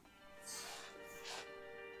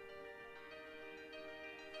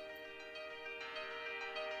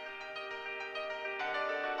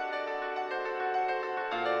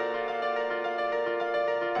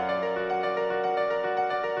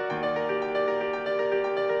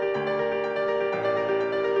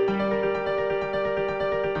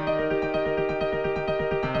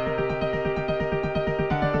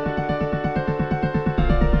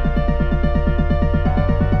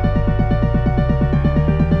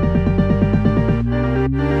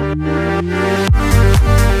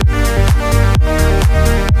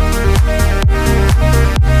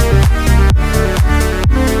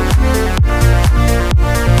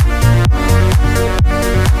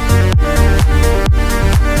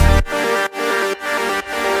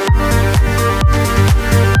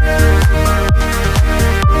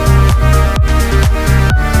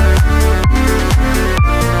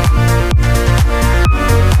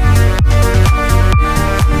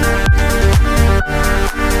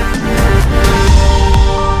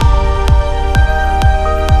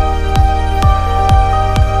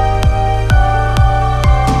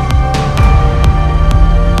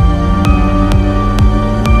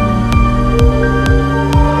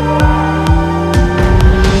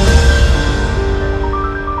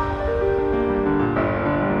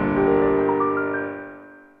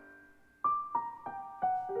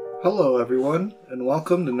Hello, everyone, and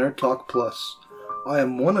welcome to Nerd Talk Plus. I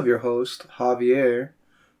am one of your hosts, Javier,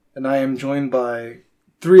 and I am joined by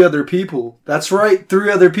three other people. That's right,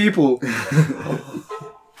 three other people.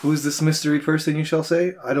 Who's this mystery person, you shall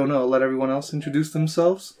say? I don't know. I'll let everyone else introduce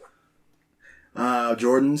themselves.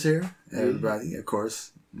 Jordan's here. Everybody, of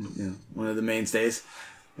course. One of the mainstays.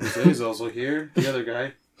 Jose's also here. The other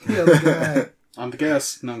guy. The other guy. I'm the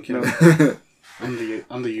guest. No, I'm kidding.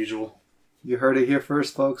 I'm the usual. You heard it here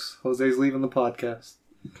first, folks. Jose's leaving the podcast.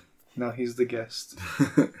 Now he's the guest.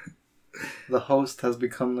 The host has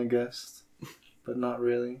become the guest, but not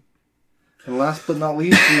really. And last but not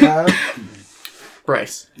least, we have...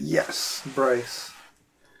 Bryce. Yes, Bryce.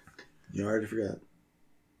 You already forgot.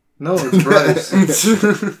 No, it's Bryce.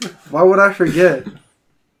 Why would I forget?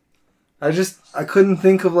 I couldn't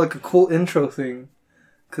think of like a cool intro thing.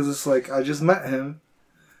 Because it's like, I just met him.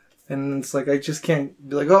 And it's like, I just can't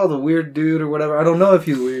be like, oh, the weird dude or whatever. I don't know if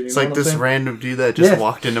he's weird. It's like this random dude that just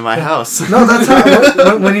walked into my house. No, that's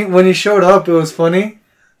how, when he showed up, it was funny.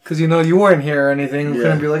 Because, you weren't here or anything. You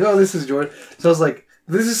couldn't be like, oh, this is George. So I was like,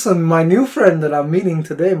 this is my new friend that I'm meeting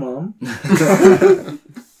today, Mom.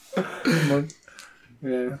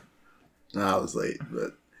 Yeah. No, I was late,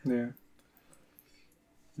 but... Yeah.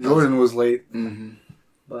 Jordan was late. Mm-hmm.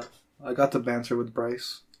 But I got to banter with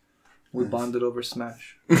Bryce. We bonded over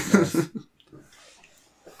Smash.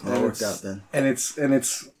 All worked out then. And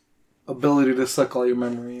its ability to suck all your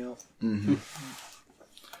memory out. Mm-hmm.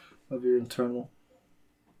 Of your internal.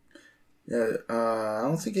 Yeah, I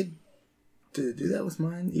don't think it to do that with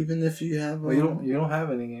mine, even if you have... Well, you don't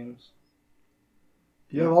have any games.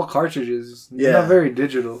 You have all cartridges. You're not very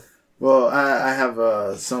digital. Well, I have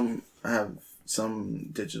some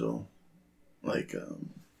digital, like...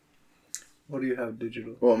 What do you have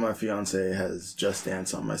digital? Well, my fiance has Just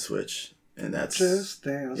Dance on my Switch, and that's... Just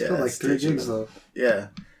Dance. That's like 3 gigs, though. Yeah.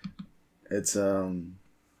 It's,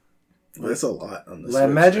 it's a lot on the Switch.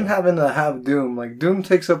 Imagine having to have Doom. Like, Doom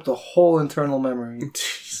takes up the whole internal memory.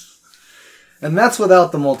 Jeez. And that's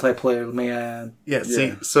without the multiplayer, may I add. Yeah,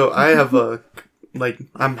 see, so I have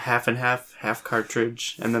I'm half and half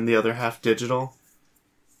cartridge, and then the other half digital.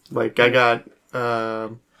 Like, I got,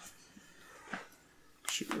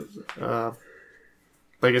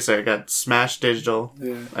 like I said, I got Smash digital.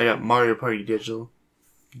 Yeah. I got Mario Party digital.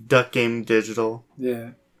 Duck Game digital.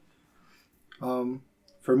 Yeah.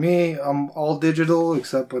 For me, I'm all digital,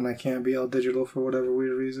 except when I can't be all digital for whatever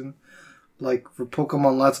weird reason. Like, for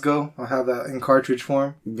Pokemon Let's Go, I have that in cartridge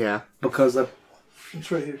form. Yeah. Because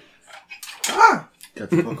it's right here. Ah! Got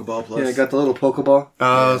the Pokeball Plus? Yeah, I got the little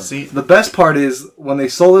Pokeball. See. The best part is, when they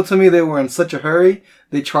sold it to me, they were in such a hurry,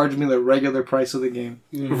 they charged me the regular price of the game.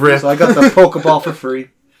 Mm. So I got the Pokeball for free.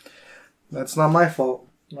 That's not my fault.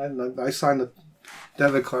 I signed the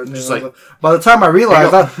debit card. By the time I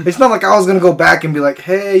realized, it's not like I was going to go back and be like,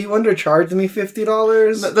 hey, you undercharged me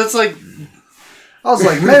 $50? That's like... I was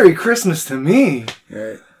like, Merry Christmas to me.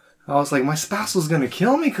 Right. I was like, my spouse was going to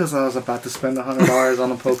kill me because I was about to spend $100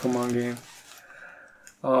 on a Pokemon game.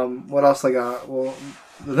 What else I got? Well,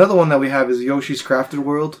 another one that we have is Yoshi's Crafted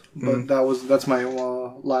World, but that's my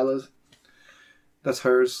Lila's. That's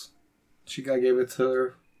hers. I gave it to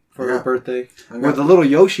her for her birthday. With the little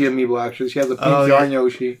Yoshi amiibo, actually. She has a pink yarn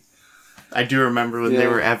Yoshi. I do remember when they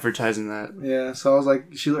were advertising that. Yeah, so I was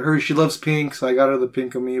like, she loves pink, so I got her the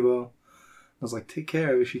pink amiibo. I was like, take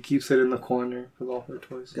care of it. She keeps it in the corner with all her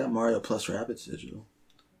toys. Got Mario plus Rabbids digital.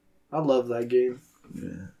 I love that game.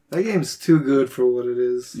 Yeah. That game's too good for what it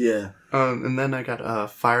is. Yeah. And then I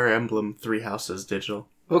got Fire Emblem 3 Houses digital.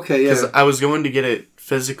 Okay, yeah. Because I was going to get it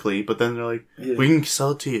physically, but then they're like, we can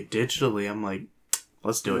sell it to you digitally. I'm like,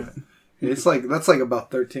 let's do it. It's like, that's like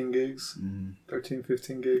about 13 gigs. 13,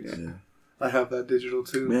 15 gigs. Yeah. I have that digital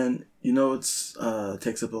too. Man, it's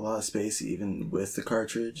takes up a lot of space even with the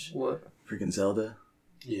cartridge. What? Freaking Zelda.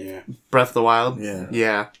 Yeah. Breath of the Wild? Yeah.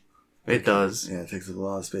 Yeah. It does. Yeah, it takes up a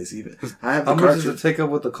lot of space. Even I have the How much cartridge. does it take up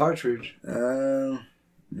with the cartridge? Then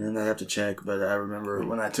I have to check, but I remember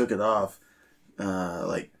when I took it off,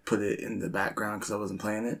 put it in the background because I wasn't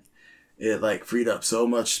playing it. It freed up so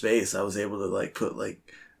much space. I was able to put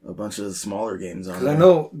a bunch of smaller games on. Because I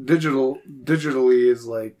know digitally is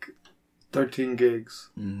 13 gigs.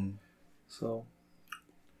 Mm-hmm. So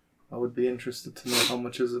I would be interested to know how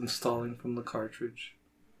much is installing from the cartridge.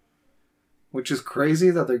 Which is crazy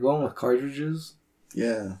that they're going with cartridges.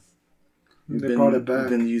 Yeah. They brought it back.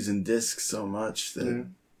 We've been using discs so much that...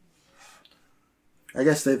 I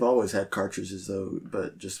guess they've always had cartridges, though,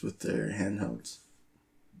 but just with their handhelds.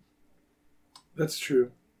 That's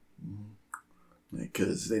true.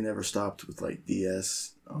 Because they never stopped with,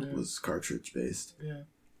 DS. Was cartridge-based. Yeah.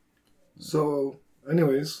 So,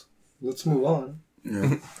 anyways, let's move on.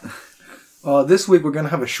 Yeah. This week we're gonna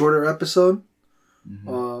have a shorter episode.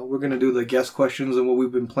 Mm-hmm. We're gonna do the guest questions and what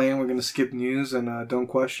we've been playing. We're gonna skip news and don't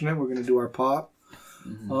question it. We're gonna do our pop.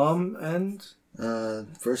 And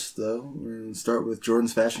First though, we're gonna start with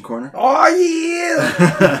Jordan's Fashion Corner. oh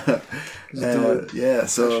yeah, Yeah.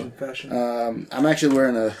 So fashion. I'm actually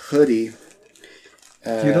wearing a hoodie.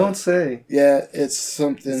 You don't say. Yeah, it's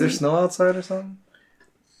something. Is there snow outside or something?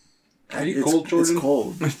 Are you It's- cold, Jordan? It's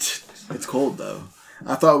cold. It's cold though.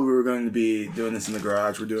 I thought we were going to be doing this in the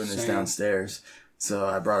garage. We're doing this Same. downstairs. So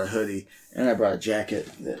I brought a hoodie and I brought a jacket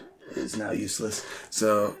that is now useless.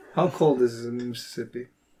 So How cold is it in Mississippi?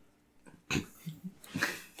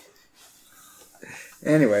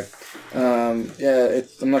 anyway, I'm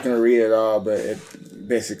not going to read it all, but it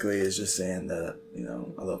basically is just saying that,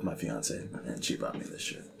 I love my fiance and she bought me this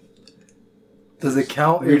shirt. Does it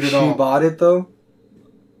count Read if it she all. bought it though?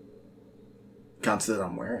 Counts that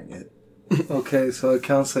I'm wearing it. Okay, so it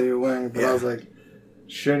counts that you're wearing it. But I Yeah. was like,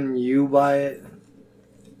 shouldn't you buy it?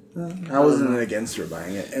 I wasn't against her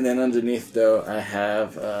buying it. And then underneath, though, I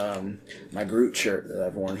have my Groot shirt that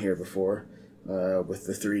I've worn here before with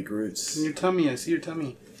the 3 Groots. Your tummy. I see your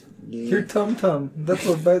tummy. Your tum tum. That's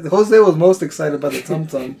what Jose was most excited about the tum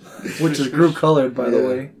tum, which is group colored, by the Yeah.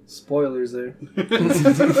 way. Spoilers there.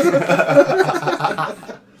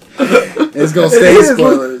 It's going to It stay is.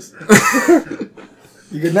 spoilers.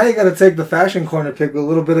 Now you got to take the fashion corner pick with a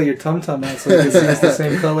little bit of your tum tum out, so you can see it's the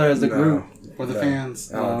same color as the No. group. For the No.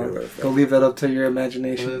 fans. I don't give a Go fuck. leave that up to your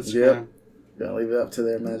imagination. That's Yep. fine. Gotta leave it up to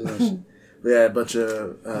their imagination. But yeah, a bunch of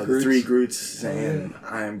the Groots. 3 Groots saying,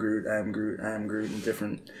 I am Groot, I am Groot, I am Groot in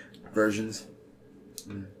different versions.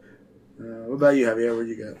 What about you, Javier? What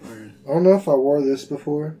you got? I don't know if I wore this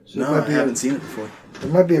before. So No, I haven't seen it before.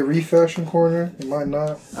 It might be a refashion corner. It might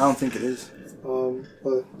not. I don't think it is.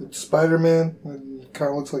 But it's Spider-Man. It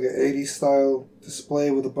kind of looks like an 80s style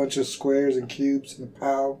display with a bunch of squares and cubes and a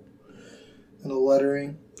POW and a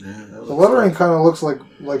lettering. Yeah, The lettering kind of looks like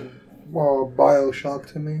Bioshock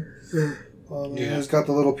to me. And Yeah. it's got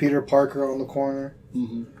the little Peter Parker on the corner.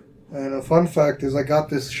 Mm-hmm. And a fun fact is I got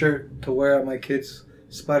this shirt to wear at my kid's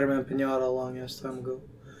Spider-Man pinata a long ass time ago.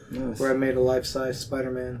 Nice. Where I made a life-size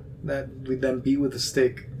Spider-Man that we then beat with a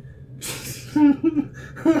stick.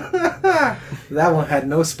 That one had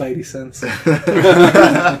no Spidey sense.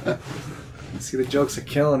 See, the jokes are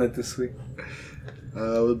killing it this week.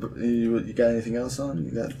 You got anything else on?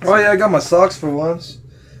 You got? Oh yeah, I got my socks for once.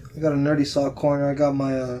 I got a nerdy sock corner. I got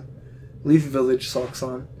my Leaf Village socks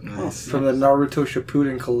on Nice. from the Naruto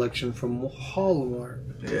Shippuden collection from Hallmark.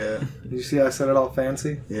 Yeah. Did you see I said it all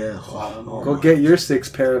fancy? Yeah. Go get your 6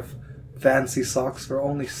 pair of fancy socks for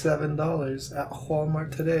only $7 at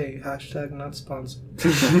Walmart today. # not sponsored.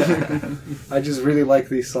 I just really like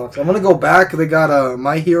these socks. I'm gonna go back. They got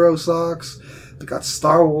My Hero socks. They got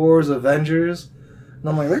Star Wars, Avengers. And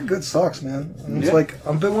I'm like, they're good socks, man. And it's Yeah. like,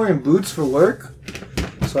 I've been wearing boots for work,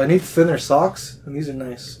 so I need thinner socks, and these are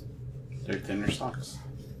nice. They're thinner socks.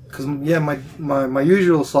 Because, yeah, my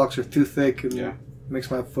usual socks are too thick and Yeah. makes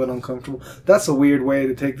my foot uncomfortable. That's a weird way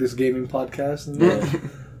to take this gaming podcast and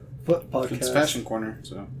foot podcast. It's Fashion Corner,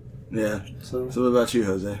 so. Yeah. So, So what about you,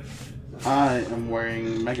 Jose? I am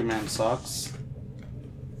wearing Mega Man socks.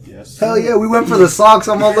 Yes. hell yeah, we went for the socks.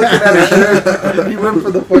 I'm all looking at it. Shirt. You went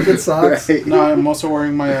for the fucking socks. Right. No, I'm also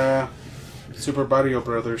wearing my Super Mario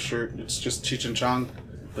Brothers shirt. It's just Cheech and Chong,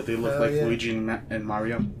 but they look Hell like yeah. Luigi and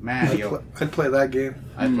Mario. Mario. I'd play that game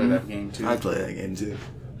I play that game too. I play that game too.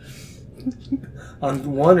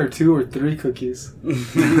 on 1 or 2 or 3 cookies.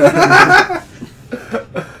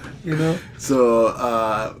 You know? So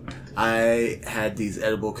I had these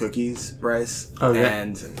edible cookies, Bryce, Okay.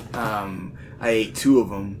 and I ate 2 of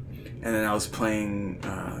them, and then I was playing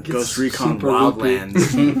Ghost Recon super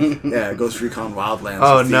Wildlands. Yeah, Ghost Recon Wildlands.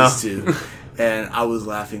 Oh, with no. these 2, and I was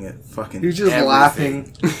laughing at fucking. You're just everything.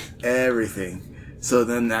 laughing. Everything. So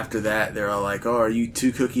then after that, they're all like, "Oh, are you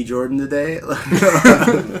 2 Cookie Jordan today?"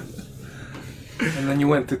 And then you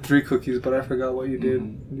went to 3 cookies, but I forgot what you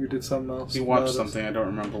did. You did something else. He watched About us. something. I don't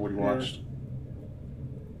remember what he watched.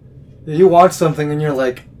 Yeah, you watched something and you're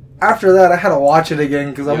like, after that I had to watch it again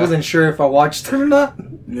because I Yeah. wasn't sure if I watched it or not.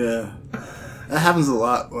 Yeah. That happens a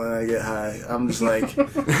lot when I get high. I'm just like,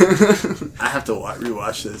 I have to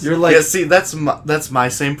rewatch this. You're like, Yeah, see, that's my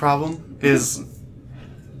same problem is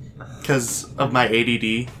because of my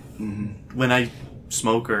ADD. When I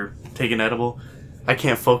smoke or take an edible, I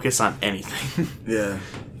can't focus on anything. Yeah.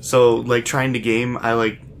 So, like, trying to game, I,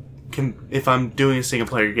 like, can... If I'm doing a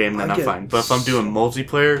single-player game, then I I'm get fine. But if I'm doing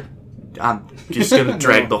multiplayer, I'm just gonna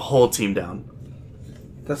drag the whole team down.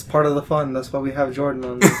 that's part of the fun. That's why we have Jordan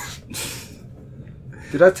on. This.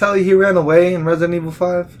 Did I tell you he ran away in Resident Evil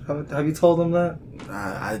 5? Have you told him that?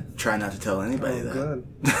 I try not to tell anybody that. Good.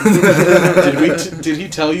 Did he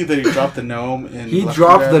tell you that he dropped the gnome in He Left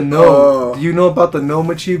dropped 4 the Dead? gnome. Oh. Do you know about the gnome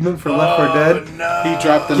achievement for Left 4 Dead? No. He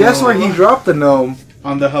dropped the Guess gnome where he dropped the gnome?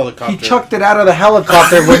 on the helicopter. He chucked it out of the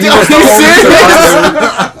helicopter when he was the only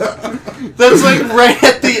survivor. That's like right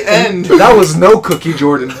at the end. That was no cookie,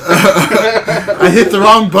 Jordan. I hit the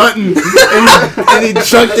wrong button, and he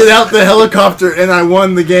chucked it out the helicopter, and I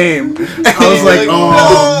won the game. I was like,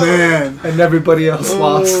 oh, man. And everybody else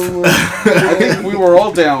lost. I think we were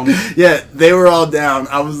all down. Yeah, they were all down.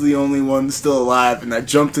 I was the only one still alive, and I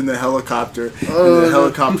jumped in the helicopter, and the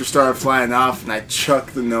helicopter started flying off, and I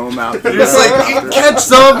chucked the gnome out. It's like, catch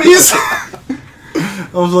zombies. I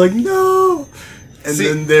was like, no. And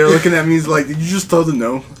then they were looking at me, he's like, did you just throw the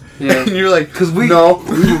gnome? Yeah. And you're like, Because we We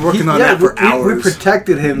were working on that for hours. We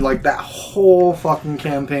protected him like that whole fucking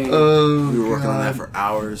campaign. We were working on that God. for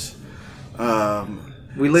hours.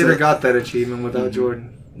 We later so- got that achievement without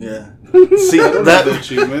Jordan. Yeah. see The that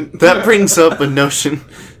achievement. that brings up a notion.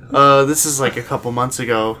 This is like a couple months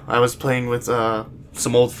ago. I was playing with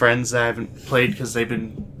some old friends that I haven't played because they've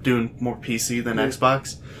been doing more PC than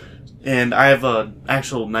Xbox, and I have a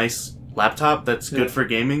actual nice laptop that's good for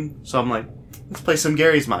gaming. So I'm like, let's play some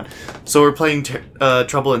Gary's Mod. So we're playing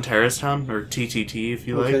Trouble in Terrorist Town, or TTT if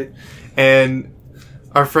you like. Okay. And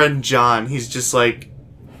our friend John, he's like,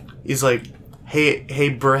 hey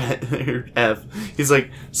Brett, or Ev. He's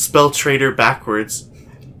like, spell traitor backwards.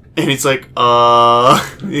 And he's like,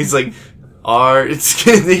 he's like, R, it's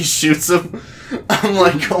good. He shoots him. I'm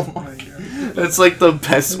like, oh my god. That's like the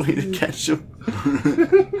best way to catch him.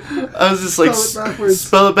 I was just like, Spell it backwards.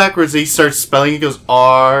 spell it backwards. He starts spelling, he goes,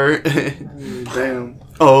 R, Damn.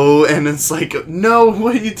 O, and it's like, no,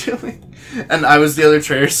 what are you doing? And I was the other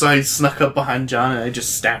traitor, so I snuck up behind John and I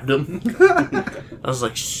just stabbed him. I was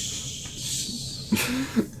like, shh.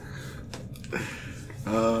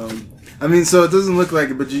 I mean, so it doesn't look like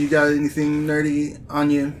it, but do you got anything nerdy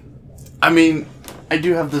on you? I mean, I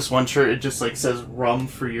do have this one shirt. It just like says "Rum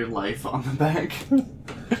for your life" on the back.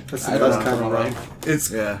 That's I don't kind know, of right? right.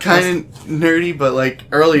 It's Yeah. kind of nerdy, but like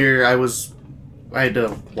earlier I had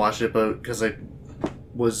to watch it, but because I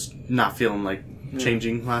was not feeling like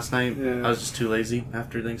changing last night. Yeah. I was just too lazy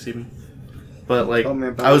after Thanksgiving. But like Oh,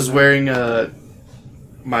 man, I was bad. wearing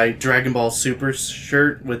my Dragon Ball Super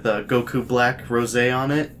shirt with a Goku Black Rose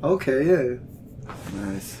on it. Okay, yeah.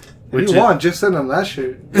 Nice. If Which you is- want, just send him that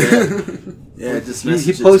shit. Yeah, just He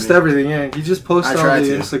message it posts to me. everything, yeah. He just posts I on try the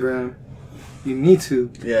to. Instagram. You need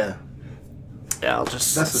to. Yeah. Yeah, I'll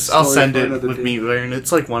That's a I'll story send for it another with day. me wearing it.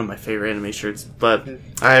 It's like one of my favorite anime shirts. But Yeah.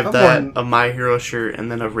 I have I'm that, wearing- a My Hero shirt,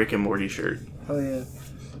 and then a Rick and Morty shirt. Oh, yeah.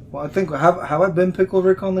 Well, I think, have I been Pickle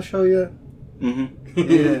Rick on the show yet? Mm-hmm.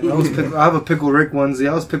 Yeah, I have a Pickle Rick onesie.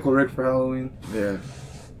 I was Pickle Rick for Halloween. Yeah.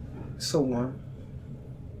 It's so warm.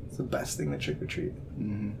 It's the best thing to trick or treat.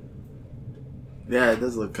 Mm-hmm. Yeah, it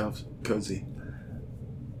does look cozy.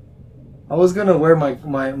 I was gonna wear my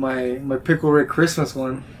Pickle Rick Christmas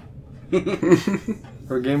one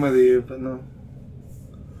for Game of the Year, but no.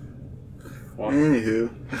 Anywho,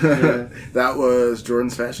 Yeah. that was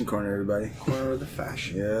Jordan's Fashion Corner, everybody. Corner of the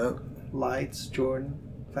fashion. Yep. Lights, Jordan,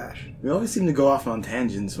 fashion. We always seem to go off on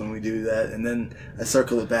tangents when we do that, and then I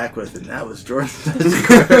circle it back with, and that was Jordan's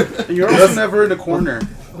Fashion Corner. You're also never in a corner.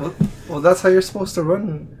 Well, that's how you're supposed to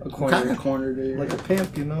run a What corner. kind of corner do you Like a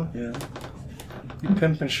pimp, you know? Yeah. You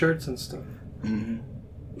pimping shirts and stuff. Mm-hmm.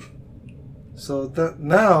 So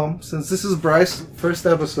now, since this is Bryce's first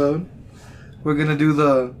episode, we're gonna do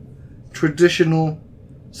the traditional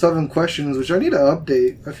 7 questions, which I need to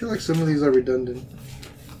update. I feel like some of these are redundant.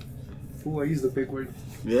 Ooh, I used the big word.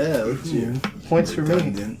 Yeah, look at you. Points for me.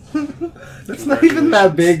 Redundant. That's not even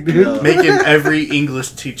that big, dude. No. Making every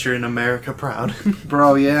English teacher in America proud.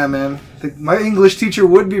 Bro, yeah, man. My English teacher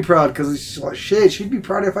would be proud because she's like, shit, she'd be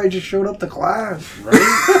proud if I just showed up to class.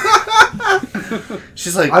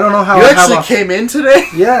 She's like, I don't know how you I actually have a, came in today?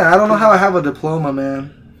 Yeah, I don't know how I have a diploma,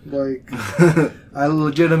 man. Like, I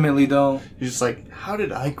legitimately don't. You're just like, how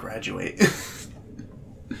did I graduate?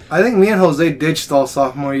 I think me and Jose ditched all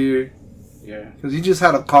sophomore year Yeah. because he just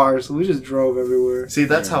had a car, so we just drove everywhere. See,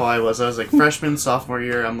 that's how I was. I was like, freshman, sophomore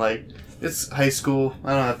year, I'm like, it's high school.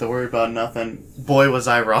 I don't have to worry about nothing. Boy, was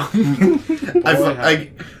I wrong. I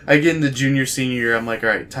get into junior, senior year, I'm like,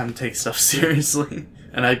 alright, time to take stuff seriously.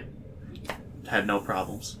 And I had no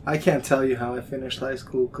problems. I can't tell you how I finished high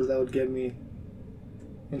school because that would get me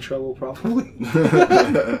in trouble probably.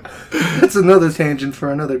 That's another tangent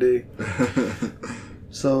for another day.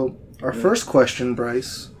 So, our first question,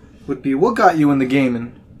 Bryce, would be, what got you into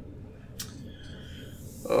gaming?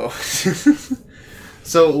 Oh.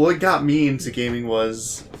 So what got me into gaming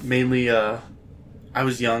was mainly I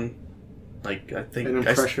was young, like I think And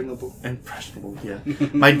impressionable. impressionable. Yeah,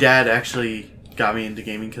 my dad actually got me into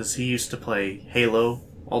gaming because he used to play Halo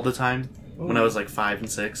all the time when I was like 5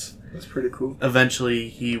 and 6. That's pretty cool. Eventually,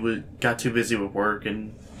 he got too busy with work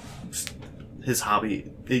and his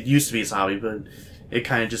hobby. It used to be his hobby, but it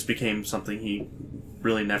kind of just became something he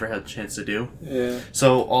really never had the chance to do. Yeah.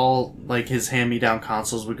 So all like his hand-me-down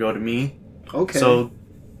consoles would go to me. Okay. So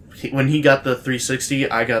when he got the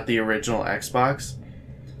 360, I got the original Xbox,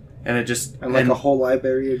 and it just and like a whole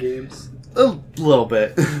library of games. a little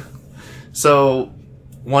bit. So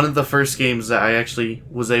one of the first games that I actually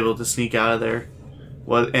was able to sneak out of there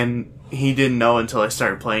was, and he didn't know until I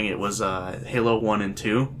started playing it, was Halo 1 and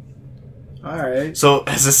 2. Alright. So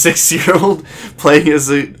as a 6-year-old playing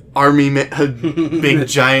as a big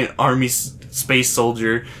giant army space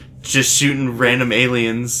soldier, just shooting random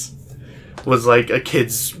aliens was like a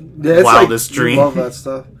kid's Yeah, wildest like, dream. I love that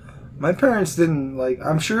stuff. My parents didn't like.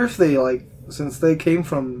 I'm sure if they like, since they came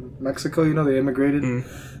from Mexico, you know, they immigrated.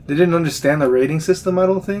 They didn't understand the rating system. I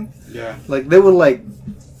don't think. Yeah. Like they would like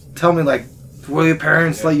tell me like, will your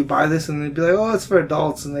parents let you buy this? And they'd be like, oh, it's for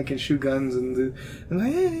adults and they can shoot guns and do. And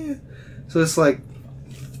like, yeah. So it's like,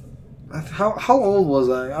 how old was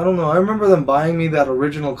I? I don't know. I remember them buying me that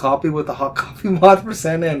original copy with the hot copy mod for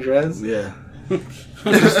San Andreas. Yeah.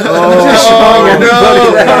 Oh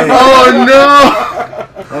no!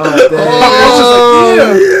 Oh,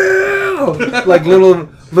 yeah! Like little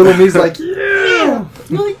me's like, yeah!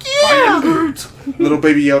 Like, yeah! Little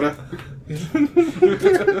baby Yoda.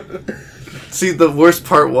 See, the worst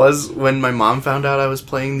part was when my mom found out I was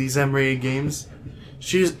playing these M-rated games.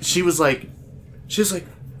 She was like,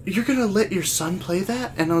 "You're gonna let your son play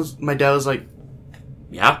that?" And my dad was like,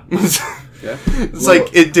 "Yeah." Yeah. It's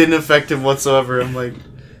like it didn't affect him whatsoever. I'm like,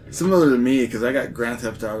 Similar to me, because I got Grand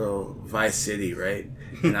Theft Auto Vice City, right?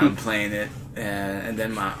 And I'm playing it, and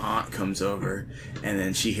then my aunt comes over, and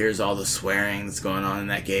then she hears all the swearing that's going on in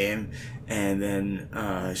that game, and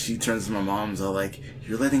then she turns to my mom and is all like,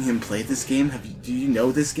 "You're letting him play this game? Do you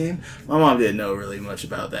know this game?" My mom didn't know really much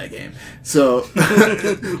about that game. So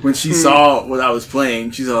when she saw what I was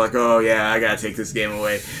playing, she's all like, "Oh yeah, I gotta take this game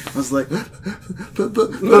away." I was like, but I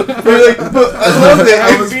loved it.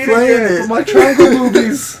 I was playing it. My triangle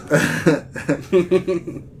movies.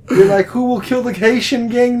 You're like, who will kill the Haitian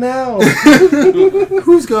gang now?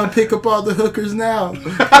 Who's gonna pick up all the hookers now?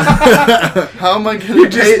 how am I gonna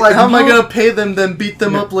just pay? like, how am I Mom- gonna pay them, then beat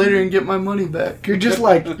them up later and get my money back? You're just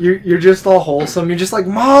like, you're just all wholesome. You're just like,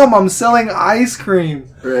 Mom, I'm selling ice cream.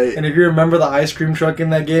 Right. And if you remember, the ice cream truck in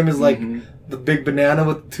that game is like the big banana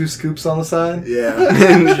with 2 scoops on the side. Yeah.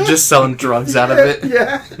 And you're just selling drugs out of it.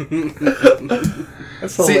 Yeah.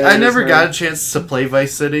 That's See, I hilarious, never man. got a chance to play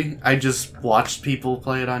Vice City. I just watched people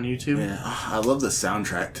play it on YouTube. Yeah. Oh, I love the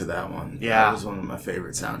soundtrack to that one. Yeah. That was one of my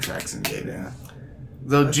favorite soundtracks in gaming.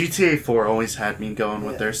 Though GTA 4 always had me going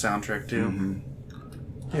with their soundtrack too. Mm-hmm.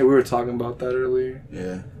 Yeah, we were talking about that earlier.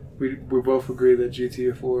 Yeah. We both agree that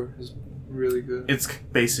GTA 4 is really good. It's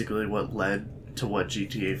basically what led to what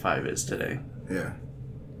GTA 5 is today. Yeah.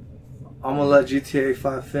 I'm gonna let GTA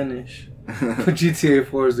 5 finish. But GTA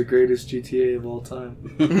 4 is the greatest GTA of all time.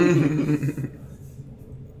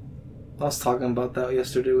 I was talking about that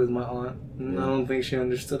yesterday with my aunt, and I don't think she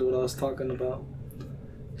understood what I was talking about.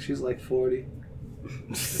 She's like 40.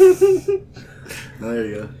 There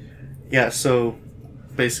you go. Yeah, so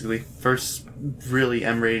basically, first really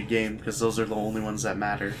M-rated game, because those are the only ones that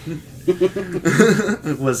matter,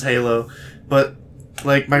 was Halo. But,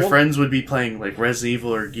 like, my friends would be playing, like, Resident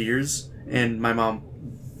Evil or Gears, and my mom,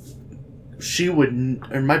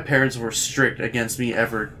 my parents were strict against me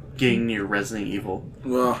ever getting near Resident Evil.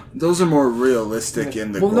 Well, those are more realistic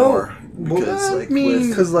in the Well, no. gore. Because, like, with...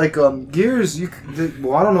 Because Gears,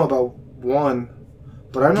 I don't know about 1,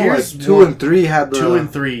 but I know Gears like 2 1, and 3 had the 2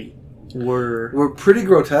 and 3 were pretty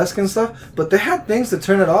grotesque and stuff, but they had things to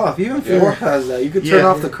turn it off. Even 4 has that. You could turn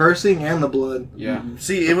off the cursing and the blood. Yeah.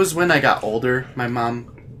 See, it was when I got older. My mom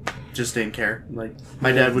just didn't care. Like,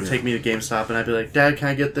 my dad would take me to GameStop, and I'd be like, "Dad, can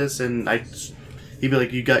I get this?" And he'd be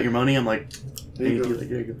like, "You got your money?" I'm like, There you go.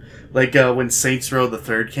 "There you go." Like when Saints Row the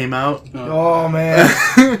Third came out, Oh man.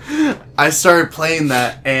 I started playing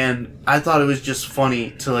that, and I thought it was just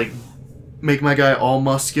funny to like make my guy all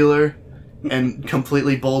muscular and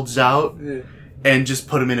completely bulged out, Yeah. and just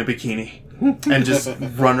put him in a bikini and just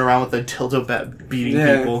run around with a dildo bat beating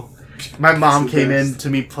people. My mom came in to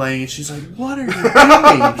me playing, and she's like, "What are you doing?"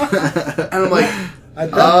 And I'm like,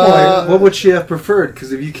 At that point, what would she have preferred?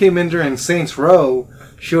 Because if you came in during Saints Row,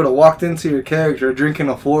 she would have walked into your character drinking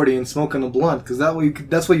a 40 and smoking a blunt. Because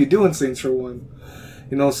that's what you do in Saints Row 1.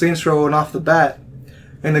 You know, Saints Row went off the bat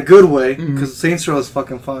in a good way because Saints Row is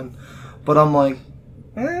fucking fun. But I'm like,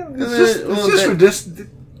 it's just for this,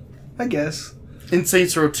 I guess. In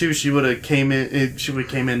Saints Row 2, she would have came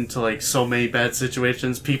into like so many bad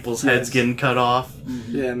situations, people's heads getting cut off.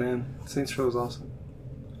 Yeah, man, Saints Row is awesome.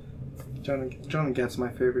 Johnny Gat's my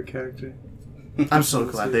favorite character. I'm so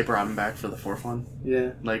glad they brought him back for the 4th one.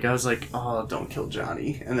 Yeah. Like, I was like, oh, don't kill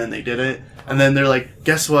Johnny. And then they did it. And then they're like,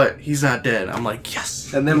 guess what? He's not dead. I'm like,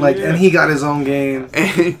 yes. And then, and he got his own game.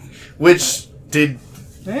 Which did...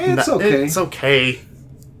 It's okay. It's okay.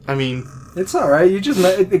 I mean... It's alright. You just...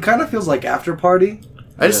 It kind of feels like After Party.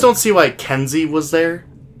 I just don't see why Kenzie was there.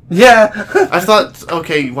 Yeah. I thought,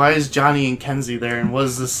 okay, why is Johnny and Kenzie there? And what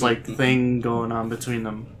is this, like, thing going on between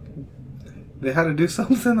them? They had to do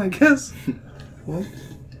something, I guess.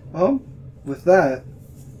 Well, with that,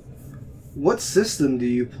 what system do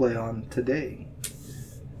you play on today?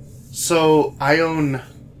 So, I own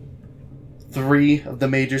 3 of the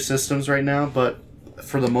major systems right now, but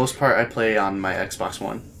for the most part, I play on my Xbox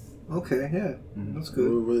One. Okay, yeah. That's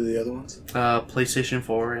good. What are the other ones? PlayStation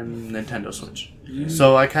 4 and Nintendo Switch.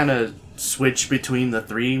 So I kind of switch between the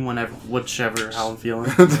 3 whichever how I'm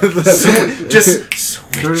feeling. Just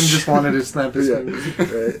switch. Jordan just wanted to snap his Yeah. fingers.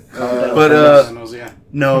 Right.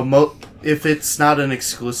 No, if it's not an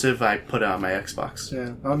exclusive, I put it on my Xbox.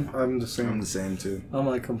 Yeah, I'm the same. I'm the same too. I'm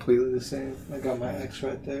like completely the same. I got my X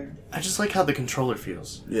right there. I just like how the controller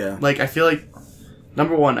feels. Yeah. Like, I feel like,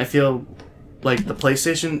 number one, I feel like the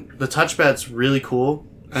PlayStation, the touchpad's really cool.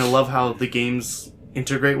 And I love how the games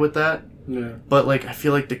integrate with that. Yeah. But, like, I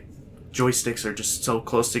feel like the joysticks are just so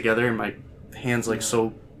close together and my hands, like, so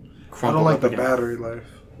I crumpled don't like up the again. battery life.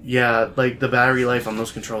 Yeah, like, the battery life on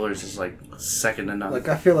those controllers is, like, second to none. Like,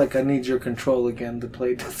 I feel like I need your control again to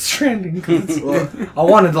play Death Stranding. I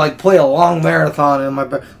wanted to, like, play a long marathon and my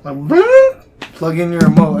plug in your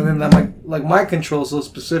remote, and then I'm my control's so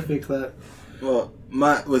specific that... Well,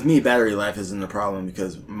 with me, battery life isn't a problem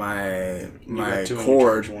because my two and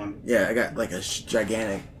cord. you charge one. Yeah, I got like a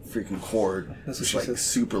gigantic freaking cord. That's what It's she like said.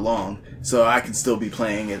 super long, so I can still be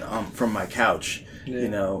playing it from my couch. Yeah. You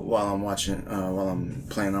know, while I'm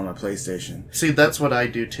playing on my PlayStation. See, that's what I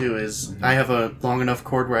do too, is I have a long enough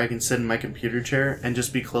cord where I can sit in my computer chair and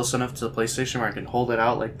just be close enough to the PlayStation where I can hold it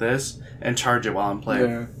out like this and charge it while I'm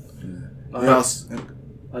playing. Yeah. You also,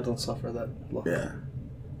 I don't suffer that.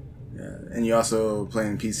 yeah, and you also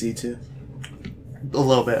playing PC too? A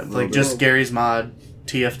little bit. Like, bit. just Gary's Mod,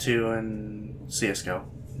 TF2, and CSGO.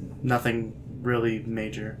 Nothing really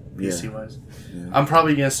major PC-wise. Yeah. I'm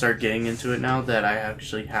probably going to start getting into it now that I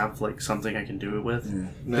actually have, like, something I can do it with.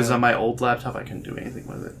 Because Yeah. on my old laptop, I couldn't do anything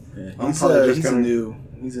with it. Yeah. I'm probably just He's gonna-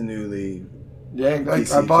 he's a newly. Yeah,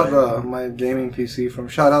 PC I bought player. my gaming PC from...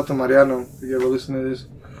 Shout out to Mariano, if you ever listen to this.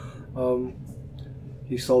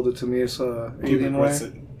 He sold it to me. It's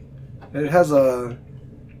Alienware. It has a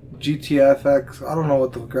GTFX. I don't know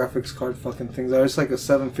what the graphics card fucking things are. It's like a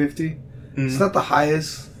 750. It's not the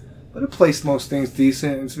highest, but it plays most things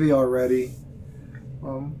decent. It's VR ready.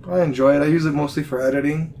 I enjoy it. I use it mostly for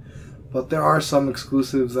editing, but there are some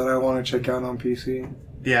exclusives that I want to check out on PC.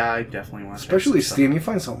 Yeah, I definitely want to Especially Steam. You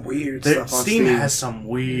find some weird stuff on Steam Steam. has some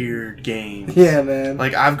weird games. Yeah, man.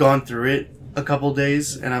 Like, I've gone through it a couple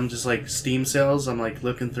days, and I'm just like, Steam sales, I'm like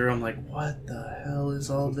looking through, I'm like, what the hell is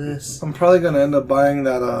all this? I'm probably going to end up buying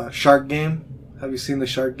that shark game. Have you seen the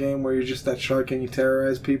shark game where you're just that shark and you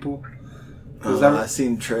terrorize people? I've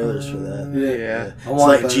seen trailers for that. Yeah. It's I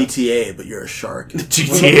want like that. GTA, but you're a shark.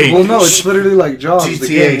 GTA. Well, no, it's literally like Jaws. the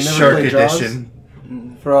game. GTA You never Shark played Jaws?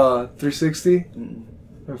 Edition. For 360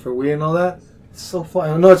 and for Wii and all that. It's so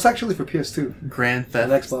fun. No, it's actually for PS2. Grand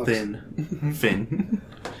Theft And Xbox. Finn.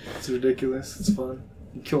 It's ridiculous. It's fun.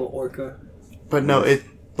 You kill an orca. But no,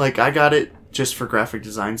 I got it just for graphic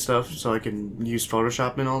design stuff, so I can use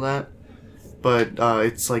Photoshop and all that. But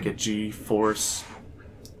it's like a GeForce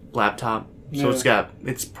laptop, so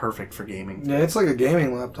it's perfect for gaming. Yeah, it's like a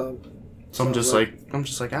gaming laptop. So I'm just like,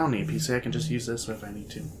 I don't need a PC. I can just use this if I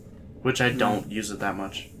need to, which I don't use it that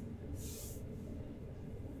much.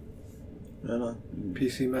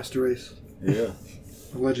 PC Master Race. Yeah.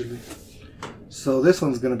 Allegedly. So this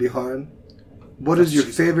one's gonna be hard. What is your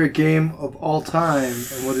favorite game of all time,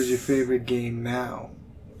 and what is your favorite game now?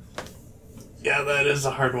 Yeah, that is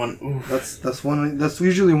a hard one. Oof. That's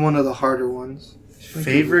usually one of the harder ones.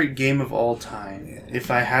 Favorite game of all time? If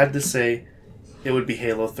I had to say, it would be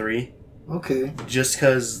Halo 3. Okay. Just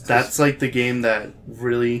because that's like the game that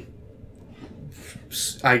really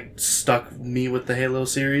stuck me with the Halo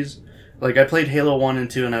series. Like, I played Halo 1 and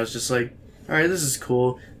 2 and I was just like, alright, this is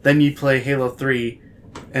cool. Then you play Halo 3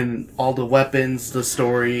 and all the weapons, the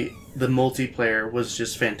story, the multiplayer was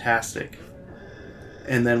just fantastic.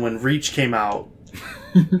 And then when Reach came out,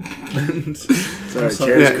 Sorry,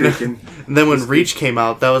 chair's creaking. and then when Reach came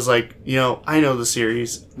out, that was like, I know the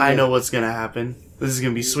series. I know what's gonna happen. This is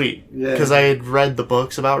gonna be sweet. Yeah. Because I had read the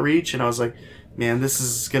books about Reach, and I was like, man, this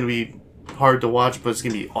is gonna be hard to watch, but it's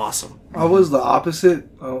gonna be awesome. I was the opposite.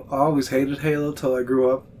 I always hated Halo till I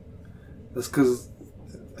grew up. That's because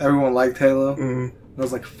everyone liked Halo. Mm. I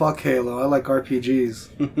was like, fuck Halo. I like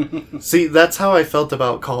RPGs. See, that's how I felt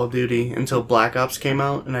about Call of Duty until Black Ops came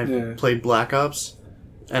out, and I Yeah. played Black Ops,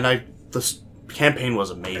 and the campaign was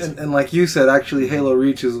amazing. And like you said, actually, Halo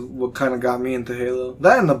Reach is what kind of got me into Halo.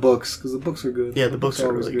 That and the books, because the books are good. Yeah, the books are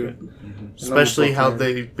always really good. Mm-hmm. Especially how fan.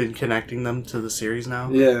 they've been connecting them to the series now.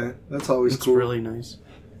 Yeah, that's always It's cool. really nice.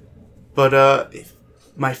 But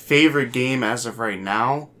my favorite game as of right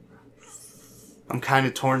now, I'm kind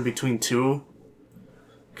of torn between two.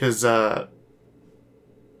 Because,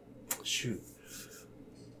 shoot.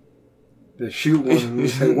 They shoot one and you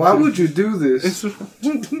say, why would you do this?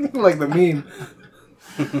 Like the meme.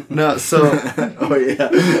 No, so Oh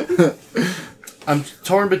yeah. I'm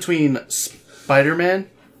torn between Spider-Man,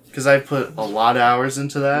 because I've put a lot of hours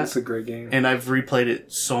into that. That's a great game. And I've replayed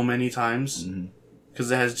it so many times. Mhm. Because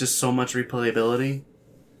it has just so much replayability.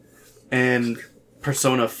 And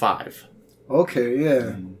Persona 5. Okay,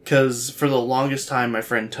 yeah. Because for the longest time, my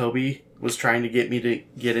friend Toby was trying to get me to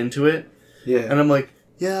get into it. Yeah. And I'm like,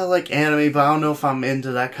 yeah, I like anime, but I don't know if I'm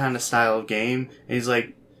into that kind of style of game. And he's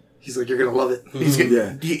like, He's like, you're going to love it.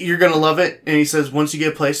 you're going to love it. And he says, once you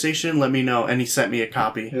get PlayStation, let me know. And he sent me a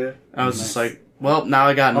copy. Yeah. I was just like, well, now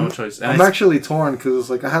I got no choice. And I'm actually torn because it's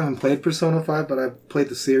like I haven't played Persona 5, but I've played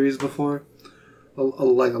the series before.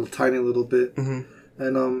 Like a tiny little bit. Mhm.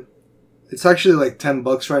 And it's actually like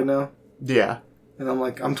 $10 right now. Yeah. And I'm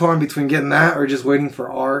like, I'm torn between getting that or just waiting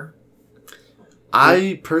for R.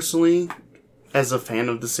 I personally, as a fan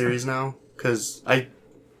of the series now, because I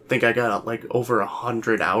think I got like over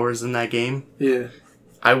 100 hours in that game, Yeah.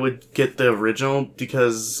 I would get the original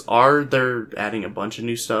because they're adding a bunch of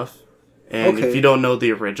new stuff. And Okay. if you don't know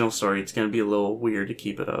the original story, it's going to be a little weird to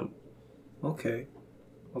keep it up. Okay.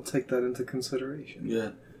 I'll take that into consideration. Yeah.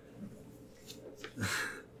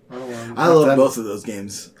 I love both of those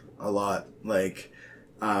games a lot. Like,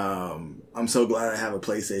 I'm so glad I have a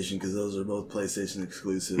PlayStation because those are both PlayStation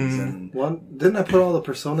exclusives. And Didn't I put all the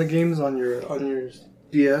Persona games on your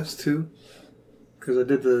DS too? Because I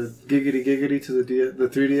did the giggity to the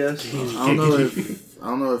 3DS. I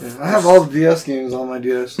don't know if I have all the DS games on my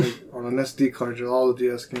DS, like on an SD card. All the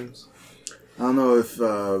DS games. I don't know if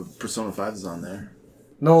Persona 5 is on there.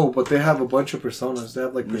 No, but they have a bunch of Personas. They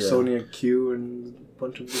have like Persona Q and a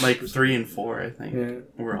bunch of Like 3 and 4, I think,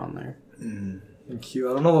 Yeah. were on there. Mm. And Q.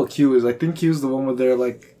 I don't know what Q is. I think Q is the one where they're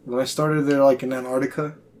like when I started, they're like in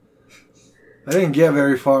Antarctica. I didn't get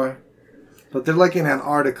very far, but they're like in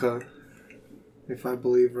Antarctica, if I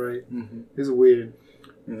believe right. Mm-hmm. It's weird.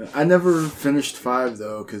 Yeah. I never finished 5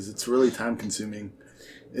 though because it's really time consuming.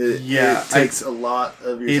 It takes a lot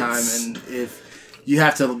of your time, and if you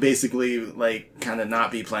have to basically like kind of not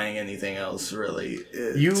be playing anything else, really.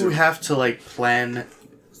 You have to like plan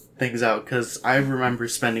things out because I remember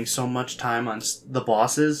spending so much time on the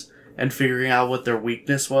bosses and figuring out what their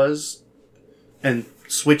weakness was, and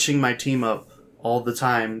switching my team up all the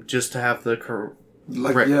time just to have the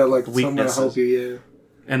Like someone to weaknesses. help you. Yeah.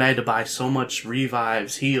 And I had to buy so much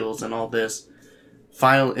revives, heals, and all this.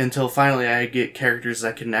 Until finally I get characters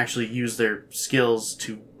that can actually use their skills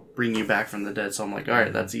to bring you back from the dead. So I'm like,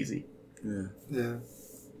 alright, that's easy. Yeah. Yeah.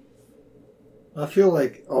 I feel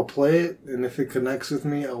like I'll play it, and if it connects with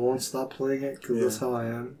me, I won't stop playing it because that's how I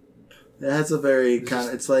am. It has a very kind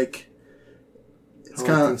of. It's like. It's How I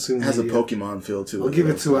kind of consume has a media. Pokemon feel to it. I'll give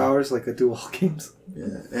it also. 2 hours like I do all games.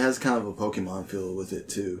 Yeah, it has kind of a Pokemon feel with it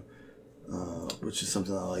too, which is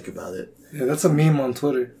something I like about it. Yeah, that's a meme on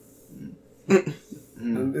Twitter.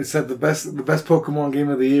 And it said the best Pokemon game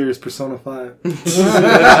of the year is Persona 5.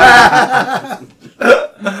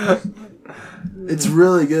 It's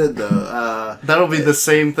really good though. That'll be the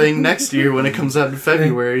same thing next year when it comes out in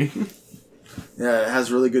February. Yeah, it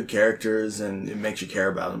has really good characters and it makes you care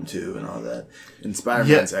about them too and all that. And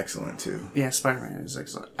Spider-Man's excellent too. Yeah, Spider-Man is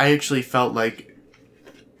excellent. I actually felt like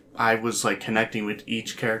I was like connecting with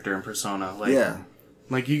each character in Persona. Like,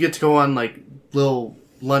 like you get to go on like little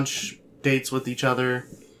lunch dates with each other.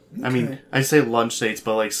 I mean, I say lunch dates,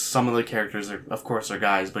 but like some of the characters are, of course, are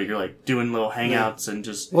guys. But you're like doing little hangouts and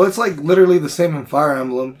just. Well, it's like literally the same in Fire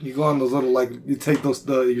Emblem. You go on those little like you take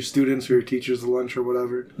your students or your teachers to lunch or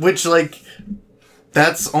whatever. Which like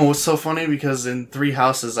That's almost so funny because in Three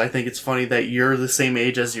Houses, I think it's funny that you're the same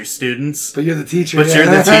age as your students. But you're the teacher. But you're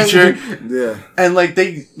the teacher. Yeah. And like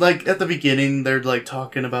they like at the beginning they're like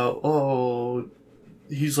talking about, oh,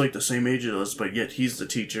 he's like the same age as us, but yet he's the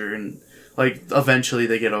teacher, and like eventually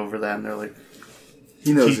they get over that and they're like,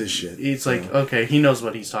 He knows his shit. He's like, okay, he knows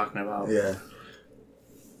what he's talking about. Yeah.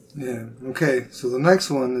 Yeah. Okay. So the next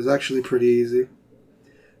one is actually pretty easy.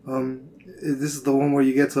 This is the one where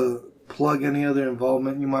you get to plug any other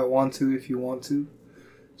involvement you might want to if you want to.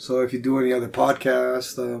 So if you do any other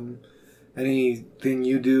podcast, anything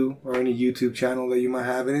you do, or any YouTube channel that you might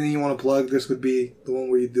have, anything you want to plug, this would be the one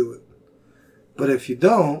where you do it. But if you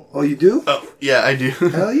don't, you do? Oh, yeah, I do.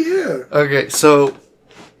 Hell yeah. Okay, so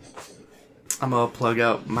I'm gonna plug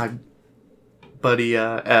out my buddy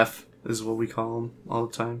F, is what we call him all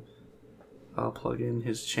the time. I'll plug in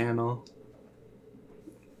his channel.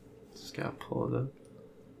 Just gotta pull it up.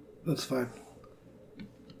 That's fine.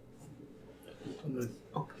 I'm going to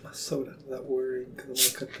open my soda without worrying because I'm going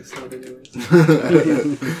to cut this out anyways.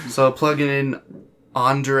 So I'll plug in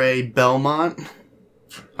Andre Belmont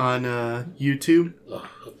on YouTube.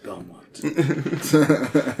 Belmont.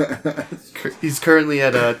 He's currently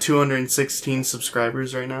at 216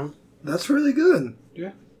 subscribers right now. That's really good.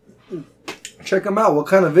 Yeah. Check him out. What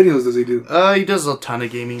kind of videos does he do? He does a ton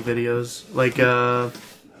of gaming videos. Like,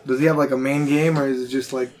 Does he have like a main game, or is it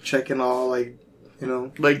just like checking all like, you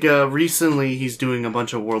know? Like, recently he's doing a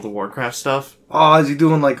bunch of World of Warcraft stuff. Oh, is he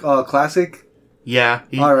doing like classic? Yeah.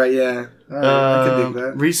 All right, yeah. All right, I can dig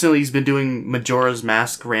that. Recently he's been doing Majora's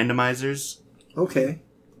Mask randomizers. Okay.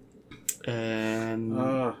 And...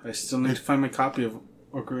 I still need to find my copy of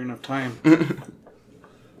Ocarina of Time.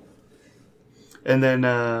 And then,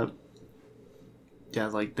 yeah,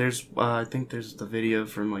 like, there's, I think there's the video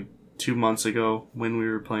from, like, 2 months ago when we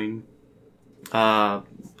were playing, Jackbox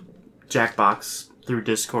through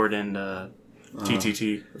Discord and,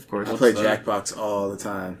 TTT, of course. I play Jackbox all the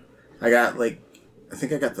time. I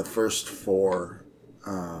think I got the first 4,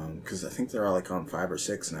 because I think they're all, like, on 5 or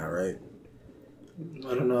 6 now, right?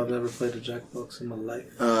 I don't know. I've never played a Jackbox in my life.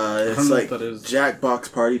 It's like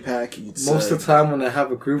Jackbox Party Pack. Most of the time when I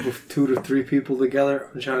have a group of 2 to 3 people together,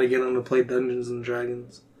 I'm trying to get them to play Dungeons and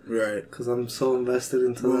Dragons. Right. Because I'm so invested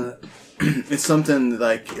into that. It's something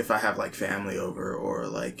like if I have like family over or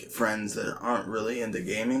like friends that aren't really into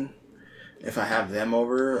gaming, if I have them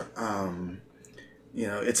over, you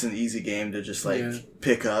know, it's an easy game to just like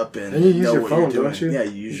pick up and you use know your what phone, you're doing. don't you? Yeah,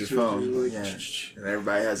 you use your phone. Like, yeah, and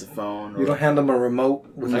everybody has a phone. You don't hand them a remote.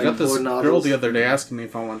 With I got this girl the other day asking me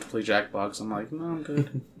if I wanted to play Jackbox. I'm like, no, I'm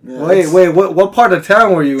good. Yeah, wait, what part of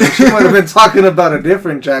town were you? She might have been talking about a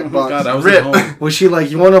different Jackbox. Oh God, I was at home. Was she like,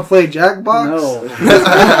 you want to play Jackbox? No.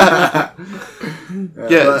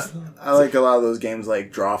 Yeah. I like a lot of those games.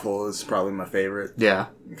 Like Drawful is probably my favorite. Yeah.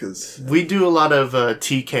 Because we do a lot of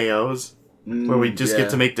TKOs where we just get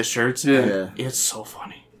to make the shirts. Yeah. It's so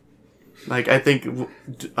funny. Like, I think,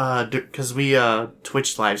 because we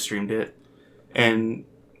Twitch live streamed it, and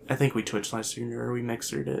I think we Twitch live streamed it or we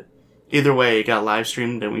mixered it. Either way, it got live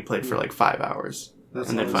streamed and we played for like 5 hours.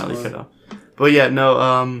 And then finally cut off. But yeah,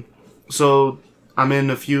 no, so I'm in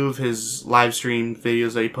a few of his live stream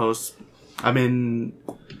videos that he posts. I'm in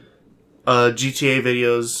GTA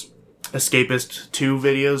videos, Escapist 2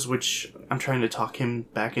 videos, which I'm trying to talk him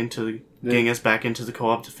back into getting us back into the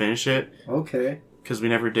co-op to finish it. Okay. Because we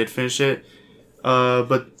never did finish it.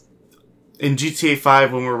 But in GTA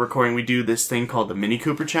 5, when we're recording, we do this thing called the Mini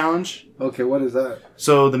Cooper Challenge. Okay, what is that?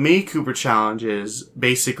 So the Mini Cooper Challenge is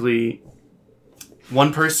basically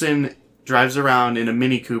one person drives around in a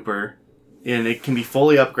Mini Cooper, and it can be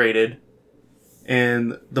fully upgraded.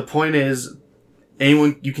 And the point is,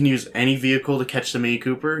 you can use any vehicle to catch the Mini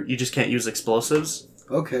Cooper. You just can't use explosives.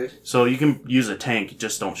 Okay. So you can use a tank,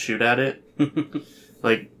 just don't shoot at it.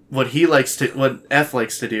 Like, what F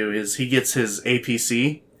likes to do is he gets his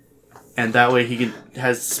APC, and that way he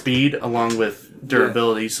has speed along with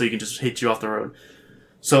durability, so he can just hit you off the road.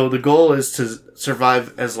 So the goal is to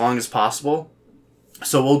survive as long as possible.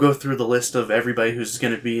 So we'll go through the list of everybody who's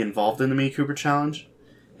going to be involved in the Mini Cooper Challenge,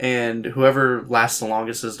 and whoever lasts the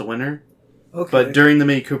longest is the winner. Okay. But during the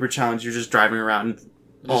Mini Cooper Challenge, you're just driving around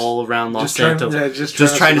all around Los Santos,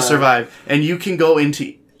 just trying to survive. And you can go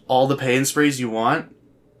into all the pay and sprays you want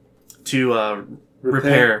to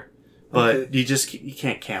repair, but you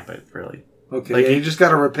can't camp it, really. Okay, like, you just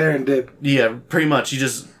gotta repair and dip. Yeah, pretty much.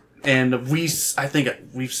 I think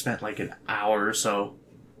we've spent like an hour or so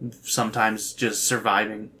sometimes just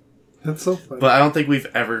surviving. That's so funny. But I don't think we've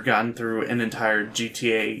ever gotten through an entire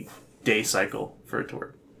GTA day cycle for it to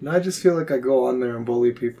work. No, I just feel like I go on there and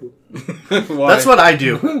bully people. That's what I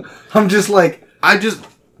do. I'm just like,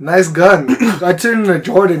 Nice gun. I turned into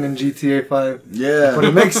Jordan in GTA 5. Yeah. But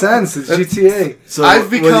it makes sense. It's GTA. So I've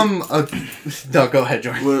become a... No, go ahead,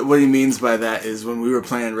 Jordan. What he means by that is when we were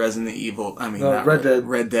playing Resident Evil, not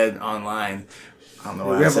Red Dead Online. I don't know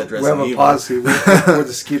why we I have said we have Resident a Evil. posse. We're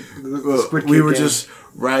the Squid Kid We were gang. just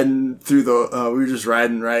riding through the. We were just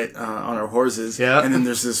riding right on our horses. Yeah. And then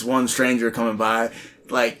there's this one stranger coming by,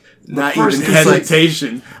 like not first even is like-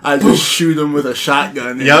 hesitation. I just shoot him with a shotgun.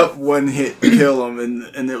 And Yep. one hit kill him,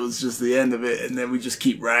 and it was just the end of it. And then we just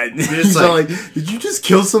keep riding. just So like- did you just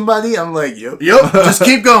kill somebody? I'm like, yep. Yep, just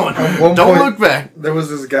keep going. one Don't point- look back. There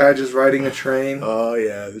was this guy just riding a train, Oh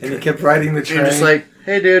yeah. the and he train. kept riding the train. You're just like,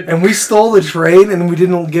 hey, dude. and we stole the train, and we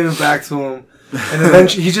didn't give it back to him. And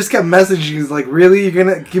eventually, he just kept messaging. He's like, "Really? You're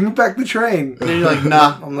gonna give me back the train?" And you're like,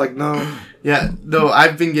 nah. I'm like, "No." Yeah, no,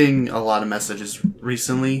 I've been getting a lot of messages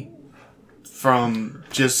recently from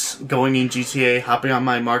just going in GTA, hopping on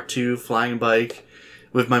my Mark II flying bike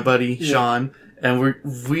with my buddy Sean, and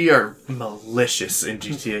we are malicious in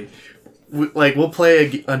GTA. We'll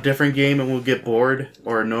play a different game and we'll get bored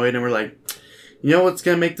or annoyed, and we're like, you know what's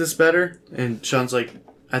gonna make this better? And Sean's like,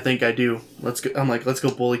 I think I do. Let's go. I'm like, let's go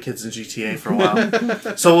bully kids in GTA for a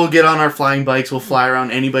while. So we'll get on our flying bikes. We'll fly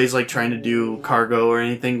around. Anybody's like trying to do cargo or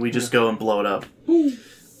anything, we just go and blow it up.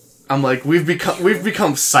 I'm like, we've become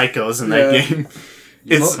psychos in that Yeah. game.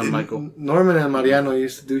 It's Michael. Norman and Mariano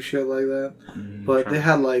used to do shit like that, but they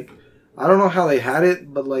had like, I don't know how they had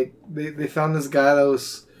it, but like they found this guy that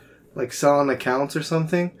was like selling accounts or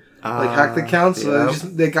something, like hacked accounts. So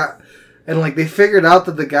they got. And, like, they figured out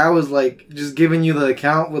that the guy was, like, just giving you the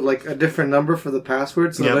account with, like, a different number for the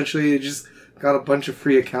password. So eventually they just got a bunch of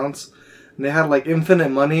free accounts. And they had, like, infinite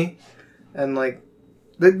money. And, like,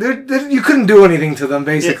 you couldn't do anything to them,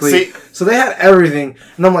 basically. Yeah, see- So they had everything.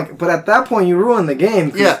 And I'm like, but at that point, you ruin the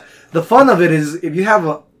game. 'Cause Yeah. The fun of it is if you have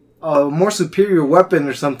a more superior weapon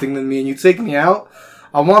or something than me and you take me out,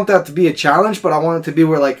 I want that to be a challenge, but I want it to be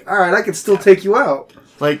where, like, all right, I can still take you out.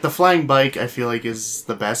 like the flying bike. I feel like is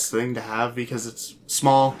the best thing to have because it's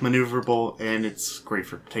small, maneuverable, and it's great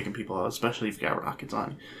for taking people out, especially if you got rockets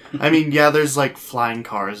on. I mean, yeah, there's like flying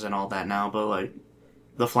cars and all that now, but like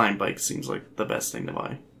the flying bike seems like the best thing to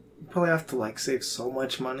buy. You probably have to, like, save so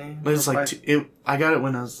much money. But it's If like I got it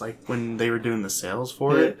when they were doing the sales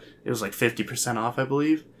for it. It was like 50% off, I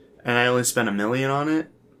believe, and I only spent $1 million on it.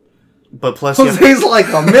 But plus, Jose's like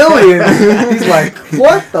 $1 million. He's like,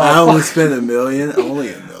 what the I only fuck? spent $1 million. Only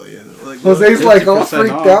 $1 million. Like, Jose's like all 50%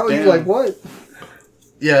 freaked off, out. He's damn. like, what?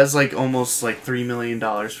 yeah, it's like almost like $3 million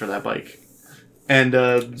for that bike, and you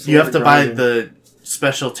lot have of to buy grinding. the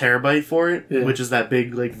special terabyte for it, Yeah. which is that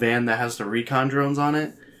big like van that has the recon drones on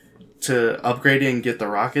it. To upgrade it and get the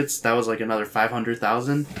rockets, that was like another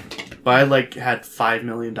 $500,000. But I like had $5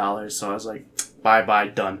 million, so I was like, bye,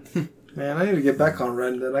 done. Man, I need to get back on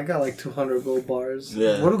Red Dead. I got like 200 gold bars.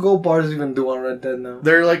 Yeah. What do gold bars even do on Red Dead now?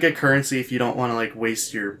 They're like a currency if you don't want to like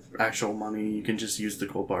waste your actual money. You can just use the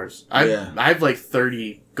gold bars. I have like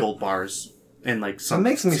 30 gold bars and like That some.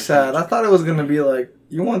 makes me sad. I thought it was gonna be like,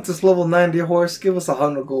 you want this level 90 horse? Give us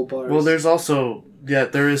 100 gold bars. Well, there's also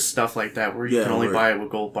there is stuff like that where you can only buy it with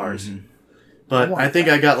gold bars. But I think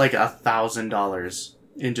I got like $1,000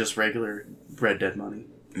 in just regular Red Dead money.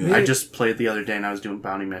 Yeah. I just played the other day and I was doing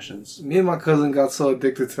bounty missions. Me and my cousin got so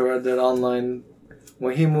addicted to Red Dead Online.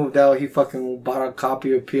 When he moved out, he fucking bought a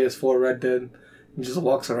copy of PS4 Red Dead and just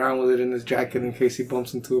walks around with it in his jacket in case he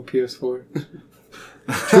bumps into a PS4.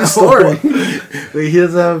 True story. Wait, he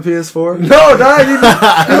doesn't have a PS4? No, dog, he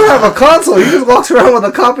doesn't have a console. He just walks around with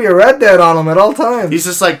a copy of Red Dead on him at all times. He's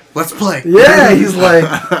just like, let's play. Yeah, he's like...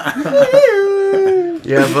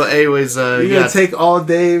 Yeah, but anyways, You're gonna take all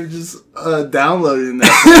day just downloading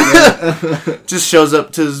that. just shows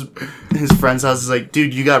up to his friend's house. He's like,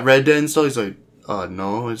 dude, you got Red Dead installed? He's like,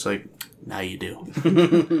 no. It's like, now you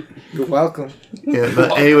do. You're welcome. Yeah,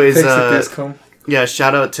 but anyways, Thanks to Discom. yeah,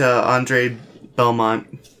 shout out to Andre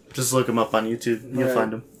Belmont. Just look him up on YouTube. You'll Right.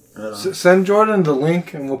 find him. Send Jordan the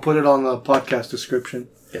link and we'll put it on the podcast description.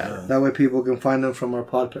 Yeah. That way people can find them from our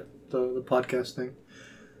the podcast thing.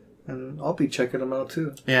 And I'll be checking them out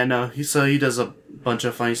too. Yeah, no, he does a bunch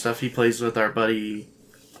of funny stuff. He plays with our buddy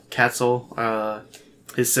Katzel,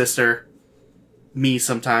 his sister, me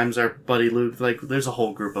sometimes, our buddy Luke. Like, there's a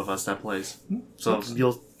whole group of us that plays. So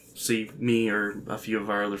you'll see me or a few of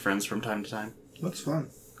our other friends from time to time. That's fun.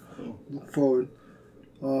 Look forward.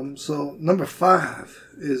 So number 5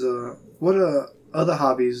 is what other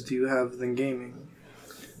hobbies do you have than gaming?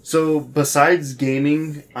 So besides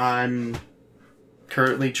gaming, I'm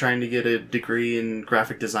currently trying to get a degree in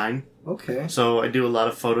graphic design. Okay. So I do a lot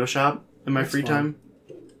of Photoshop in my That's free fun. time.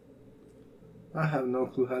 I have no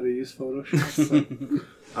clue how to use Photoshop. So.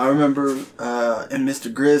 I remember in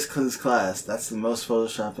Mr. Grizz's class, that's the most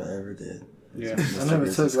Photoshop I ever did. Yeah. I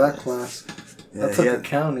never took that class. Yeah, I took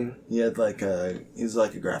accounting. He had like he was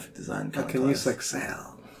like a graphic design I kind can of use class.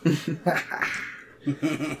 Excel.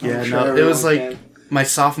 Yeah, I'm no, sure it was everyone like can. my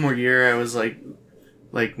sophomore year. I was like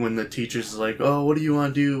when the teachers like, oh, what do you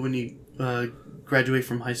want to do when you graduate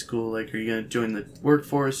from high school? Like, are you gonna join the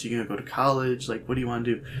workforce? Are you gonna go to college? Like, what do you want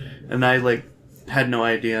to do? And I like had no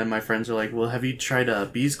idea. And my friends were like, well, have you tried a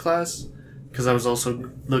B's class? Because I was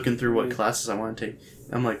also looking through what classes I want to take.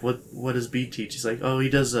 I'm like, what does B teach? He's like, oh, he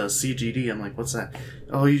does CGD. I'm like, what's that?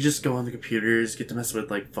 Oh, you just go on the computers, get to mess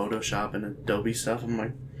with like Photoshop and Adobe stuff. I'm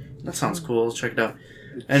like, that sounds cool. Let's check it out.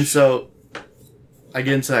 And so I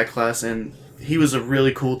get into that class, and he was a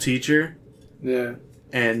really cool teacher. Yeah.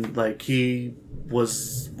 And like he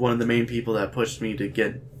was one of the main people that pushed me to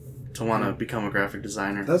want to become a graphic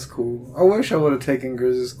designer. That's cool. I wish I would have taken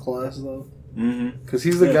Grizz's class, though. Mm-hmm. Because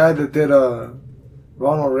he's the guy that did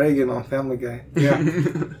Ronald Reagan on Family Guy. Yeah.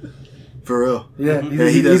 For real. Yeah. Yeah,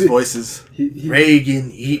 he does voices.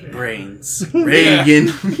 Reagan, eat brains. Reagan.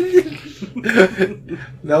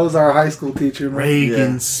 That was our high school teacher, man.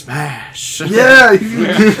 Reagan Yeah. smash. Yeah. If you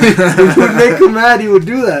would make him mad, he would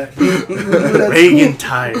do that. That's Reagan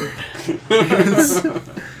tired.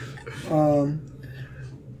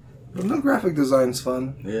 But no, graphic design's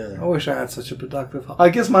fun. Yeah. I wish I had such a productive hobby. I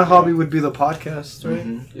guess my hobby would be the podcast, right?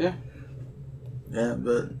 Mm-hmm. Yeah. Yeah,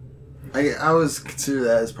 but I always consider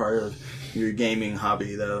that as part of your gaming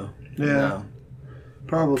hobby, though. Yeah. You know,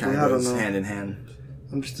 Probably. kind I of don't goes know. hand in hand.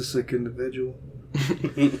 I'm just a sick individual.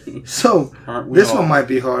 So, Aren't we this all? one might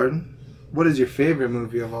be hard. What is your favorite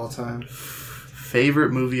movie of all time?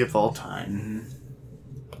 Favorite movie of all time. Mm-hmm.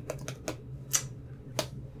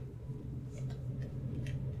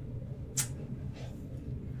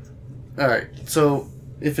 Alright, so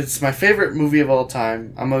if it's my favorite movie of all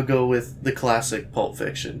time, I'm gonna go with the classic Pulp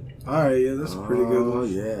Fiction. Alright, yeah, that's a pretty good Oh,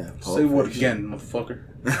 one. yeah. Pulp Say what Fiction. again,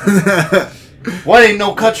 motherfucker? What ain't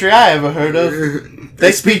no country I ever heard of?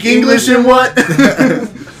 They speak English and what?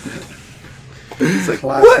 It's a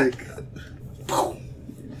classic.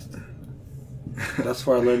 That's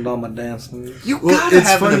where I learned all my dance moves. You Well, gotta it's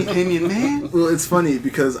have funny. an opinion, man. Well, it's funny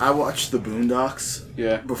because I watched the Boondocks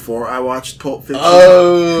Yeah. before I watched Pulp Fiction.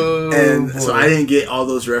 Oh, And so boy. I didn't get all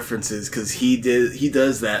those references because he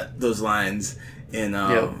does those lines in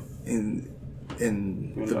Yep. in the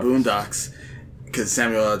Boondocks. Boondocks because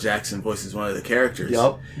Samuel L. Jackson voices one of the characters.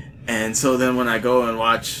 Yup. And so then when I go and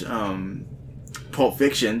watch Pulp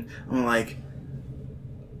Fiction, I'm like,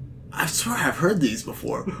 I swear I've heard these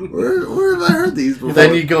before. Where have I heard these before?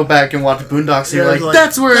 Then you go back and watch Boondocks, and Yeah, you're it's like,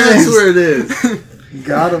 "That's where it That's is." where it is.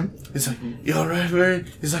 Got him. He's like, "You alright, man?"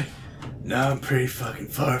 He's like, "No, I'm pretty fucking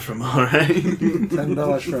far from alright."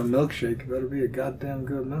 $10 for a milkshake. It better be a goddamn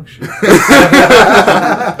good milkshake.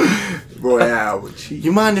 Royale with cheese.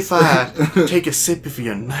 You mind if I take a sip of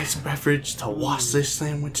your nice beverage to wash this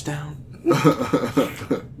sandwich down?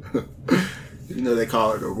 You know they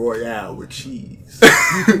call it a Royale with cheese.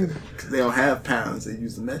 Because they don't have pounds, they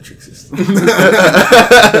use the metric system.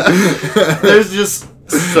 There's just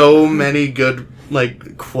so many good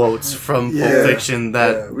like quotes from Yeah. Pulp Fiction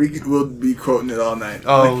that Yeah, we'll be quoting it all night.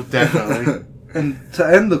 oh definitely. And to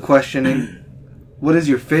end the questioning, what is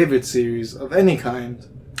your favorite series of any kind?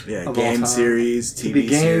 Yeah, Of all game time. series, Could TV be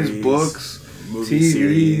games, series, books, movie TV,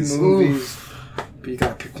 series. movies. But you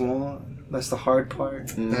gotta pick one. That's the hard part.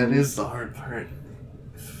 That is the hard part.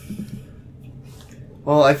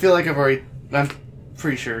 Well, I feel like I'm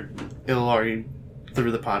pretty sure it'll already,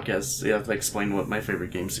 through the podcast, you have to explain what my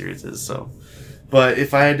favorite game series is, so. But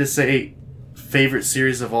if I had to say favorite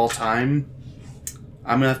series of all time,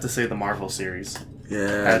 I'm gonna have to say the Marvel series.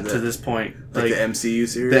 Yeah, To this point. like the MCU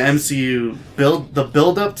series. The MCU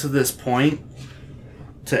build up to this point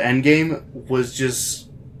to Endgame was just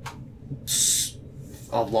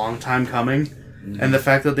a long time coming, and the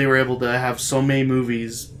fact that they were able to have so many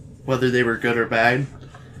movies, whether they were good or bad,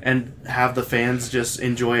 and have the fans just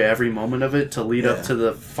enjoy every moment of it to lead up Yeah. to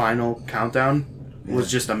the final countdown was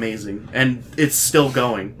just amazing, and it's still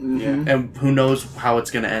going, Mhm. and who knows how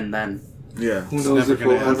it's gonna end then. Yeah. Who knows never if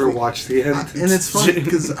we'll gonna end. ever watch the end? And it's funny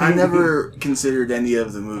because I never considered any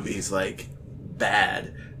of the movies like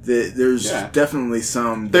bad. There's Yeah. definitely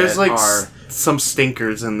some There's that like are some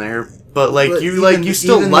stinkers in there, but like but you even- like you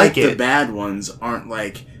still even, like The it. bad ones aren't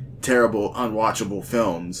like terrible, unwatchable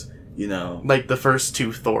films. You know, Like the first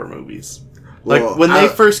two Thor movies. Well, Like when they I-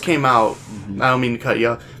 first came out, I don't mean to cut you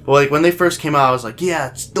off, but like when they first came out, I was like, yeah,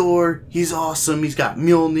 it's Thor. He's awesome. He's got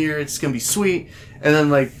Mjolnir. It's gonna be sweet. And then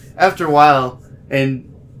like after a while,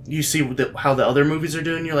 and you see how the other movies are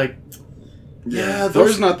doing, you're like, yeah,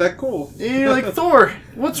 Thor's not that cool. and you're like, Thor,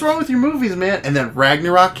 what's wrong with your movies, man? And then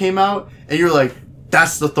Ragnarok came out, and you're like,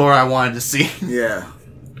 that's the Thor I wanted to see. Yeah.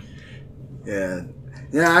 Yeah.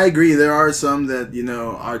 Yeah, I agree. There are some that,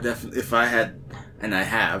 are definitely, if I had, and I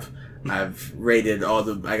have, I've rated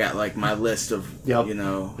I got like my list of, Yep.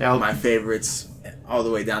 my favorites all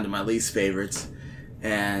the way down to my least favorites.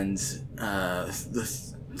 And the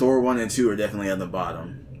Thor 1 and 2 are definitely at the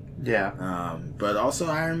bottom. Yeah. But also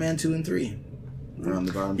Iron Man 2 and 3 are on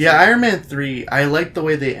the bottom. Yeah, Iron Man 3, I liked the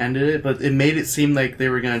way they ended it, but it made it seem like they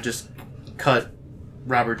were going to just cut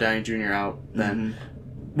Robert Downey Jr. out then. Mm-hmm.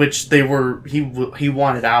 Which they were, he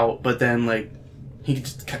wanted out, but then, like,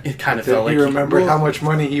 it kind of felt like he remembered how much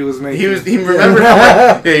money he was making. He remembered how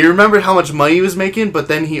much, he remembered how much money he was making, but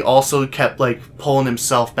then he also kept, like, pulling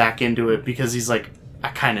himself back into it because he's like, I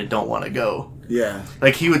kind of don't want to go. Yeah.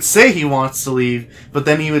 Like, he would say he wants to leave, but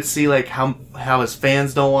then he would see, like, how his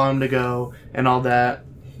fans don't want him to go and all that,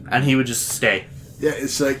 and he would just stay. Yeah,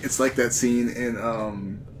 it's like that scene in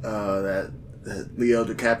that Leo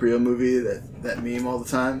DiCaprio movie, that meme all the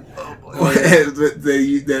time.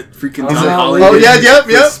 that freaking Tom Holland. Oh yeah,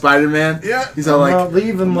 yep. Spider-Man. Yeah. He's all like, not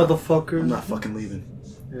leaving, motherfucker. I'm not fucking leaving.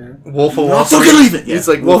 Yeah. Wolf of I'm Wall not Street. fucking leaving. Yeah. He's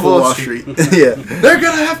like Wolf of Wall Street. Yeah. They're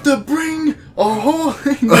gonna have to bring a whole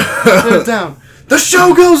thing down. The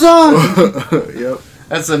show goes on. Yep.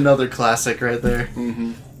 That's another classic right there.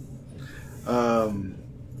 Mm-hmm.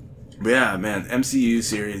 But yeah, man, MCU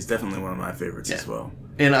series definitely one of my favorites as well.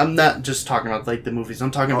 And I'm not just talking about like the movies.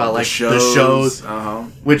 I'm talking about like the shows, uh-huh.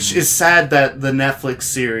 which is sad that the Netflix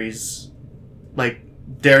series, like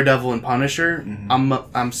Daredevil and Punisher,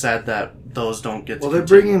 I'm sad that those don't get. Well, to they're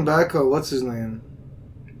bringing back what's his name?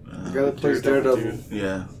 The guy that plays Daredevil.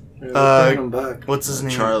 Yeah. Yeah, they're bringing him back. What's his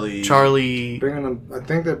name? Charlie. Bringing him. I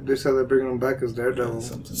think that they said they're bringing him back as Daredevil.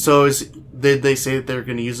 So did they say that they're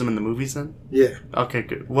going to use him in the movies then? Yeah. Okay,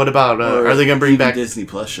 good. What about are they going to bring back Disney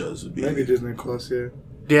Plus shows? Would be Maybe Disney Plus. Yeah.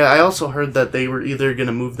 Yeah, I also heard that they were either going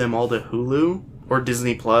to move them all to Hulu or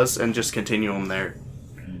Disney Plus and just continue them there.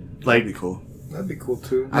 Like, that'd be cool. That'd be cool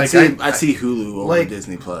too. I'd see Hulu over like,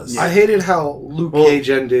 Disney Plus. I hated how Luke Cage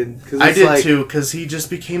ended. Cause I did like, too, because he just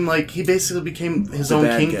became like, he basically became his The own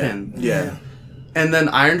bad Kingpin. guy. Yeah. And then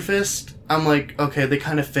Iron Fist, I'm like, okay, they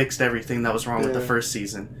kind of fixed everything that was wrong with the first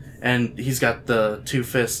season. And he's got the two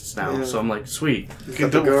fists now, so I'm like, sweet. He's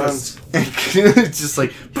got the guns. It's just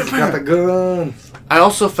like, He's got the guns. I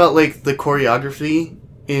also felt like the choreography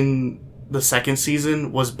in the second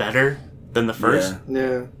season was better than the first.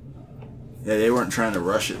 Yeah. Yeah, they weren't trying to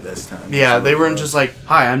rush it this time. Yeah, they weren't just like,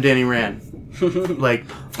 hi, I'm Danny Rand. Like,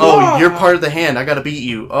 oh, you're part of the Hand, I gotta beat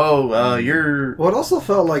you. Oh, you're... Well, it also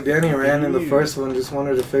felt like Danny Rand in the first one just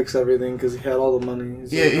wanted to fix everything because he had all the money.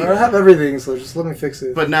 He's like, I have everything, so just let me fix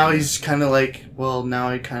it. But now he's kind of like, well, now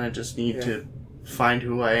I kind of just need to find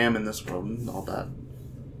who I am in this world and all that.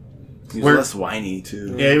 He was less whiny,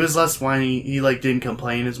 too. Yeah, he was less whiny. He, like, didn't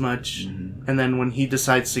complain as much. Mm-hmm. And then when he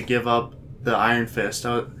decides to give up the Iron Fist,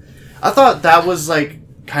 I thought that was,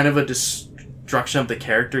 like, kind of a destruction of the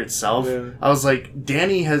character itself. Yeah. I was like,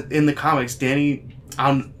 Danny has, in the comics, I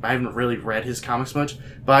haven't really read his comics much,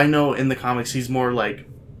 but I know in the comics he's more, like,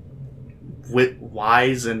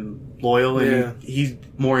 wise and loyal, and he's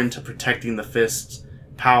more into protecting the Fist's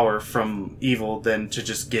power from evil than to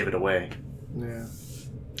just give it away. Yeah.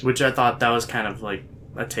 Which I thought that was kind of like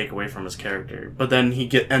a takeaway from his character. But then he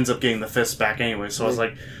ends up getting the fist back anyway, so I was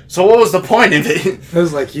like, so what was the point of it? It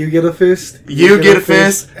was like, you get a fist. You get a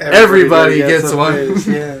fist. Everybody gets one. Fist.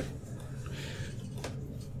 Yeah.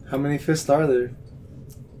 How many fists are there?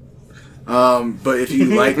 But if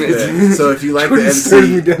you like the MCU, so if you like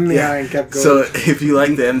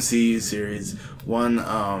the MCU series, one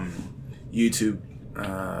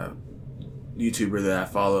YouTuber that I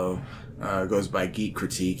follow goes by Geek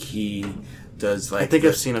Critique. He does like, I think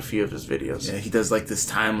I've seen a few of his videos. Yeah, he does like this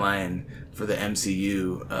timeline for the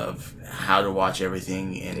MCU of how to watch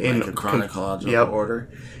everything in like a chronological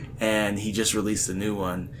order, and he just released a new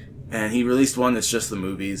one. And he released one that's just the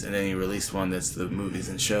movies, and then he released one that's the movies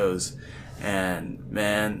and shows. And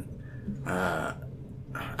man, I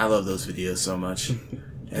love those videos so much.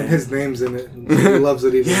 And his name's in it. He loves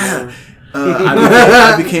it even more.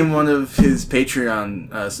 I became one of his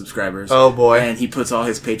Patreon subscribers. Oh boy! And he puts all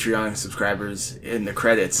his Patreon subscribers in the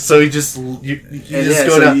credits. So you just go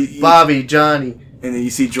to Bobby, Johnny, and then you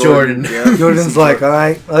see Jordan. Yeah. Jordan's like, all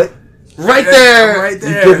right, right there, right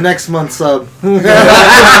there. You give next month's sub.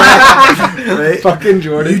 Right? Fucking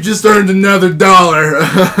Jordan. You just earned another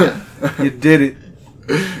 $1. You did it.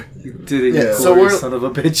 You did it. Yeah. You so we're son of a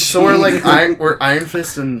bitch. So we're like where Iron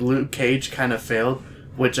Fist and Luke Cage kind of failed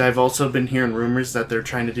which I've also been hearing rumors that they're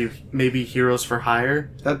trying to do maybe Heroes for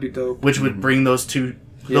Hire, That'd be dope. which would bring those two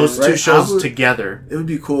right. shows together. It would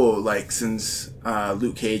be cool, like, since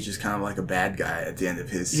Luke Cage is kind of like a bad guy at the end of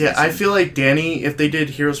his season. Yeah, I feel like Danny, if they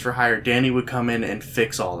did Heroes for Hire, Danny would come in and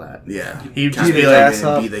fix all that. Yeah. He'd Kinda just be be like, ass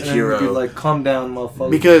up be the and hero. Be like, calm down,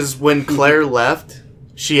 motherfucker. because when Claire left,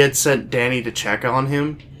 she had sent Danny to check on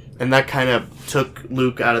him, and that kind of took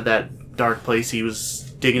Luke out of that dark place he was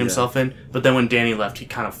digging himself in. But then when Danny left, he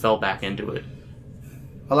kind of fell back into it.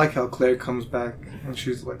 I like how Claire comes back and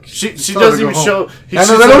she's like, She "It's time doesn't to go even home." show. I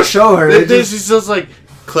know they don't show her. They just- She's just like,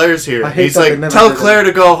 Claire's here. I hate He's that they like, never tell did Claire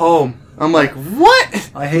to go home. I'm like,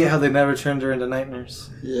 what? I hate how they never turned her into night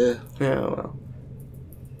nurse. Yeah. Yeah, well.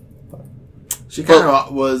 She kind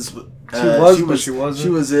of was. But she wasn't. She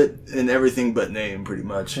was it in everything but name, pretty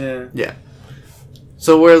much. Yeah. Yeah.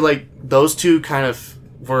 So where like those two kind of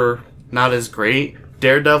were not as great,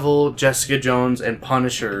 Daredevil, Jessica Jones, and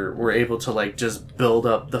Punisher were able to like just build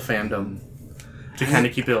up the fandom to kind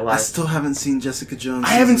of keep it I alive. still haven't seen Jessica Jones. I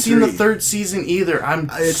haven't seen season the 3. third season either. I'm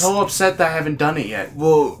so upset that I haven't done it yet.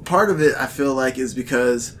 Well, part of it I feel like is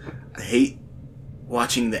because I hate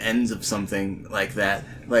watching the ends of something like that.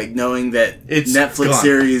 Like knowing that It's Netflix gone.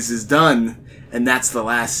 series is done and that's the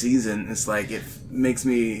last season. It's like it makes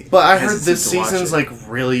me. But I heard hesitant this to watch season's it. like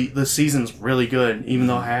the season's really good, even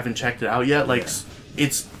though I haven't checked it out yet. Like it's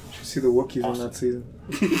Did you see the Wookiees in that season?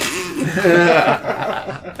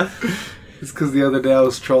 It's because the other day I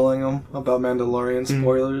was trolling them about Mandalorian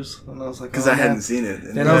spoilers, and I was like, because oh, I man. hadn't seen it.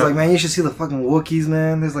 And I was like, man, you should see the fucking Wookiees,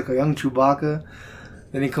 man. There's like a young Chewbacca.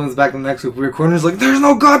 Then he comes back the next week, we're recording. He's like, there's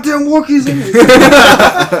no goddamn Wookiees in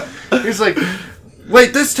it. he's like,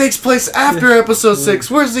 wait, this takes place after Episode 6.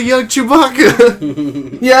 Where's the young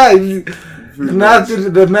Chewbacca? Yeah,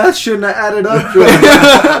 the math shouldn't have added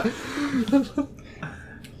up.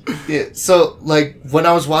 Yeah, so, like, when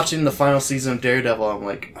I was watching the final season of Daredevil, I'm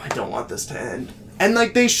like, I don't want this to end. And,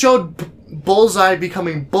 like, they showed Bullseye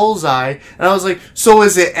becoming Bullseye, and I was like, so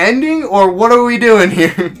is it ending, or what are we doing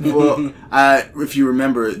here? Well, if you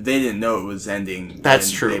remember, they didn't know it was ending. That's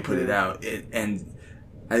when true. They put it out, they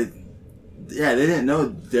didn't know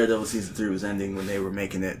Daredevil season 3 was ending when they were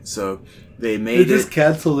making it. So they They made just it.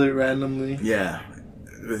 canceled it randomly. Yeah,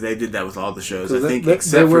 they did that with all the shows. 'Cause I think they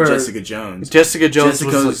except for were- Jessica Jones. Jessica Jones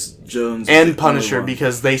Jessica was, Jones was and the Punisher, only one.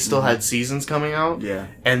 because they still had seasons coming out, Yeah.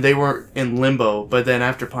 and they were in limbo, but then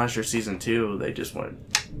after Punisher season 2, they just went,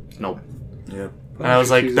 nope. Yeah. And I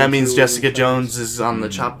was like, Season that means 2 Jessica was Jones is on the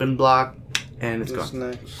chopping block, and it's Just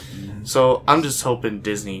gone. next. So I'm just hoping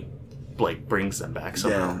Disney, like, brings them back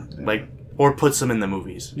somehow. Yeah. Like, or puts them in the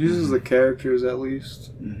movies. Uses the characters at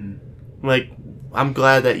least. Like, I'm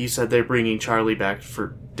glad that you said they're bringing Charlie back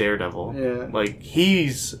for Daredevil. Yeah. Like,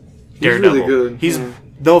 he's really Daredevil. good, He's, yeah.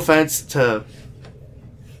 no offense to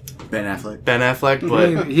Ben Affleck. Ben Affleck,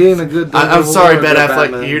 but He ain't a good. I'm Daredevil sorry, or a Ben good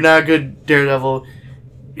Affleck. Batman. You're not a good Daredevil.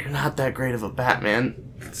 You're not that great of a Batman.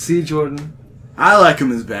 See, Jordan. I like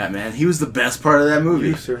him as Batman. He was the best part of that movie.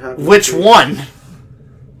 You sir have Which one?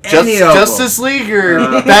 Any of them. Justice League or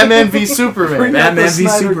Batman v Superman? Bring out Batman the v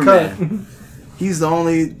Snyder Superman. He's the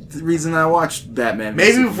only reason I watched Batman. v Maybe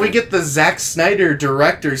if Superman. we get the Zack Snyder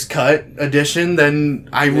director's cut edition, then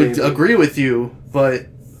I would Maybe. agree with you. But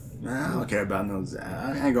Nah, I don't care about no.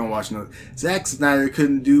 I ain't gonna watch no. Zack Snyder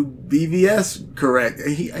couldn't do BVS correct.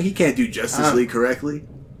 He can't do Justice League correctly.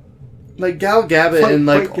 like Gal Gadot Fight- and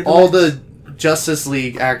fight, like get all the the Justice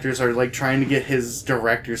League actors are like trying to get his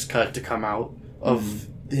director's cut to come out of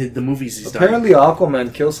the movies he's done. Apparently,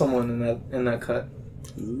 Aquaman killed someone in that cut.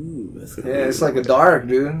 Ooh, that's good. Yeah, it's like a dark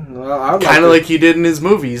dude. Well, Kind of like he did in his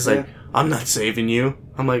movies. Like, Yeah. I'm not saving you.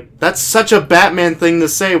 I'm like, that's such a Batman thing to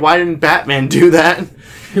say. Why didn't Batman do that?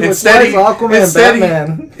 Why is Aquaman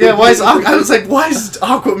Batman? Yeah, why is I was like, why is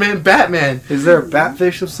Aquaman Batman? Is there a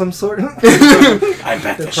batfish of some sort? I'm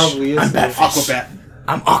There probably is. I'm though. Batfish.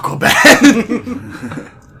 I'm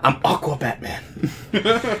Aquabat. I'm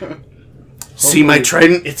Aquabatman. See my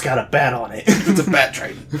trident? It's got a bat on it. It's a bat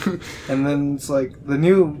trident. And then it's like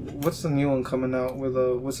what's the new one coming out with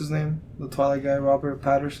what's his name? The Twilight guy, Robert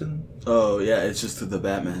Patterson. Oh yeah, it's just the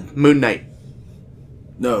Batman. Moon Knight.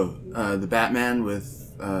 No, the Batman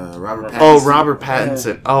with Robert Pattinson. Oh, Robert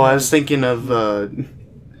Pattinson. Oh, I was thinking of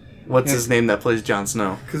what's his name that plays Jon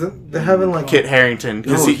Snow? Because they're having like Kit Harington. No,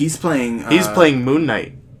 Because he's playing. he's playing Moon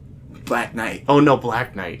Knight. Black Knight. Oh no,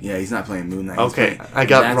 Black Knight. Yeah, he's not playing Moon Knight. He's Okay, playing- I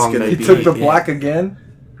got that's wrong gonna there. he took the yeah. black again.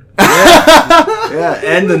 Yeah,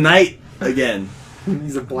 and the Knight again.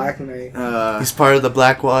 He's a black knight. He's part of the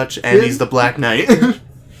Black Watch, and he's the Black Knight.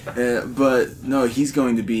 But no, he's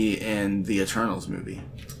going to be in the Eternals movie.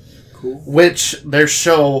 Cool. Which their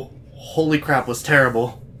show holy crap, was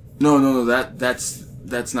terrible. No.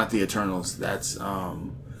 That's not the Eternals. That's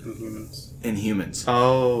Inhumans. Inhumans.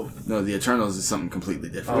 Oh, No, the Eternals is something completely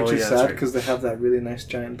different. Which is yeah, that's sad right. because they have that really nice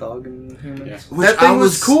giant dog in Humans. Yeah. Which that thing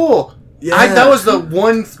was cool. Yeah. That was the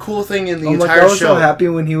one cool thing in the I'm like, I entire was show. so happy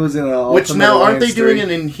when he was in Which Ultimate now aren't they Alliance doing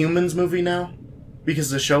 3. an Inhumans movie now? Because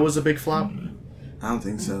the show was a big flop. I don't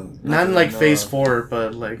think so. Not in that like I know Phase of. 4,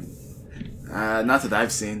 but like Not that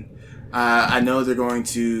I've seen. I know they're going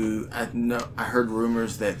to. I heard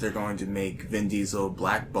rumors that they're going to make Vin Diesel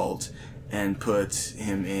Black Bolt and put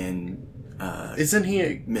him in isn't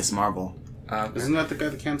he? Miss Marvel. Isn't that the guy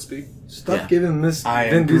that can't speak? Stop Yeah. giving Miss I am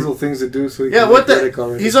Vin Groot. Diesel things to do so he Yeah, can what be Riddick the?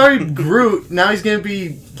 already. He's already Groot. Now he's gonna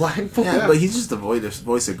be Black Bolt. Yeah, but he's just the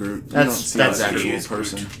voice of Groot. You don't see that's his actual cute.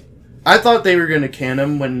 person. I thought they were gonna can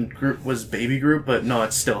him when Groot was Baby Groot, but no,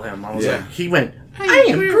 it's still him. I was Yeah. like, he went. I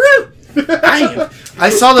am Groot. I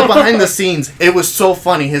saw the behind the scenes. It was so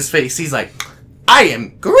funny. His face. He's like, I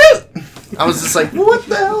am Groot. I was just like, what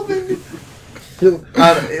the hell, baby?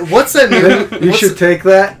 What's that new? You what's should take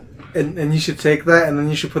that, and you should take that, and then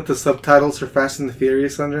you should put the subtitles for Fast and the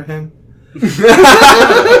Furious under him.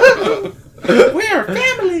 We're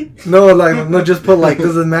family! No, just put like,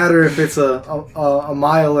 doesn't matter if it's a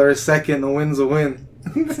mile or a second, a win's a win.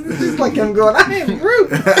 Just like him going, I am Groot.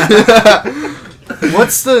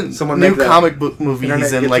 What's the Someone new make that. comic book movie Internet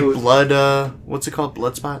he's in? get Like to it. Blood. What's it called?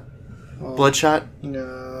 Bloodspot. Bloodshot.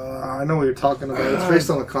 I know what you're talking about. It's based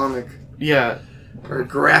on a comic Yeah. or a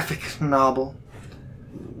graphic novel,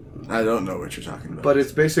 I don't know what you're talking about. but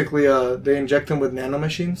it's basically they inject him with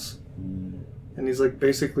nanomachines, and he's like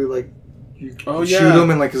basically like you Oh, shoot yeah. him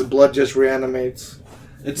and like his blood just reanimates.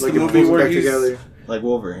 It's Like the it movie pulls him where back together. like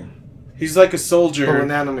Wolverine. he's like a But with soldier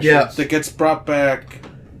nanomachines. Yeah. that gets brought back,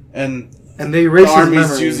 and And they the erase his army's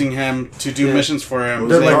memory. using him to do Yeah. missions for him.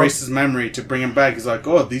 They're They like- erase his memory to bring him back. He's like,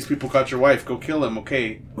 oh, these people got your wife. Go kill him.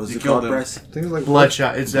 Okay. Was You it killed called, him. Bryce? Things like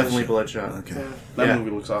Bloodshot. It's definitely Bloodshot. Okay. Yeah. That Yeah. movie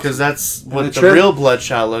looks awesome. Because that's what the the trip- real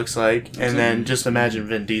Bloodshot looks like, and then just imagine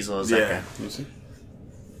Vin Diesel as that Yeah. guy. You see?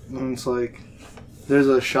 And it's like there's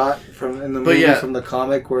a shot from in the But movie yeah. from the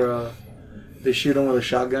comic where they shoot him with a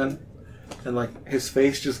shotgun, and like his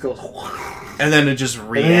face just goes, And then it just and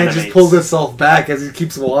reanimates. then it just pulls itself back as he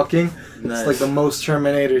keeps walking. Nice. It's like the most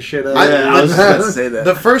Terminator shit ever. I was just about to say that.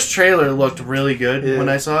 The first trailer looked really good Yeah. when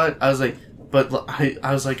I saw it. I was like,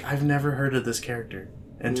 I was like, I've never heard of this character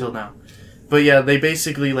until now. But yeah, they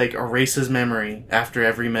basically like erase his memory after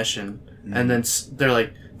every mission, and then they're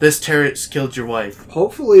like, this terrorist killed your wife.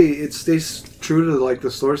 Hopefully, it stays true to like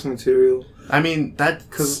the source material. I mean, that's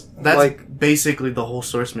 'Cause, that's like- basically the whole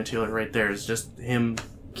source material right there. Is just him.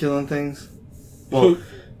 Killing things. Well,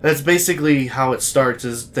 that's basically how it starts.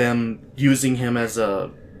 Is them using him as a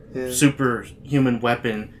Yeah. superhuman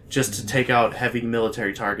weapon just to take out heavy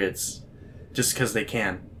military targets, just because they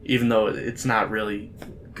can, even though it's not really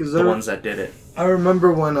Because the ones that did it. I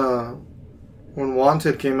remember when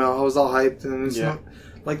Wanted came out, I was all hyped, and it's Yeah. not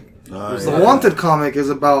like Oh, the yeah. Wanted comic is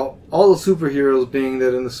about all the superheroes being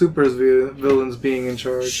dead and the villains being in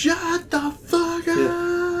charge. Shut the fuck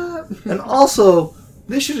up! And also,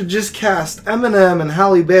 they should have just cast Eminem and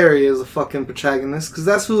Halle Berry as the fucking protagonists, because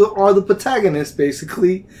that's who are the protagonists,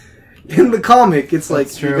 basically, in the comic. It's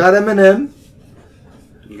like, true. you got Eminem,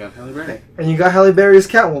 You got Halle Berry. and you got Halle Berry as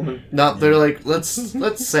Catwoman. No, they're like, let's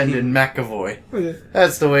send in McAvoy. Yeah.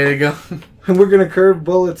 That's the way to go. And we're gonna curve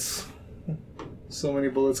bullets. So many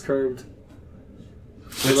bullets curved.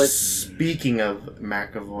 Which, like- speaking of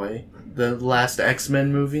McAvoy, the last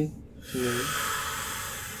X-Men movie, Yeah.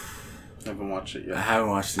 I haven't watched it I yet. haven't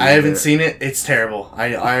watched it. I haven't either. seen it. It's terrible.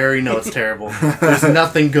 I already know it's terrible. There's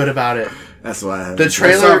nothing good about it. That's why I haven't. The I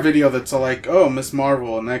trailer- saw a video that's all like, oh, Miss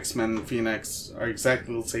Marvel and X-Men and Phoenix are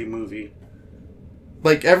exactly the same movie.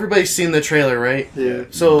 Like, everybody's seen the trailer, right? Yeah.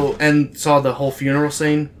 So, and saw the whole funeral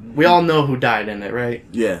scene. We all know who died in it, right?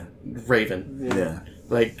 Yeah. Raven. Yeah.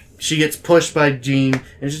 Like, she gets pushed by Jean,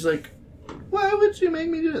 and she's like, why would you make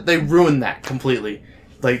me do it? They ruined that completely.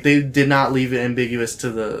 Like, they did not leave it ambiguous to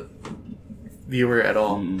the viewer at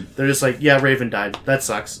all. Mm. They're just like, yeah, Raven died. That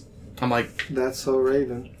sucks. I'm like, That's so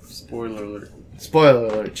Raven. Spoiler alert. spoiler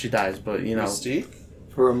alert, she dies, but, you know. Mystique?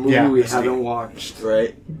 For a movie Yeah, we Mystique. haven't watched.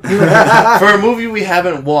 Right. For a movie we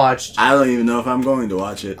haven't watched, I don't even know if I'm going to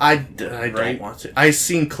watch it. I don't Right. want to. I've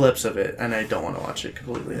seen clips of it, and I don't want to watch it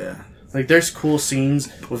completely. Yeah. Like, there's cool scenes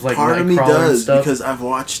with, like, Part of me Nightcrawler and does stuff. because I've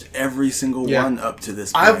watched every single Yeah. one up to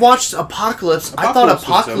this point. I've watched Apocalypse. I thought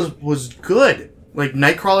Apocalypse was Apocalypse was good. Like,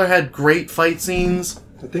 Nightcrawler had great fight scenes.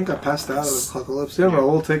 I think I passed out at Apocalypse. Didn't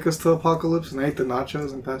Raul take us to Apocalypse and ate the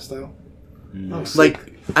nachos and passed out? That was sick.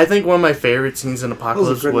 Like, I think one of my favorite scenes in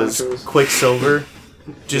Apocalypse good was nachos. Quicksilver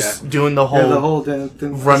just doing the Yeah, whole, the whole damn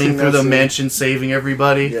thing. running through the mansion, saving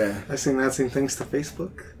everybody. Yeah. I seen that scene thanks to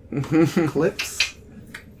Facebook clips.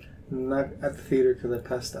 Not at the theater because I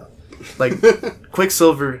passed out. Like,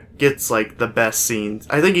 Quicksilver gets, like, the best scenes.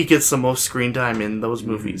 I think he gets the most screen time in those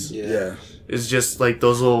movies. Yeah. It's just, like,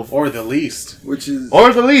 those little... Or the least. Which is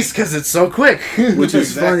Or the least, because it's so quick. which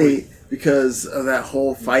is Exactly. funny because of that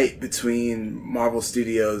whole fight between Marvel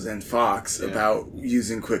Studios and Fox about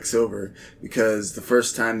using Quicksilver. Because the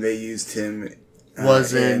first time they used him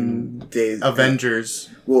Was in Days Avengers.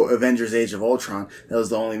 Avengers: Age of Ultron. That was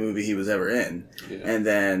the only movie he was ever in. Yeah. And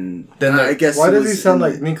then Then I guess Why it does he was sound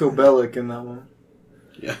in like Nico Bellic in that one?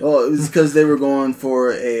 Well, it was because they were going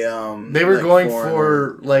for a. They were like going foreign-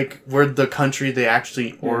 for, like, where the country they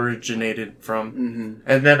actually originated from. Mhm.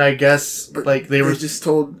 And then I guess, But like, they were... They just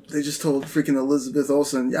told freaking Elizabeth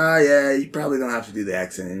Olsen, yeah, you probably don't have to do the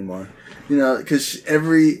accent anymore. You know, because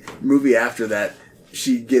every movie after that,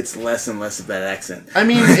 she gets less and less of that accent. I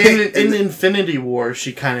mean, in Infinity War,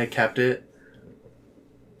 she kind of kept it.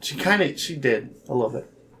 She did a little bit.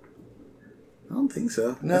 I don't think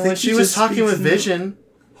so. I No, think when she was just talking speaks with in- Vision.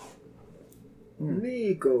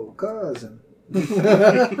 Nico, cousin.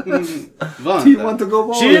 Von, Do you want to go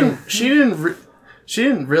bowling? She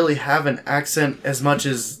didn't really have an accent as much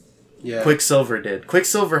as yeah. Quicksilver did.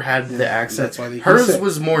 Quicksilver had the accent. That's why they- Hers Listen.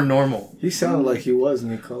 was more normal. He sounded like he was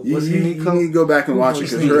Nico. You, Was he you- you Nico? need to go back and watch it was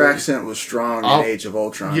because Nico? her accent was strong I'll- in Age of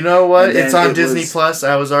Ultron. You know what? And then It's on it Disney was- Plus.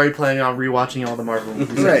 I was already planning on rewatching all the Marvel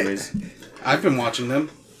movies Right. anyways. I've been watching them.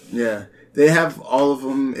 Yeah, they have all of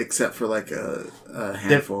them except for like a They,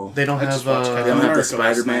 handful. they don't I just have watched They Captain don't have the America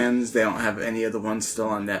last Spider-Mans. They don't have any of the ones still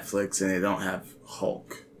on Netflix, and they don't have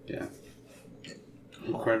Hulk. Yeah.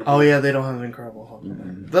 Incredible. Oh yeah, they don't have Incredible Hulk.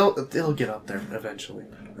 They'll get up there eventually.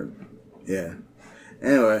 Yeah.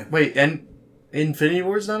 Anyway, Wait, and Infinity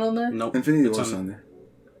War's not on there? Nope. Infinity It's War's on there.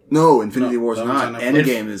 No, Infinity No, War's that one's not. on Netflix.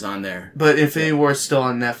 Endgame is on there. But Infinity War's still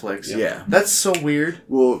on Netflix. Yeah. That's so weird.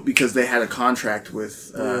 Well, because they had a contract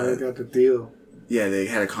with. Yeah, they got the deal. Yeah, they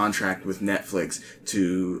had a contract with Netflix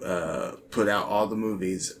to put out all the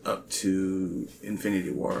movies up to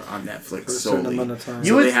Infinity War on Netflix For a certain solely. amount of time.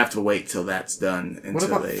 So would- they have to wait till that's done until What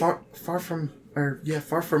about they.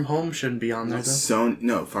 Far From Home shouldn't be on there though.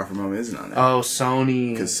 No, Far From Home isn't on there Oh,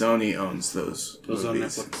 Sony. because Sony owns those Those on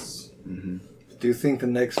movies. Netflix. Do you think the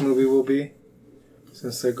next movie will be?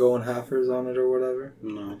 Since they're going halfers on it or whatever.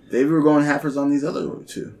 No. They were going halfers on these other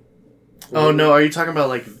two. Oh no, are you talking about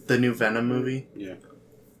like the new Venom movie? Yeah.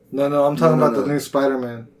 No, I'm talking No, about no. the new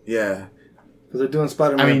Spider-Man. Yeah, Because they're doing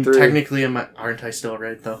Spider-Man I mean, 3. technically, aren't I still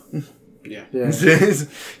right though? Yeah. Yeah.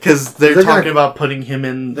 Because they're They're talking gonna- about putting him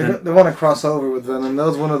in. They want to cross over with Venom. That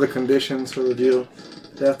was one of the conditions for the deal.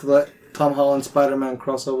 They have to let Tom Holland Spider-Man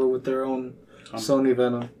cross over with their own Sony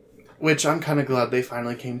Venom. Which I'm kind of glad they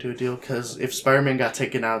finally came to a deal, because if Spider-Man got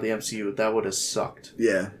taken out of the MCU, that would have sucked.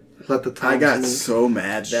 yeah. Let the I Toms got meet. so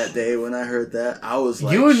mad that day when I heard that. I was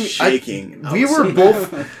like You and me- shaking. I we was were like-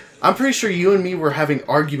 both. I'm pretty sure you and me were having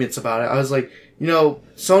arguments about it. I was like,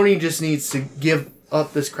 Sony just needs to give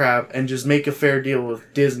up this crap and just make a fair deal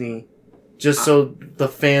with Disney, just so the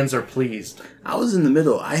fans are pleased. I was in the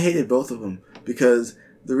middle. I hated both of them because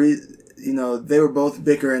they were both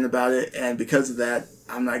bickering about it, and because of that,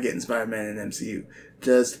 I'm not getting Spider-Man in MCU.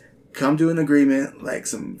 Just come to an agreement like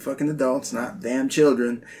some fucking adults, not damn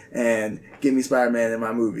children, and give me Spider-Man in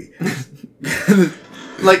my movie.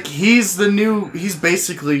 Like, he's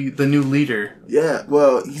basically the new leader. Yeah,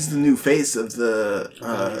 well, he's the new face of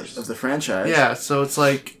the franchise. Yeah, so it's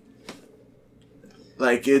like,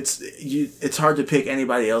 it's hard to pick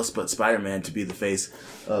anybody else but Spider-Man to be the face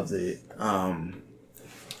of the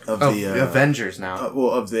Avengers now.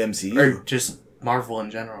 of the MCU. Or just Marvel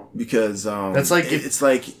in general. Because That's like it's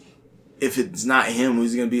like if it's not him,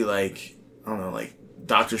 who's gonna be like, I don't know, like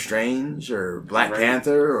Doctor Strange or Black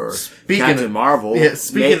Panther or Captain Marvel. Yeah,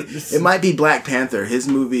 It might be Black Panther. His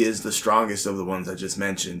movie is the strongest of the ones I just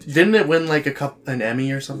mentioned. Didn't it win like an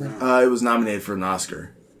Emmy or something? It was nominated for an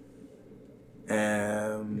Oscar.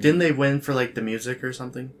 Didn't they win for like the music or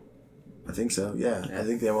something? I think so. Yeah, I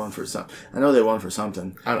think they won for some. I know they won for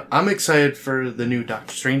something. I'm excited for the new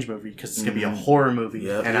Doctor Strange movie because it's gonna be a horror movie,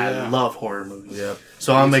 Yep. and I love horror movies. Yep.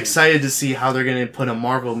 So I'm excited to see how they're gonna put a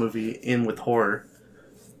Marvel movie in with horror.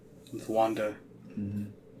 With Wanda.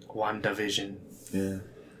 WandaVision. Yeah.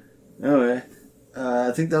 Anyway,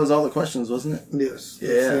 I think that was all the questions, wasn't it? Yes. Yeah.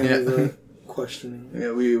 That's the end of Yeah. the questioning.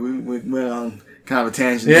 Yeah, we went on kind of a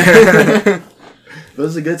tangent. Yeah. there. But it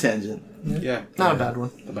was a good tangent. Yeah. Not a bad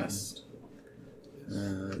one. The best.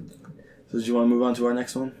 So, do you want to move on to our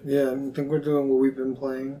next one? Yeah, I think we're doing what we've been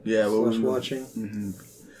playing. Yeah, what slash we've been- watching.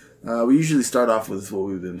 Mm-hmm. We usually start off with what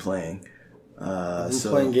we've been playing.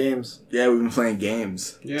 Playing games. Yeah, we've been playing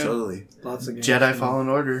games. Yeah. Totally. Lots of games. Jedi Fallen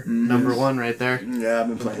Order, number 1 right there. Yeah, I've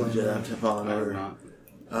been playing playing Jedi Fallen I have Order. not.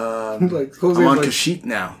 Like, I'm on Kashyyyk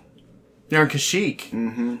now. You're on Kashyyyk.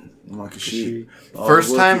 Mm-hmm. I'm on Kashyyyk. All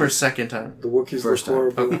First the time or Wookiees- second time? The Wookiees First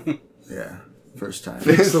look time. horrible. Yeah, first time.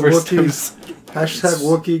 Fix the First time. Wookiees. Hashtag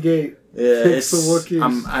Wookiee Gate. Yeah, Fix the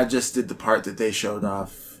Wookiees. I just did the part that they showed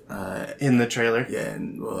off. In the trailer. Yeah,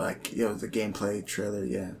 and well, like the gameplay trailer.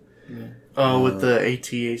 Yeah, Oh, with the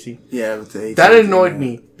AT-AT. yeah, with the That AT&T, annoyed yeah.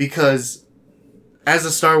 me because, as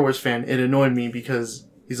a Star Wars fan, it annoyed me because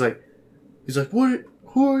he's like, what?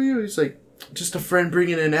 Who are you? He's like, just a friend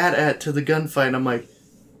bringing an AT-AT to the gunfight. And I'm like,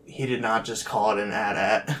 he did not just call it an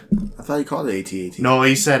AT-AT. I thought you called it AT-AT. No,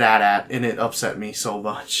 he said AT-AT, and it upset me so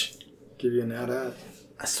much. Give you an ad.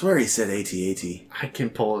 I swear he said AT-AT. I can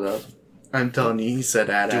pull it up. I'm telling you, he said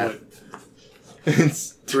Do AT-AT. it.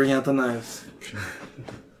 It's Bring out the knives.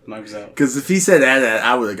 Knives out. Because if he said AT-AT,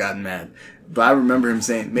 I would have gotten mad. But I remember him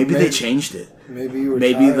saying maybe they changed it. Maybe you were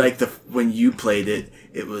Maybe tired. like when you played it,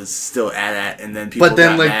 it was still AT-AT, and then people But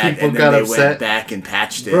then, got like, mad, people and got then they upset. went back and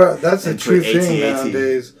patched it. Bro, that's a and true put thing AT-AT.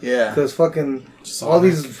 nowadays. Yeah. Because fucking all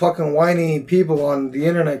these fucking whiny people on the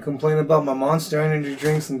internet complain about my Monster energy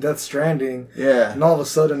drinks and Death Stranding, Yeah. and all of a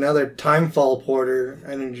sudden now they're Timefall Porter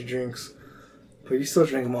energy drinks. But you still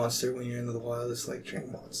drink Monster when you're into the wild. It's like,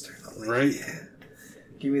 drink Monster. I'm like, Right. yeah.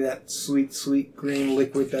 Give me that sweet, sweet green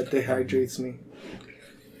liquid that dehydrates me.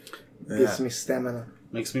 Gives me stamina.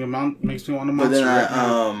 Makes me want a But monster then right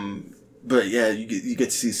now. but yeah, you get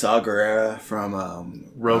to see Saw Gerrera from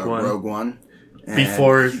Rogue One. Rogue One. And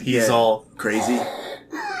before he's yeah, all, crazy.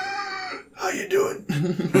 how you doing?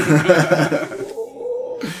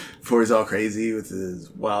 Before he's all crazy with his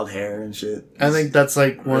wild hair and shit. I think that's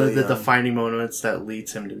like one Really of the young. defining moments that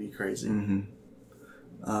leads him to be crazy.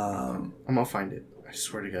 Mm-hmm. I'm gonna find it. I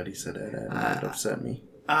swear to God, he said that. And it upset me.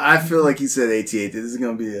 I feel like he said AT-AT. This is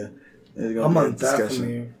gonna be a. I'm on that from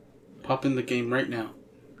here. Pop in the game right now.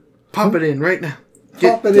 Pop it in right now.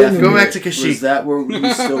 Pop it Yeah, in. Go here. back to Was Kashyyyk. that where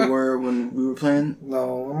we still were when we were playing?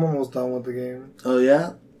 No, I'm almost done with the game. Oh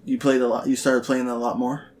yeah, you played a lot. You started playing a lot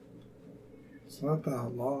more. It's not that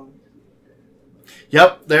long.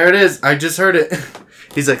 Yep, there it is. I just heard it.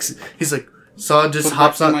 he's like, Saw just Put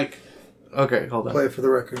hops back on. the mic. Okay, hold on. Play it for the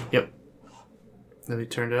record. Let me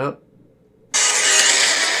turn it up.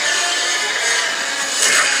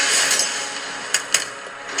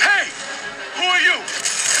 Hey! Who are you?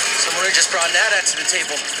 Someone just brought Nada to the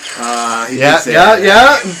table. He Yeah, did say yeah, that.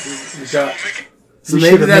 yeah. You got. So You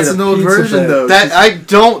maybe should've that's made an a old pizza version bed. though. That I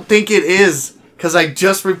don't think it is because I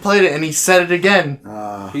just replayed it and he said it again.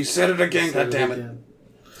 He said it again. God damn it.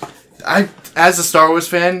 I, as a Star Wars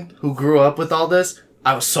fan who grew up with all this,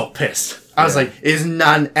 I was so pissed. I was Yeah. like, "It is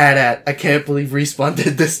not an AT-AT. I can't believe Respawn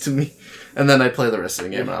did this to me." And then I played the rest of the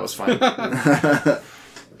game and I was fine. I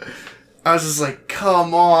was just like,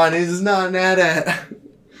 "Come on, it is not an AT-AT."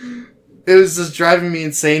 It was just driving me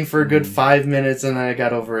insane for a good 5 minutes, and then I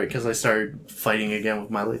got over it because I started fighting again with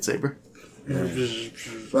my lightsaber.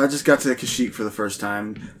 Well, I just got to Kashyyyk for the first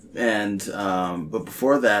time, and but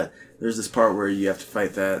before that, there's this part where you have to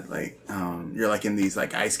fight that you're like in these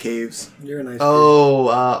like ice caves. You're a nice.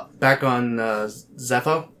 Oh, back on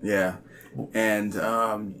Zepho? Yeah, and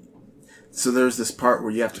so there's this part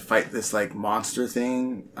where you have to fight this like monster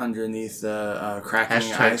thing underneath the cracking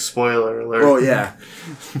Hashtag ice. spoiler alert. Oh yeah.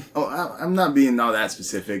 I'm not being all that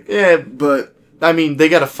specific, Yeah, but I mean, they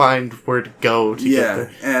gotta find where to go to get yeah,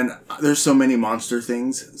 there. and there's so many monster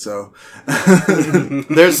things, so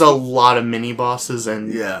There's a lot of mini bosses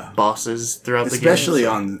and Yeah. bosses throughout the game. especially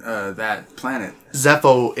on that planet.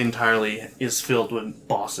 Zepho entirely is filled with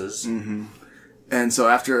bosses. And so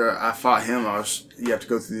after I fought him, you have to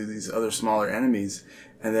go through these other smaller enemies,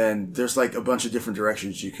 and then there's like a bunch of different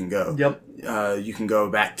directions you can go. Yep. You can go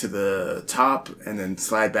back to the top and then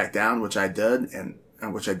slide back down, which I did, and I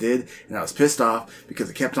was pissed off because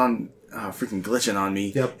it kept on freaking glitching on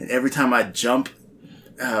me. Yep. And every time I jump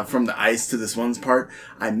from the ice to this one part,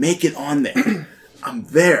 I make it on there. I'm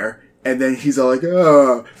there. And then he's all like,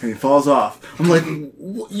 oh, and he falls off. I'm like,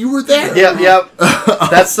 you were there? Yep.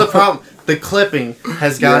 That's the problem. The clipping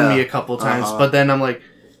has gotten Yeah. me a couple times, but then I'm like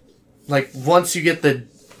once you get the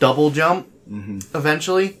double jump,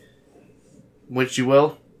 eventually, which you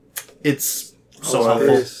will, it's so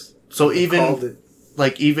helpful. So Called even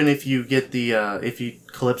it. even if you get the if you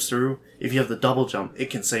collapse through, if you have the double jump, it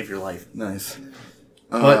can save your life. Nice.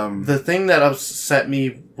 But the thing that upset me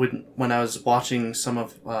when I was watching some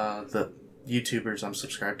of the YouTubers I'm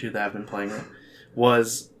subscribed to that have been playing it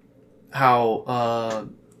was how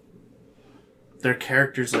their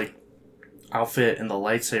character's like outfit and the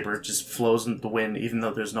lightsaber just flows in the wind, even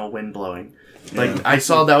though there's no wind blowing. Like I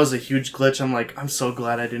saw that was a huge glitch. I'm like, I'm so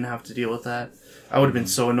glad I didn't have to deal with that. I would have been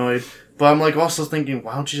so annoyed. But I'm like also thinking,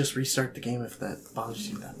 why don't you just restart the game if that bothers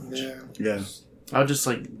you that much? Yeah. I would just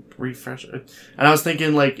like refresh it. And I was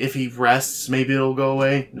thinking like if he rests, maybe it'll go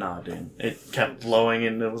away. Nah, dude. It kept blowing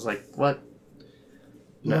and it was like, what?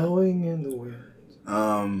 No. Blowing in the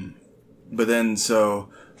wind. But then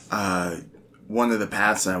one of the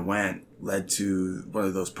paths I went led to one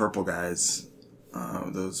of those purple guys,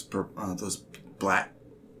 those black,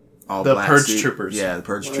 all The black Purge suit. Troopers. Yeah, the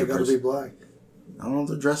Purge Why they gotta Troopers. be black? I don't know if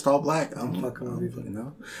they're dressed all black. I don't fucking with you. fucking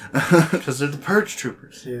know. Because they're the Purge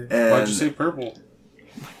Troopers. Yeah. Why'd And, you say purple?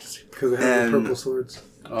 Because they have the And- purple swords.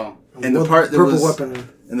 Oh. and the What- part that purple was weaponry.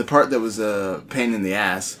 and the part that was a pain in the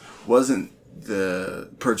ass wasn't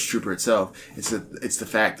the Purge Trooper itself. It's the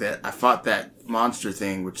fact that I fought that monster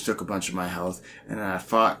thing, which took a bunch of my health, and then I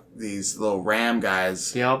fought these little ram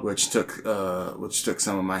guys, Yep. which took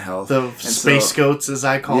some of my health. The And space so- goats, as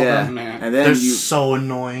I call yeah, them. Man. and They're then you so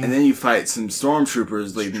annoying. and then you fight some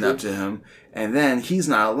stormtroopers leading up to him, and then he's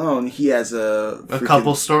not alone. He has a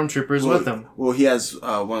couple stormtroopers with him. Well, he has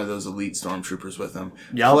one of those elite stormtroopers with him.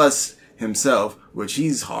 Yep. Plus himself, which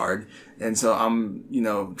he's hard. And so I'm,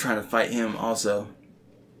 trying to fight him also.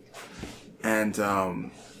 And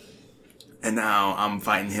now I'm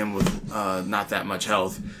fighting him with not that much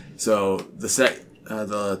health. So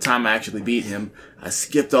the time I actually beat him, I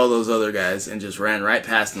skipped all those other guys and just ran right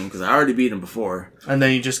past them because I already beat him before. And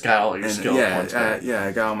then you just got all your And skill points back.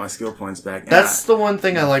 I got all my skill points back. And That's the one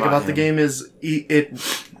thing I like fought about the him. game is it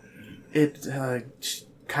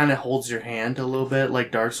kind of holds your hand a little bit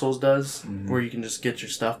like Dark Souls does, where you can just get your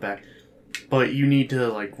stuff back. But you need to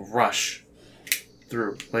like rush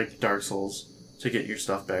through like Dark Souls to get your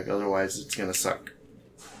stuff back. Otherwise, it's gonna suck.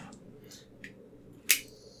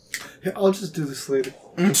 Yeah, I'll just do this later.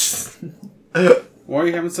 Why are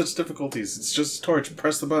you having such difficulties? It's just a torch.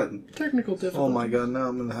 Press the button. Technical difficulty. Oh my god, now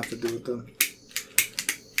I'm gonna have to do it then.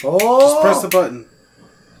 Just Oh! press the button.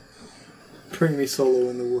 Bring me solo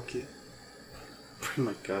in the Wookiee. Oh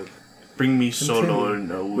my god. Bring me solo.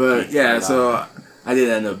 No. But yeah, so I did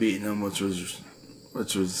end up beating him, which was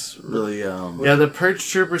really Yeah, the Purge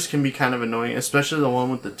Troopers can be kind of annoying, especially the one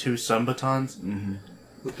with the 2 sun batons.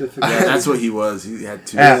 With difficult. yeah, that's what he was. He had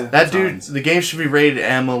 2 Yeah, that dude, batons. the game should be rated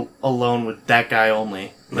M alone with that guy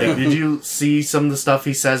only. Like, did you see some of the stuff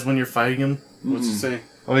he says when you're fighting him? What's it say?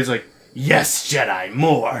 Oh, he's like, yes, Jedi,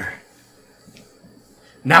 more.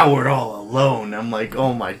 Now we're all alone. I'm like,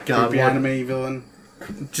 oh my god. Creepy what- anime villain.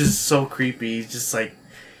 Just so creepy. He's just like,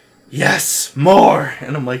 yes, more.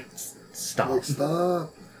 And I'm like, stop. Like,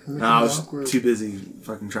 stop. No, I was too busy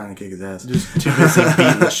fucking trying to kick his ass. Just too busy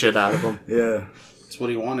beating the shit out of him. Yeah, That's what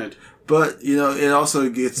he wanted. but it also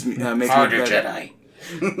gets me makes me better.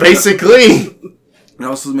 Basically. It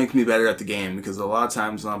also makes me better at the game because a lot of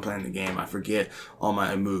times when I'm playing the game, I forget all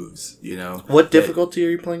my moves. What difficulty are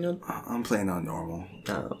you playing on? I'm playing on normal.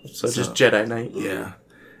 So just Jedi Knight. Yeah,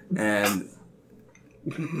 and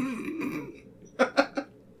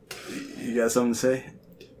you got something to say?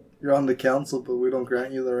 You're on the council, but we don't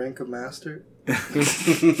grant you the rank of master.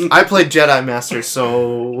 I played Jedi Master,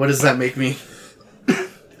 so what does that make me?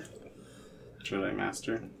 Jedi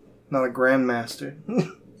Master. Not a grandmaster.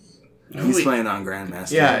 He's playing on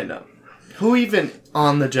Grandmaster. Yeah, I know. Who even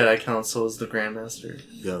on the Jedi Council is the Grandmaster?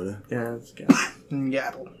 Yoda. Yeah, it's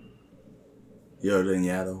Yaddle. Yoda and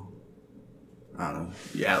Yaddle. I don't know.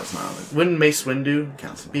 Yaddle's not on the Wouldn't Mace Windu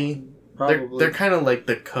council. be? Probably. They're kind of like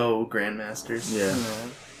the co-Grandmasters. Yeah.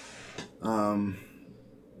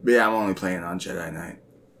 But yeah, I'm only playing on Jedi Knight.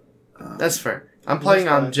 That's fair. I'm playing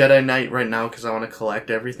That's on fine. Jedi Knight right now because I want to collect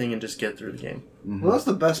everything and just get through the game. Well, that's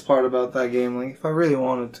the best part about that game. Like, if I really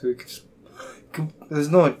wanted to, there's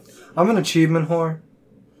no. I'm an achievement whore.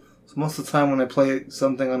 So most of the time when I play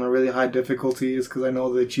something on a really high difficulty is because I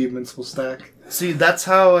know the achievements will stack. See, that's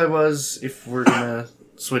how I was if we're gonna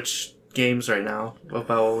switch games right now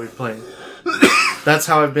about what we're playing. That's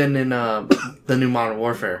how I've been in the new Modern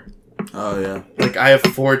Warfare. Oh, yeah. Like, I have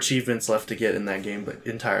 4 achievements left to get in that game, but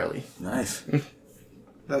entirely. Nice.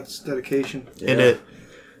 That's dedication. Yeah.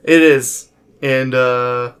 It is. And,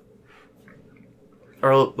 I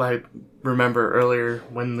remember earlier,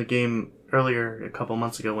 a couple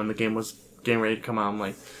months ago, when the game was getting ready to come out, I'm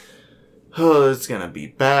like, oh, it's gonna be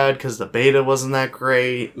bad, because the beta wasn't that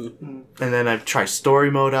great. And then I tried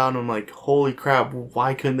story mode out, and I'm like, holy crap,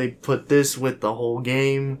 why couldn't they put this with the whole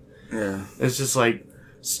game? Yeah. It's just like,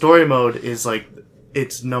 story mode is like,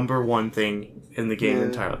 its number one thing in the game Yeah.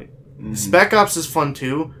 entirely. Spec Ops is fun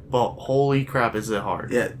too, but holy crap is it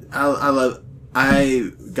hard. Yeah, I love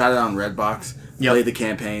I got it on Redbox, Yep. played the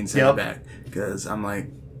campaign, sent Yep. it back because I'm like,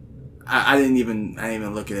 I didn't even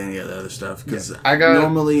look at any of the other stuff because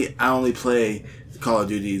normally I only play Call of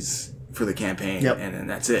Duties for the campaign, Yep. and then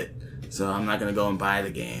that's it. So I'm not gonna go and buy the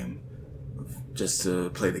game just to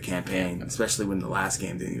play the campaign, especially when the last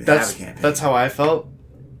game didn't even have a campaign. That's how I felt.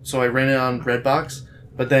 So I rented it on Redbox,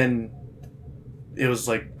 but then it was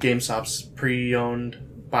like GameStop's pre-owned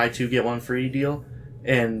buy two get one free deal,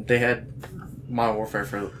 and they had Modern Warfare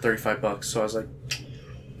for $35. So I was like,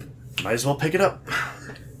 might as well pick it up,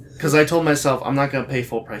 because I told myself I'm not gonna pay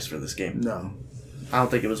full price for this game. No, I don't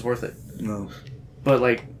think it was worth it. no. But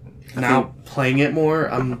like now playing it more,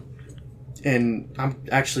 I'm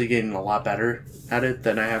actually getting a lot better at it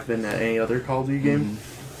than I have been at any other Call of Duty game.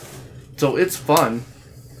 So it's fun.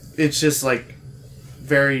 It's just like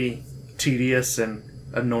very tedious and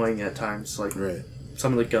annoying at times. Like Right.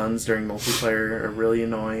 some of the guns during multiplayer are really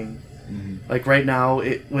annoying. Like right now,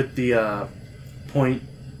 with the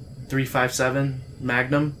 .357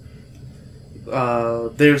 Magnum,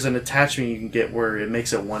 there's an attachment you can get where it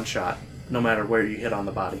makes it one shot, no matter where you hit on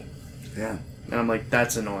the body. Yeah. And I'm like,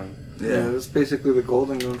 that's annoying. Yeah, it's basically the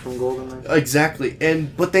golden gun from GoldenEye. Exactly,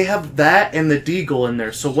 but they have that and the Deagle in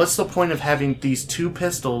there. So what's the point of having these two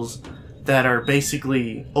pistols that are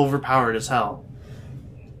basically overpowered as hell?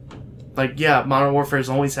 Like, yeah, Modern Warfare's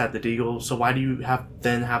always had the Deagle, so why do you have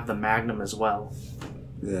the Magnum as well?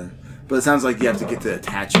 Yeah. But it sounds like you have to get the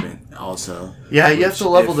attachment also. Yeah, you have to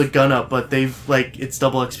level if- the gun up, but it's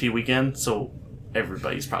double XP weekend, so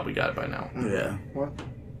everybody's probably got it by now. Yeah. What?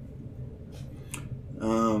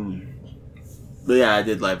 But yeah, I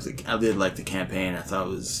did like the campaign. I thought it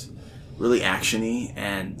was really actiony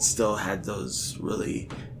and still had those really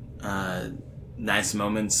nice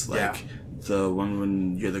moments, like the one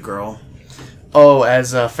when you're the girl. Oh,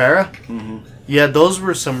 as Farah? Mm-hmm. Yeah, those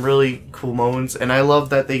were some really cool moments, and I love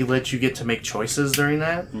that they let you get to make choices during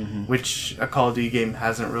that, which a Call of Duty game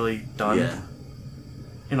hasn't really done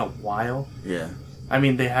in a while. Yeah. I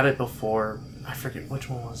mean, they had it before. I forget, which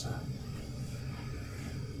one was that?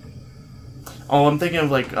 Oh, I'm thinking of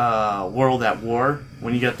like World at War,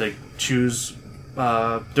 when you got to choose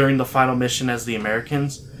during the final mission as the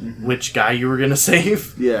Americans which guy you were going to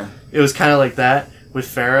save. Yeah. It was kind of like that with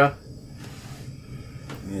Farah.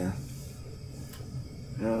 Yeah.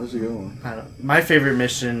 Yeah, that was a good one. My favorite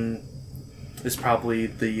mission is probably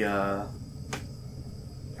the I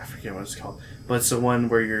forget what it's called, but it's the one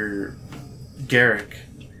where you're Garrick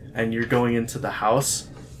and you're going into the house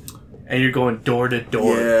and you're going door to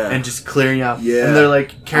door and just clearing out. Yeah. And they're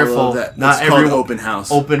like, careful, not everyone. Open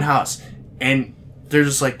house. Open house. And they're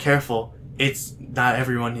just like, careful, it's not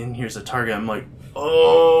everyone in here's a target. I'm like,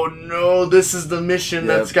 oh no, this is the mission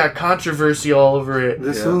that's got controversy all over it.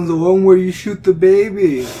 This one's the one where you shoot the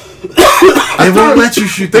baby. They won't let you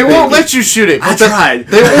shoot the They baby. won't let you shoot it. I tried.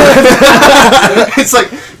 They won't. It's like,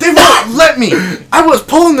 they won't let me. I was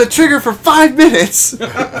pulling the trigger for 5 minutes.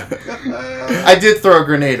 I did throw a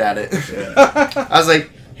grenade at it. I was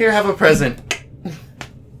like, here, have a present.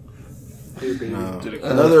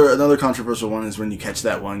 Another controversial one is when you catch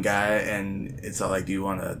that one guy and it's all like, do you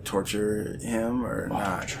want to torture him or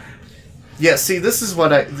not? Yeah, see, this is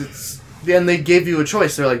what and they gave you a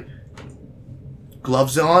choice. They're like,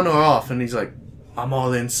 gloves on or off? And he's like, I'm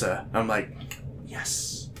all in, sir. I'm like,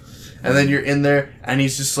 yes. And then you're in there and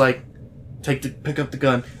he's just like, pick up the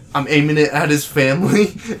gun. I'm aiming it at his family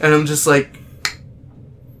and I'm just like,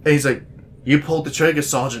 and he's like, you pulled the trigger,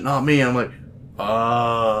 Sergeant, not me. And I'm like,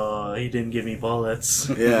 oh, he didn't give me bullets.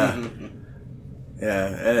 Yeah.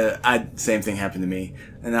 Yeah. Same thing happened to me.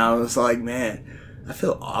 And I was like, man, I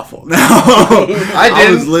feel awful now. I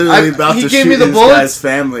was literally about to shoot this guy's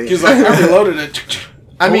family. He's like, I reloaded it.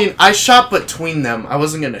 I mean, I shot between them. I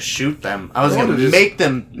wasn't going to shoot them. I was going to make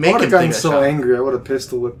him I would have think gotten I so shot. angry, I would have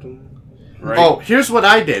pistol whipped him. Right. Oh, here's what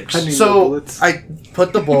I did. I need no So bullets. I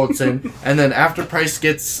put the bullets in, and then after Price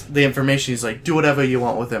gets the information, he's like, do whatever you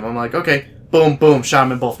want with him. I'm like, okay. Boom, boom. Shot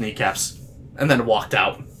him in both kneecaps. And then walked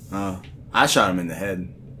out. Oh, I shot him in the head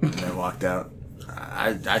and then walked out.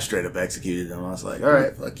 I straight up executed him. I was like, all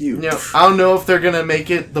right, fuck you. You know, I don't know if they're going to make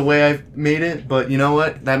it the way I made it, but you know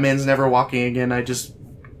what? That man's never walking again. I just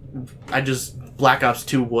Black Ops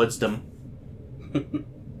 2 woodsed him.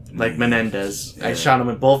 Like Menendez. Yeah. I shot him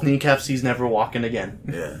in both kneecaps. He's never walking again.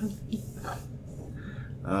 Yeah.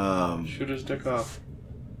 Shoot his dick off.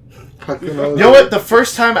 You know what? The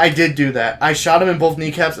first time I did do that, I shot him in both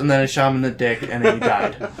kneecaps and then I shot him in the dick and then he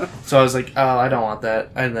died. So I was like, oh, I don't want that.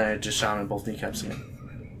 And then I just shot him in both kneecaps again.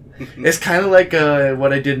 It's kind of like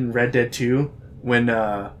what I did in Red Dead 2 when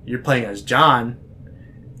you're playing as John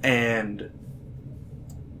and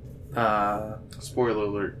Spoiler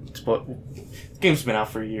alert. The game's been out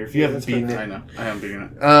for a year. If you haven't beaten I it, know. I haven't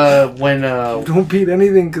beaten it. when Don't beat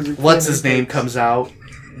anything because what's his name comes out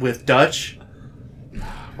with Dutch.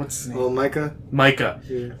 What's his name? Oh, Micah. Micah.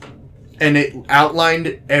 Yeah. And it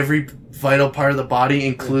outlined every vital part of the body,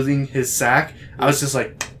 including his sack. I was just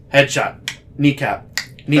like, headshot, kneecap,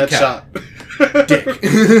 Headshot.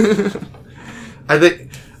 dick.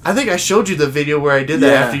 I think I showed you the video where I did that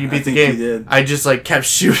Yeah, after you I beat the think game. you did. I just like kept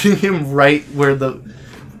shooting him right where the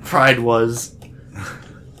pride was.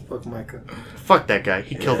 Fuck Micah. Fuck that guy.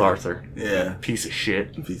 He killed Yeah. Arthur. Yeah. Piece of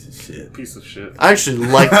shit. Piece of shit. Piece of shit. I actually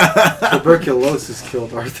like, Tuberculosis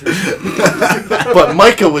killed Arthur. but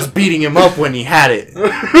Micah was beating him up when he had it.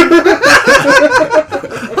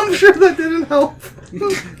 I'm sure that didn't help.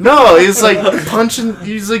 No, he's like punching,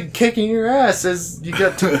 he's like kicking your ass as you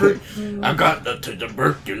got I got the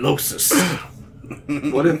tuberculosis.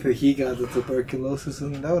 What if he got the tuberculosis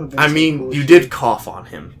and that would have been I some mean, cool you shit. did cough on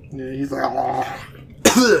him. Yeah, he's like,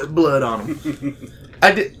 oh. Blood on him.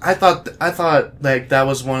 I thought like that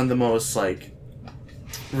was one of the most like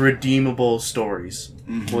redeemable stories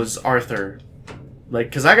was Arthur, like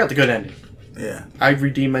because I got the good ending. Yeah. I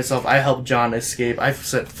redeemed myself. I helped John escape. I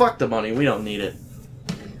said, "Fuck the money. We don't need it."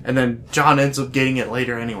 And then John ends up getting it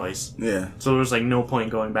later, anyways. Yeah. So there was like no point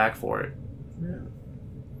going back for it.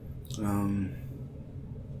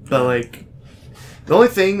 But like, the only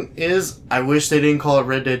thing is, I wish they didn't call it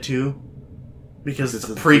Red Dead 2 because it's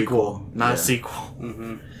a prequel, not a sequel.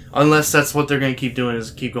 Mm-hmm. Unless that's what they're gonna keep doing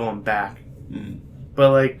is keep going back.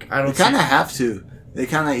 But like, I They don't. kind of have to. They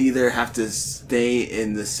kind of either have to stay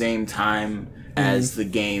in the same time as the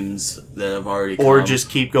games that have already come, Or just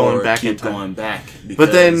keep going or back keep in time. going back.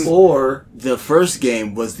 But then- because Or the first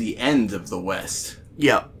game was the end of the West.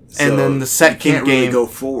 Yeah, So and then the you second can't game. really go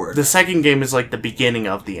forward. The second game is like the beginning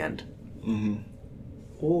of the end.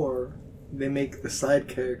 or they make the side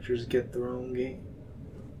characters get their own game.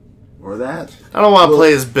 Or that. I don't want to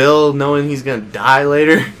play as Bill, knowing he's gonna die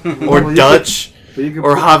later, or you Dutch, But you could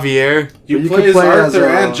or play- Javier. You, But you play could as play Arthur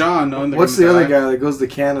as, and John. Knowing they're What's gonna the other die. guy that goes to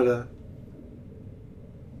Canada?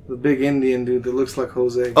 The big Indian dude that looks like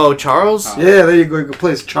Jose. Oh, Charles. Yeah, there you go. You could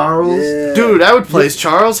play as Charles. Yeah. Dude, I would play as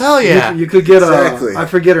Charles. Hell yeah. You could get Exactly. I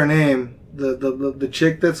forget her name. The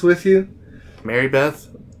chick that's with you. Mary Beth.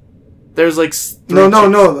 There's like No.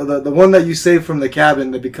 The one that you save from the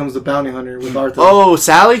cabin that becomes the bounty hunter with Arthur. Oh,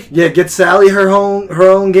 Sally. Yeah, get Sally her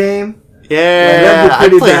own game. Yeah, that'd be I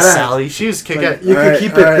pretty played as badass. Sally. She was kick Like, ass. you could Alright,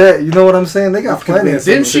 keep alright. it that. You know what I'm saying? They got plenty of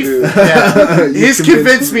Didn't stuff she? to do. Yeah. You He's convinced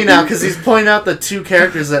convinced me now because he's pointing out the two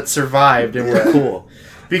characters that survived and were cool.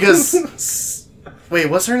 Because wait,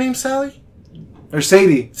 what's her name? Sally. Or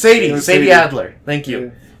Sadie. Sadie. It was Sadie Adler. Thank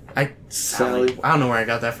you. Yeah. Sally. I don't know where I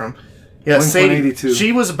got that from. Yeah, Blink Sadie. 182.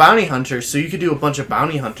 She was a bounty hunter, so you could do a bunch of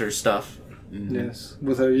bounty hunter stuff. Yes,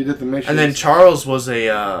 with her you did the mission. And then Charles was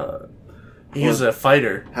a he was a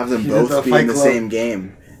fighter. Have them He did the both be Fight in the Club. same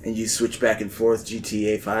game. And you switch back and forth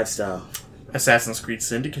GTA 5 style. Assassin's Creed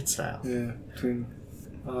Syndicate style. Yeah, between.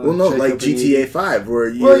 Well, no, Jacob like and GTA Edie. 5, where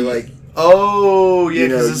you're Well, like, Oh, yeah, you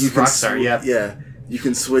know, because this you is can Rockstar, yeah. yeah, you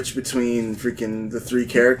can switch between freaking the three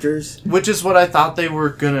characters. Which is what I thought they were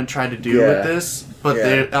gonna try to do Yeah. with this, but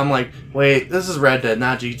Yeah. I'm like, wait, this is Red Dead,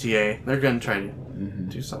 not GTA. They're gonna try to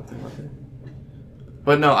do something with it.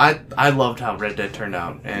 But no, I loved how Red Dead turned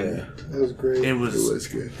out, and Yeah, It was great. it was it was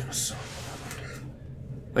good. so.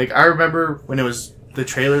 Like I remember when it was the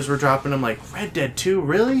trailers were dropping, I'm like, Red Dead 2,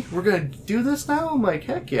 really? We're gonna do this now? I'm like,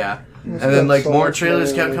 heck yeah. And then like so more much trailers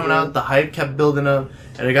money kept into coming it. out, the hype kept building up,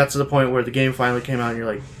 and it got to the point where the game finally came out, and you're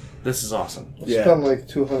like, this is awesome. I Yeah. spent like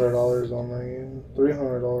 $200 on that game.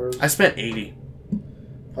 $300. I spent $80.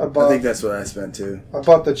 I I bought. think that's what I spent too. I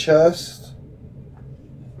bought the chest.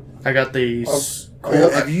 I got the. Oh,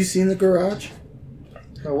 have you seen the garage?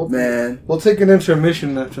 No, Man, we'll take an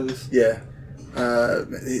intermission after this. yeah.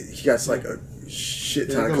 He got like a shit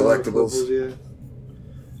Yeah, ton I of got a lot of collectibles. Yeah.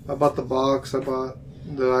 I bought the box. I bought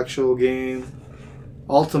the actual game,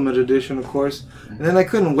 Ultimate Edition, of course. And then I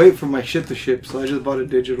couldn't wait for my shit to ship, so I just bought it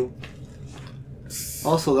digital.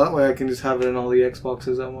 Also, that way I can just have it in all the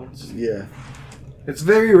Xboxes at once. Yeah. It's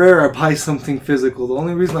very rare I buy something physical. The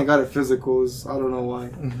only reason I got it physical is I don't know why.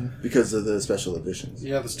 Because of the special editions.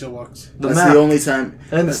 Yeah, the Steelbox. The That's map the only time.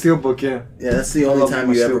 and the steelbook, yeah. Yeah, that's the I only love time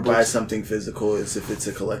my you ever Steelbooks. buy something physical is if it's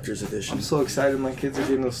a collector's edition. I'm so excited. My kids are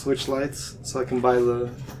getting the Switch lights, so I can buy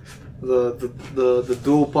the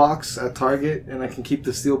dual box at Target, and I can keep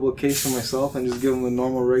the steelbook case for myself, and just give them the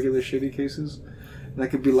normal, regular, shitty cases. And I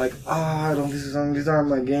could be like, I don't. These aren't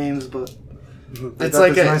my games, but I It's got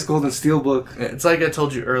like this a- nice golden steelbook. It's like I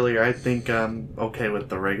told you earlier. I think I'm okay with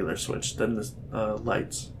the regular Switch than the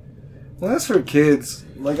lights. Well, that's for kids.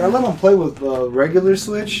 Like, I let them play with regular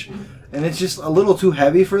Switch, and it's just a little too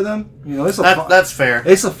heavy for them. You know, That's fair.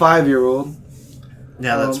 It's a 5-year-old.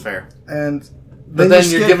 Yeah, that's fair. And But then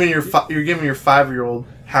you're giving your 5-year-old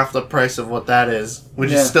half the price of what that is,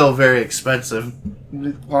 which is still very expensive.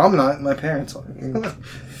 Well, I'm not. My parents are.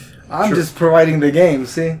 I'm just providing the game,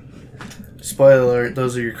 see? Spoiler alert,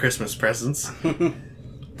 those are your Christmas presents.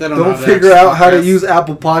 Don't figure out how to use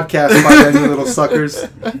Apple Podcasts by any little suckers.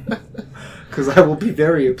 Because I will be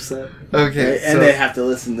very upset. Okay. And they have to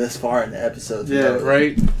listen this far in the episode. Yeah,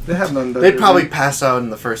 right? They have none better. They'd probably pass out in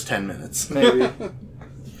the first 10 minutes. Maybe.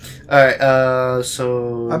 Alright,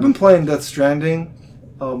 so... I've been playing Death Stranding.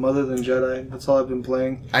 Other than Jedi. That's all I've been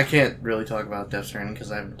playing. I can't really talk about Death Stranding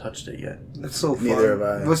because I haven't touched it yet. It's so fun. Neither have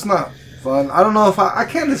I. But it's not fun. I don't know if I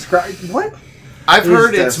can't describe... What? I've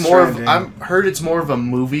heard Death it's more of Stranding. I've heard it's more of a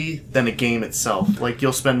movie than a game itself. Like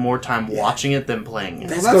you'll spend more time watching it than playing it.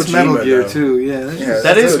 That's Well, that's Kojima, Metal Gear though. too. Yeah.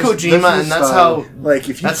 That is that's Kojima, and that's style. how Like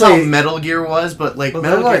if you that's play, how Metal Gear was. But like But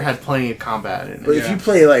Metal they're Gear like- had plenty of combat in but it. if you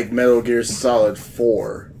play like Metal Gear Solid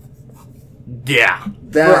 4, Yeah,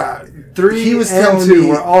 that 3 he was and telling 2 me-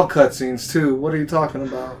 were all cutscenes too. What are you talking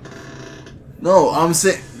about? no, I'm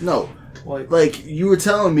saying no. Like, Like you were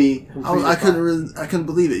telling me, I Completely couldn't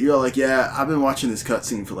believe it. You're like, yeah, I've been watching this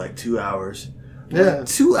cutscene for like 2 hours. yeah.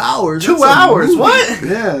 2 hours. 2 That's a hours. movie. What?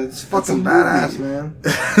 Yeah, it's fucking movie. badass, man.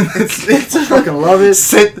 it's I fucking love it.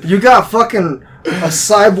 Sit- You got fucking a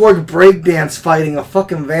cyborg breakdance fighting a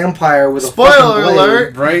fucking vampire with a Spoiler fucking blade.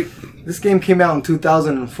 alert. Right? This game came out in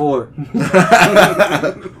 2004.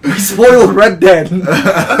 We spoiled Red Dead.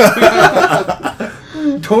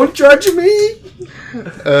 Don't judge me.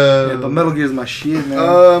 Yeah, but Metal Gear is my shit,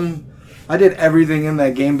 man. I did everything in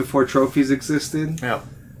that game before trophies existed. Yeah.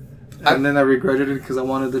 And then I regretted it because I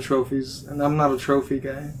wanted the trophies. And I'm not a trophy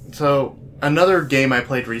guy. So another game I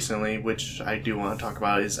played recently, which I do want to talk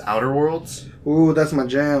about, is Outer Worlds. Ooh, that's my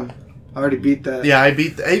jam. I already beat that. Yeah, I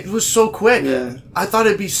beat. It was so quick. Yeah. I thought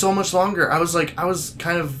it'd be so much longer. I was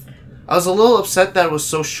a little upset that it was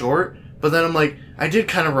so short. But then I'm like, I did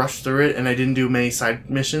kind of rush through it, and I didn't do many side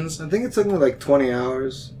missions. I think it took me like 20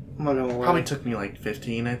 hours. I'm not gonna lie. Probably took me like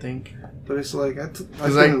 15, I think. But it's like, I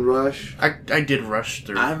 'Cause didn't rush. I did rush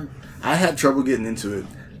through. I had trouble getting into it,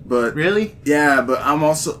 but Really? yeah, but I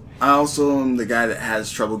also am the guy that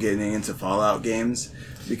has trouble getting into Fallout games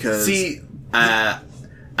because See, I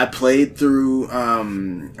played through a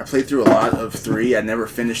lot of 3. I never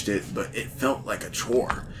finished it, but it felt like a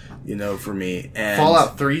chore, for me. And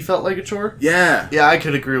Fallout 3 felt like a chore? Yeah. Yeah, I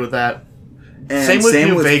could agree with that. And Same with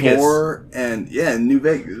New Vegas. 4 and yeah, New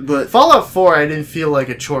Vegas, but Fallout 4, I didn't feel like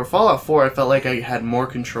a chore. Fallout 4, I felt like I had more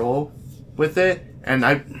control with it, and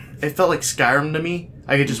it felt like Skyrim to me.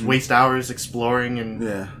 I could just waste hours exploring, and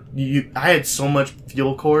yeah. I had so much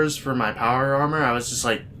fuel cores for my power armor. I was just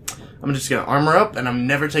like, I'm just gonna armor up, and I'm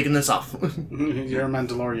never taking this off. You're a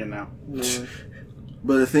Mandalorian now. Yeah.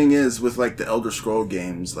 But the thing is, with like the Elder Scroll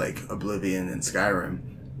games, like Oblivion and Skyrim,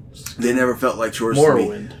 they never felt like chores to me.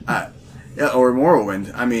 Morrowind. Yeah, or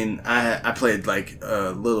Morrowind. I mean, I played like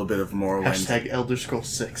a little bit of Morrowind. Hashtag Elder Scrolls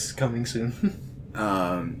 6 coming soon.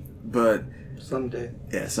 But Someday.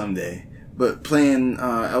 yeah, someday. But playing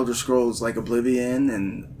Elder Scrolls like Oblivion,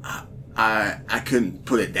 and I couldn't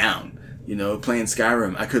put it down. Playing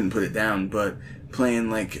Skyrim, I couldn't put it down. But playing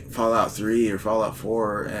like Fallout 3 or Fallout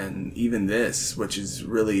 4, and even this, which is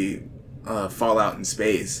really Fallout in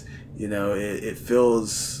space, it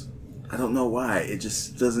feels. I don't know why. It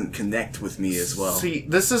just doesn't connect with me as well. See,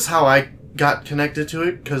 this is how I got connected to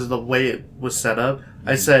it, because of the way it was set up.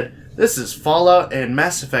 I said, this is Fallout and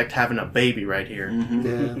Mass Effect having a baby right here.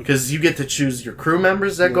 Yeah. Because you get to choose your crew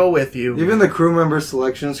members that go with you. Even the crew member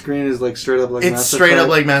selection screen is like straight up like It's Mass straight up Effect.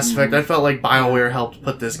 like Mass Effect. I felt like BioWare helped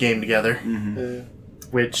put this game together. Yeah.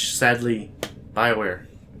 Which, sadly, BioWare,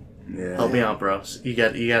 Yeah. help me out, bros. You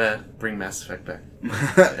gotta bring Mass Effect back.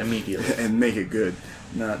 Immediately. And make it good.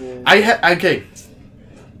 Not. Okay.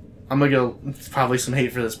 I'm gonna go probably some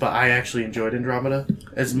hate for this, but I actually enjoyed Andromeda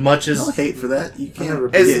as much as No hate for that. You can't never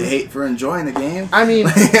get beat it. hate for enjoying a game. I mean,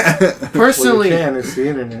 Well, personally, you can. It's the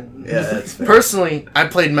internet. Yeah, that's fair. personally, I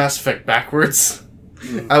played Mass Effect backwards.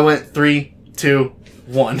 I went 3, 2,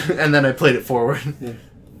 1, and then I played it forward. Yeah.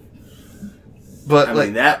 But I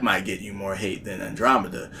mean, that might get you more hate than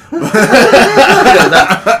Andromeda. that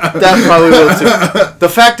probably will too. The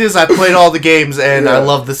fact is, I played all the games and I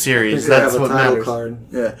love the You series. gotta That's have a what title matters. card.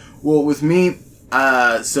 Yeah. Well, with me,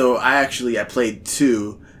 so I played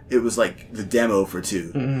 2. It was like the demo for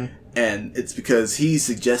 2. And it's because he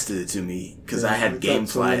suggested it to me because I had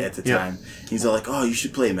GameFly at the time. He's all like, "Oh, you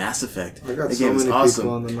should play Mass Effect. I got The so game is many awesome."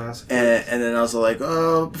 people on the Mass Effect. And then I was like,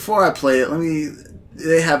 "Oh, before I play it,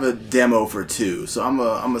 they have a demo for 2, so I'm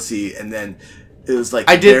gonna see." And then it was like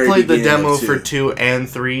I did very play the beginning demo of 2. for 2 and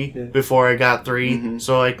 3 before I got 3,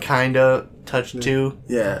 so I kind of touched 2.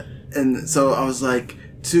 Yeah, and so I was like,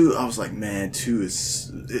 2. I was like, man, 2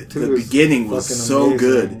 is the is beginning was fucking so amazing.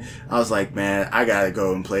 good. I was like, man, I gotta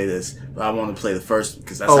go and play this, but I want to play the first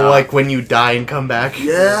because that's Oh, how like when you die and come back?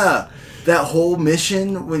 yeah. That whole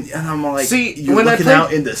mission, and I'm like, See, you're when I looking played-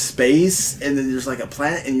 out into space, and then there's like a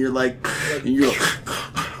planet, and you're like,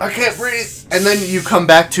 I can't breathe. And then you come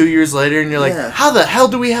back 2 years later and you're like, Yeah. how the hell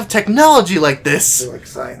do we have technology like this? They're like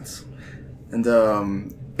science.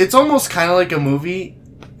 and It's almost kind of like a movie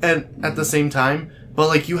and at the same time, but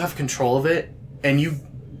like you have control of it and you,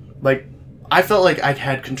 like, I felt like I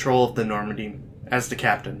had control of the Normandy as the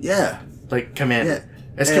captain. yeah, Like, commander. Yeah.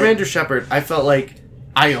 As And- Commander Shepard, I felt like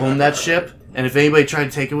I owned that ship, and if anybody tried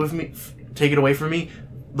to take it away from me,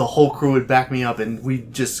 the whole crew would back me up, and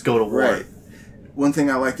we'd just go to war. right. One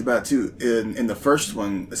thing I liked about too, in the first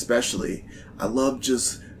one especially, I loved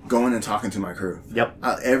just going and talking to my crew. Yep.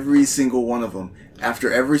 Every single one of them.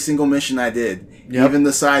 After every single mission I did, Yep. even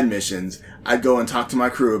the side missions, I'd go and talk to my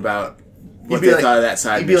crew about what He'd be they like- thought of that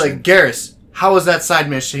side He'd be mission. like, Garrus, how was that side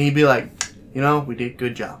mission? He'd be like, we did a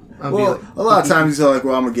good job. I'd be well, like, a lot of times he's like,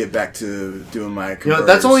 well, I'm going to get back to doing my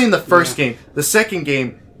that's only in the first game. The second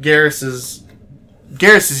game, Garrus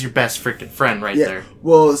is your best freaking friend right there.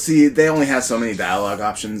 Well, see, they only have so many dialogue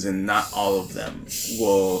options, and not all of them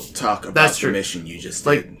will talk about That's the true. mission you just did.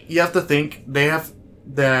 Like, you have to think, they have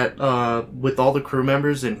that, with all the crew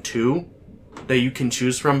members in 2, that you can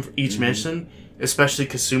choose from for each mission, especially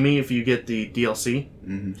Kasumi if you get the DLC.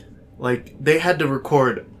 Like, they had to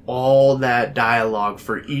record all that dialogue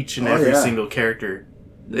for each and every yeah. single character.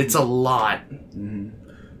 It's a lot.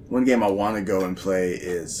 One game I want to go and play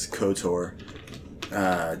is KOTOR.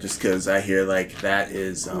 Just because I hear like that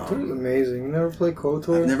is. KOTOR's amazing. You never played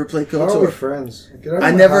KOTOR? I've never played How are we KOTOR. friends? Get out of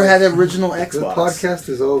I my never had house. an original The Xbox. podcast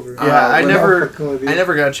is over. Yeah, I when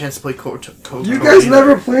never got a chance to play KOTOR. You guys either.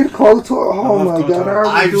 never played KOTOR? Oh I love my god! KOTOR. how are we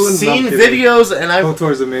I've doing seen nothing? videos and I've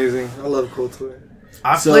KOTOR's amazing. I love KOTOR.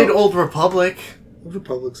 So- played Old Republic. Old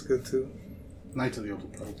Republic's good too. Knights of the Old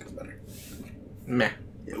Republic is better. Meh.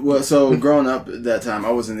 Well, so growing up at that time,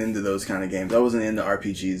 I wasn't into those kind of games. I wasn't into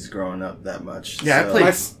RPGs growing up that much. Yeah, so, I played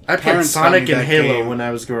parents got Sonic me and that Halo game. when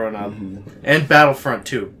I was growing up, and Battlefront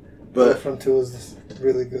 2. But Battlefront 2 is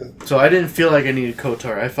really good. So I didn't feel like I needed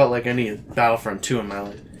KOTOR. I felt like I needed Battlefront 2 in my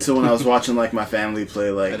life. so when I was watching like my family play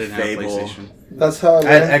I like didn't have Fable, PlayStation. That's how I I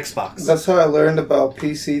had learned. Xbox. That's how I learned about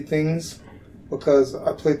PC things, because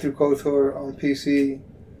I played through KOTOR on PC,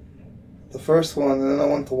 the first one, and then I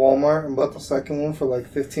went to Walmart and bought the second one for like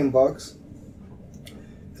 $15,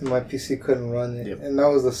 and my PC couldn't run it, Yep. and that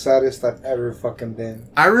was the saddest I've ever fucking been.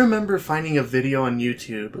 I remember finding a video on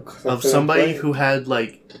YouTube Because I of couldn't somebody play it. who had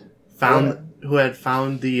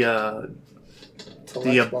found the Till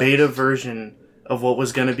the Xbox. beta version of what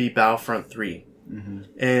was going to be Battlefront 3.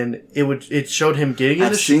 And it showed him getting in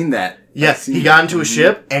I've a ship. seen that. Yeah, I've seen he that. got into a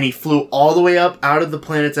ship and he flew all the way up out of the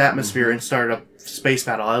planet's atmosphere and started a space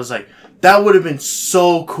battle. I was like, that would have been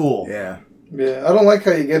so cool. Yeah. Yeah, I don't like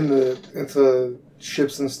how you get into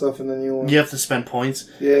ships and stuff in the new one. You have to spend points.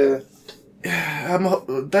 Yeah,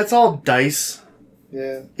 That's all DICE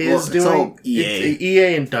yeah. is Well, it's doing. all EA. It's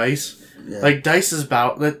EA and DICE. Yeah. Like DICE is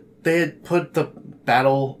about that they had put the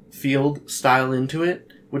Battlefield style into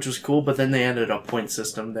it, which was cool. But then they added a point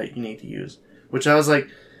system that you need to use, which I was like,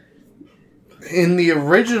 in the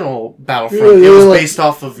original Battlefront, Yeah, it was like- based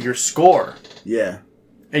off of your score, Yeah.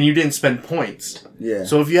 and you didn't spend points. Yeah.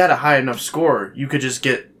 So if you had a high enough score, you could just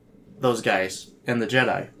get those guys and the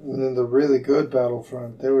Jedi. And then the really good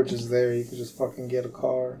Battlefront, they were just there. You could just fucking get a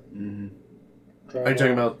car. Are you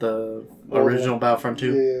talking about the original Battlefront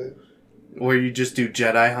 2? Yeah, Where you just do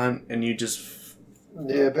Jedi hunt and you just...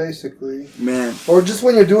 yeah, basically. Man. Or just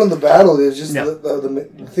when you're doing the battle, it's just Yeah. the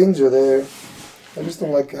things are there. I just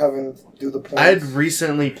don't like having to do the points. I had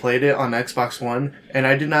recently played it on Xbox One, and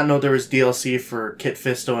I did not know there was DLC for Kit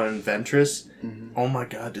Fisto and Ventress. Oh my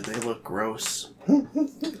god, do they look gross.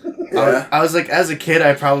 Yeah. I was like, as a kid,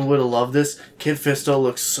 I probably would have loved this. Kit Fisto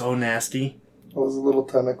looks so nasty. Those little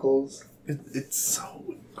tentacles. It's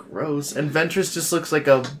so gross. And Ventress just looks like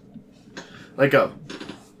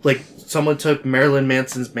someone took Marilyn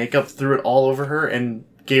Manson's makeup, threw it all over her, and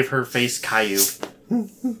gave her face Caillou.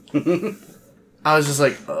 I was just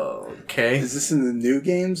like, oh, okay. Is this in the new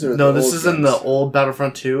games or No, the this old is in the games? old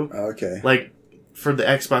Battlefront 2. Oh, okay. Like, for the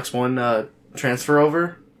Xbox One transfer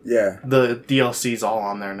over, Yeah. The DLC's all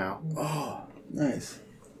on there now. Oh, nice.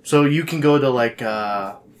 So you can go to like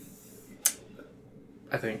I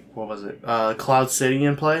think what was it? Cloud City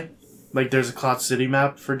and play. Like there's a Cloud City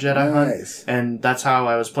map for Jedi Hunt, Nice. and that's how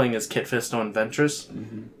I was playing as Kit Fisto and Ventress.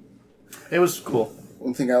 Mm-hmm. It was cool.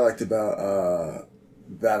 One thing I liked about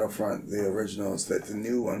Battlefront, the originals, that the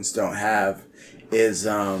new ones don't have, is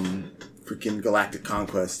freaking Galactic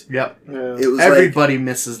Conquest. Yep. Yeah. It was Everybody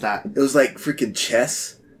misses that. it was like freaking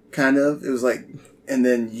chess, kind of. It was like, and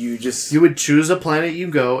then you just You would choose a planet you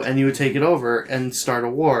go, and you would take it over and start a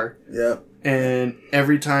war. yep. And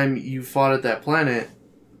every time you fought at that planet,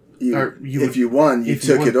 If you won, you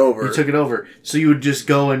took it over. You took it over. So you would just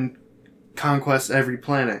go and conquest every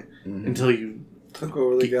planet until you Took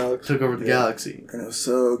over the galaxy. took over the galaxy. And it was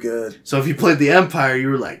so good. So if you played the Empire, you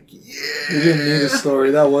were like, yeah. You didn't need a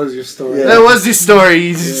story. That was your story. Yeah. That was your story.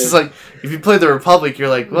 You just like, if you played the Republic, you're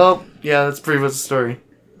like, well, yeah, that's pretty much the story.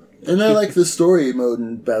 And I like the story mode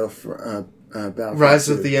in Battlefront. Rise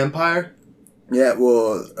of the Empire? Yeah,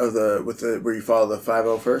 well, where you follow the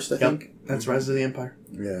 501st, I think. That's Rise of the Empire.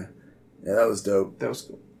 Yeah, that was dope. That was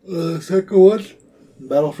cool. Second one,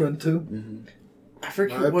 Battlefront 2. I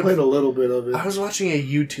forget I what... played a little bit of it. I was watching a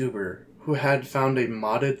YouTuber who had found a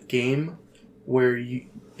modded game where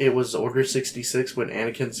it was Order 66 when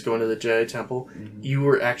Anakin's going to the Jedi Temple. You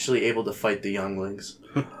were actually able to fight the younglings.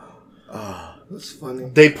 That's funny.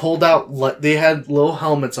 They pulled out... They had little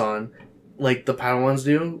helmets on, like the Padawans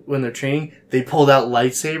do when they're training. They pulled out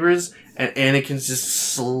lightsabers, and Anakin's just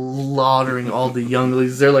slaughtering all the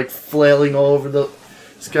younglings. They're like flailing all over the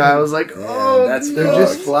sky. I was like, oh, They're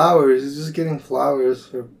just flowers. He's just getting flowers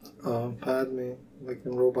for Padme, like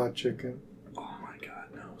in Robot Chicken. oh my god,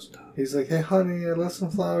 no, stop. He's like, hey, honey, I left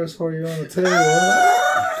some flowers for you on the table.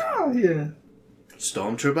 Yeah.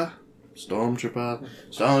 Stormtrooper, da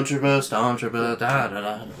da da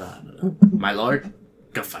da da. My lord,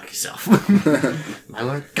 go fuck yourself. My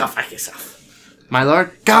lord, go fuck yourself. My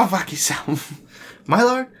lord, go fuck yourself. My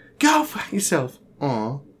lord, go fuck yourself.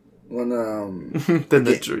 Aw. When Then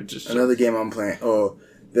the droid just another game I'm playing. Oh,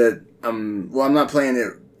 that I'm not playing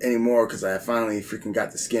it anymore because I finally freaking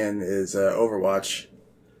got the skin. Is Overwatch,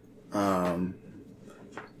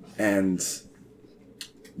 and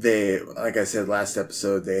they, like I said last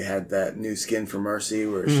episode, they had that new skin for Mercy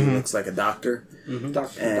where she looks like a doctor.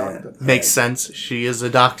 Doctor. makes sense. She is a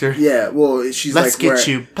doctor. Yeah, well, she's Let's like get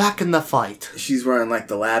you back in the fight. She's wearing like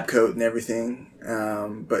the lab coat and everything.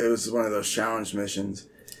 But it was one of those challenge missions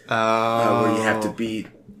where you have to beat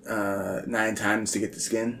 9 times to get the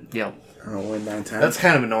skin. Yeah. Win 9 times. That's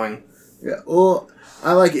kind of annoying. Yeah. Well,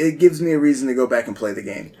 I like it. It gives me a reason to go back and play the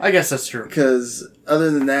game. I guess that's true. Because other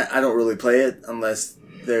than that, I don't really play it unless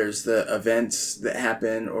there's the events that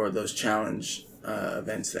happen or those challenge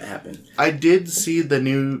events that happen. I did see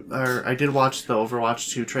I did watch the Overwatch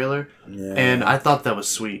 2 trailer, Yeah. and I thought that was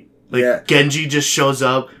sweet. Like, Yeah. Genji just shows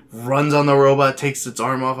up, runs on the robot, takes its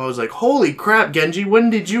arm off. I was like, holy crap, Genji,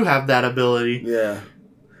 when did you have that ability? Yeah.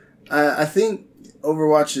 I think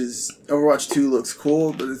Overwatch 2 looks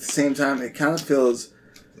cool, but at the same time, it kind of feels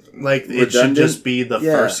Like, it should redundant. just be the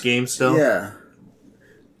Yeah. first game still. Yeah.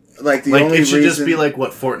 Like, the Like, only it should just reason- be like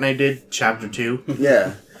what Fortnite did, Chapter 2.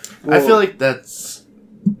 Yeah. I Well, feel like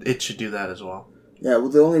it should do that as well. Yeah, well,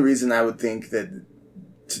 the only reason I would think that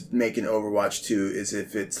to make an Overwatch 2 is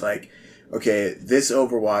if it's like, okay, this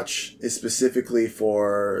Overwatch is specifically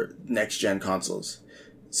for next-gen consoles.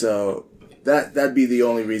 So that'd be the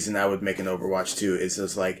only reason I would make an Overwatch 2 is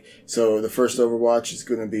just like, so the first Overwatch is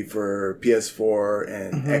going to be for PS4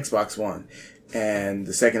 and Xbox One. And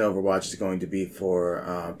the second Overwatch is going to be for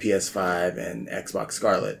PS5 and Xbox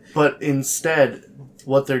Scarlet. But instead,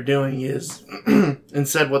 what they're doing is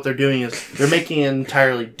they're making an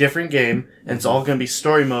entirely different game, and it's all going to be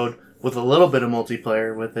story mode with a little bit of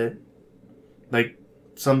multiplayer with it. Like,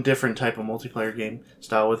 some different type of multiplayer game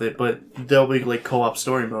style with it, but there'll be, like, co-op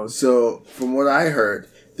story mode. So, from what I heard,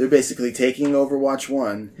 they're basically taking Overwatch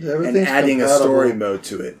 1 and everything's adding compatible. a story mode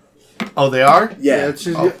to it. Oh, they are? Yeah. It's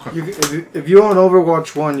just, if you own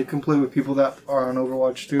Overwatch 1, you can play with people that are on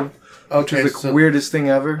Overwatch 2. Which is the weirdest thing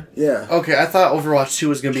ever. Yeah. Okay, I thought Overwatch 2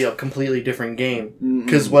 was going to be a completely different game.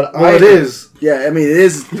 Because it is. Yeah, I mean, it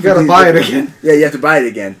is. You gotta buy it again. Yeah, you have to buy it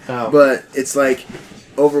again. Oh. But it's like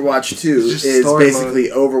Overwatch 2 It's just is story basically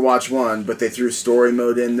Overwatch 1, but they threw story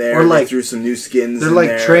mode in there. Or like- they threw some new skins They're in like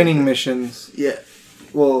there. training missions. Yeah.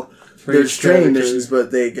 Well, For there's each training character. missions, but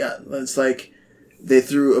it's like they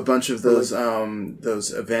threw a bunch of those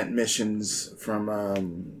event missions from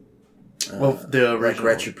the like original.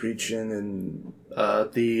 Retribution and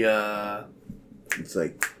it's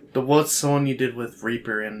like what's the one you did with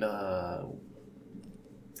Reaper and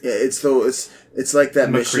Yeah, it's like that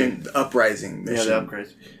McCree. mission, the Uprising Yeah, mission. the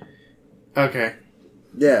upgrades. Okay,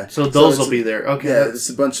 Yeah. so those it's- will be there. Okay, Yeah, it's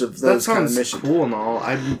a bunch of that those kind sounds of missions. cool and all.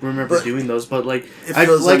 I remember But doing those, but like it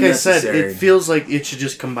feels like I said, unnecessary. it feels like it should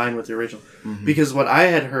just combine with the original. Mhm. Because what I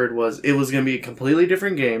had heard was it was going to be a completely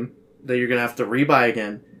different game that you're going to have to rebuy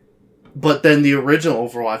again. But then the original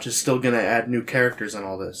Overwatch is still going to add new characters and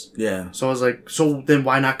all this. Yeah, So I was like, so then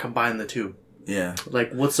why not combine the two? yeah.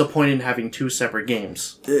 Like, what's the point in having two separate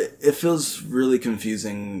games? It feels really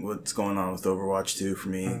confusing what's going on with Overwatch 2 for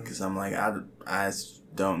me, because I'm like, I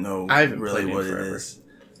don't know I haven't really played it what it forever. is.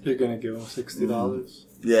 You're gonna give them $60.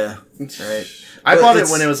 Yeah, right. I But bought it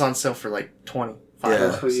it's- when it was on sale for like $25. Yeah.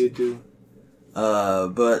 That's what you do.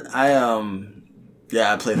 But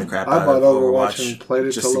I played the crap I out bought of Overwatch and played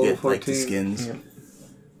it just till to level get like the 14. skins. Yeah.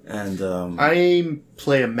 And I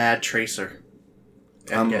play a Mad Tracer.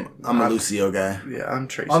 And I'm a Lucio guy. Yeah, I'm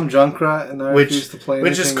Tracer. I'm Junkrat, and I refuse to play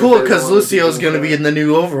Which is anything cool if they because don't want to Lucio's going to be Junkrat. in the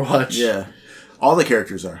new Overwatch. Yeah, all the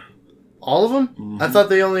characters are. All of them? Mm-hmm. I thought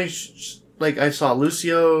they only... I saw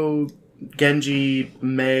Lucio, Genji,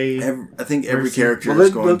 Mei... I think every Mercy. character Well, is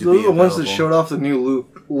those going to are be the ones that available. showed off the new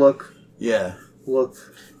look. Yeah,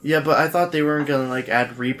 Yeah, but I thought they weren't going to,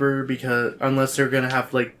 add Reaper because... Unless they're going to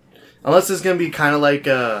have, Unless it's going to be kind of like,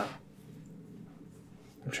 I'm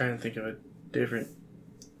trying to think of a different...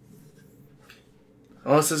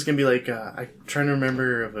 Unless it's going to be like... I'm trying to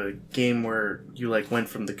remember of a game where you, went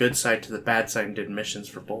from the good side to the bad side and did missions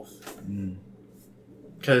for both.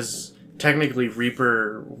 Because technically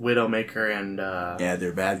Reaper, Widowmaker, and... yeah,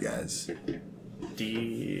 they're bad guys.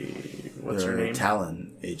 What's her They're name?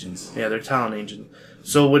 Talon agents. Yeah, they're talent agents.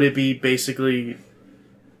 So would it be basically...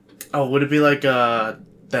 Oh, would it be like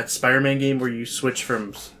that Spider-Man game where you switch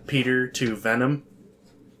from Peter to Venom?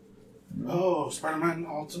 Oh, Spider-Man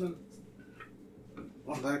Ultimate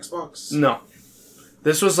on the Xbox. No.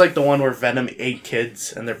 This was like the one where Venom ate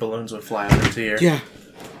kids and their balloons would fly out into the air. Yeah.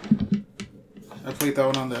 I played that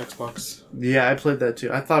one on the Xbox. Yeah, I played that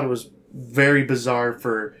too. I thought it was very bizarre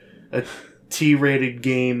for a T-rated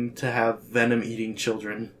game to have Venom eating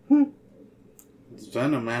children. It's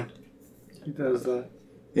Venom, man. He does that.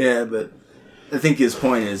 Yeah, but I think his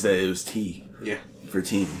point is that it was T. Yeah. For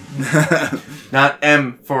team. Not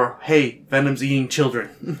M for, hey, Venom's eating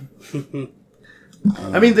children.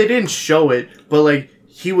 I mean, they didn't show it, but,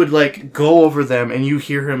 he would, go over them, and you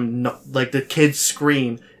hear him, the kids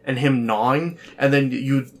scream, and him gnawing, and then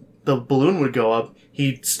the balloon would go up,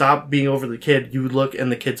 he'd stop being over the kid, you would look,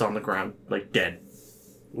 and the kid's on the ground, dead.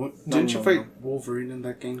 What? Didn't you no, fight Wolverine in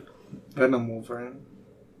that game? Venom Wolverine.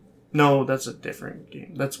 No, that's a different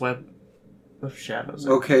game. That's Web of Shadows.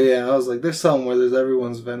 Okay, yeah, I was like, there's something where there's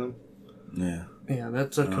everyone's Venom. Yeah. Yeah,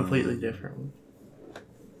 that's a completely different one.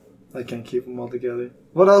 I can't keep them all together.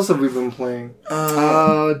 What else have we been playing?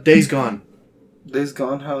 Days Gone. Days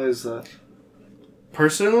Gone, how is that?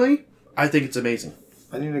 Personally, I think it's amazing.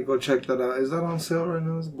 I need to go check that out. Is that on sale right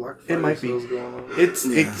now? Is Black Friday might be. sales going on?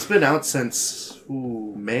 It's been out since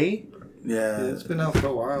May. Yeah. Yeah, it's been out for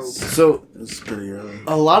a while. So It's pretty early.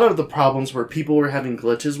 a lot of the problems where people were having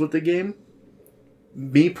glitches with the game,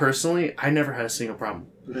 me personally, I never had a single problem.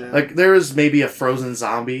 Yeah. There was maybe a frozen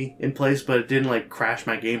zombie in place, but it didn't crash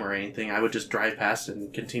my game or anything. I would just drive past it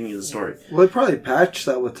and continue the story. Well, they probably patched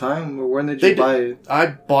that with time. Or when did you They buy it? I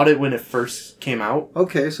bought it when it first came out.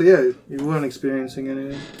 Okay, so yeah, you weren't experiencing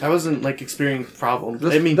anything. I wasn't experiencing problems.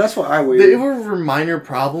 That's, I mean, that's what I they waited. were minor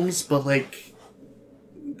problems, but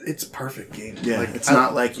it's a perfect game. Yeah, it's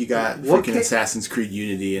not like you got What freaking ca- Assassin's Creed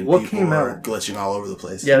Unity and what people came are out? glitching all over the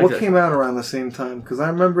place. Yeah, What okay. came out around the same time? Because I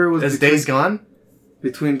remember it was As between, Days Gone.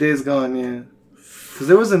 between Days Gone, yeah. Because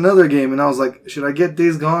there was another game, and I was like, should I get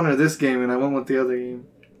Days Gone or this game? And I went with the other game.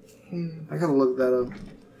 I gotta look that up.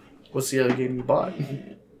 What's the other game you bought?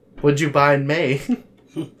 What'd you buy in May?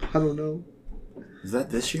 I don't know. Is that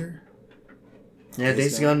this year? Yeah, Days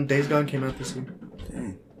Days Gone. Gone. Days Gone came out this year.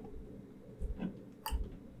 Dang.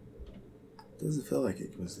 Doesn't feel like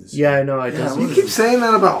it was this Yeah, I know. It Yeah, does. what You is keep saying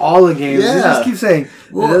that about all the games. You Yeah. just keep saying.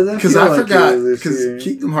 Well, it doesn't because feel I like it forgot. was this year. Because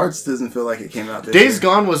Kingdom Hearts doesn't feel like it came out this Days year.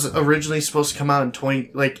 Gone was originally supposed to come out in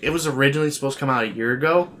 20... it was originally supposed to come out a year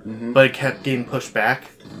ago, but it kept getting pushed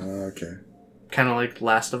back. Okay. Kind of like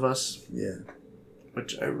Last of Us, Yeah.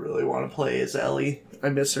 which I really want to play as Ellie. I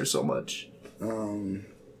miss her so much.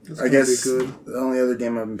 It's I gonna guess be good. the only other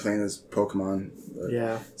game I've been playing is Pokemon. But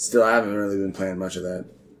Yeah. Still, I haven't really been playing much of that.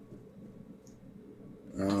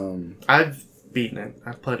 I've beaten it.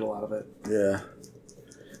 I've played a lot of it. Yeah.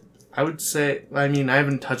 I would say... I mean, I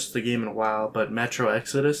haven't touched the game in a while, but Metro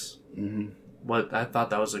Exodus... Mm-hmm. I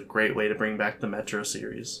thought that was a great way to bring back the Metro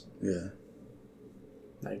series. Yeah.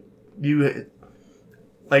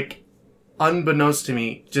 like, unbeknownst to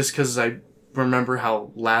me, just because I remember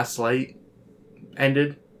how Last Light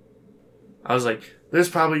ended, I was like, there's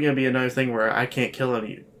probably going to be another thing where I can't kill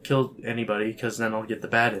anybody because then I'll get the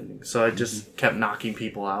bad ending. So I just kept knocking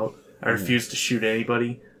people out. I refused to shoot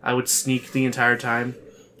anybody. I would sneak the entire time.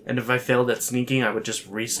 And if I failed at sneaking, I would just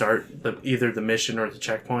restart either the mission or the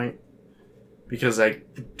checkpoint. Because I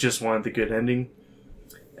just wanted the good ending.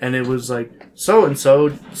 And it was like,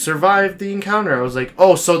 so-and-so survived the encounter. I was like,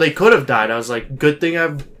 oh, so they could have died. I was like, good thing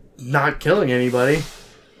I'm not killing anybody.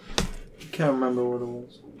 Can't remember what it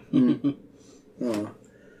was.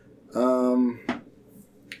 Oh.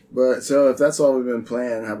 But so if that's all we've been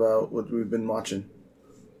playing, how about what we've been watching?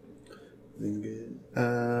 Been good.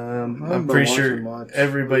 I'm pretty sure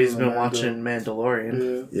everybody's been watching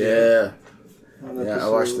Mandalorian. Yeah. I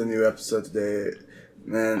watched the new episode today.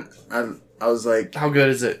 Man, I was like, how good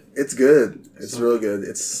is it? It's good. It's real good.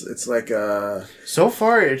 It's like so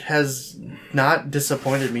far it has not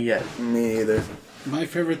disappointed me yet. Me either. My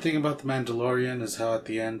favorite thing about The Mandalorian is how at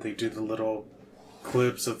the end they do the little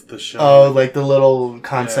clips of the show. Oh, like the little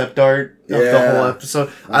concept art of the whole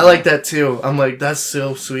episode. I like that too. I'm like, that's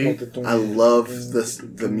so sweet. I love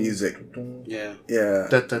the music. Yeah. Yeah.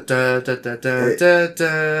 It's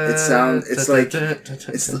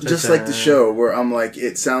just like the show where I'm like,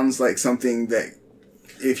 it sounds like something that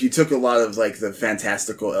if you took a lot of like the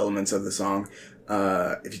fantastical elements of the song,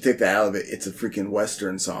 if you take that out of it, it's a freaking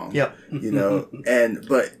Western song. Yep. You know,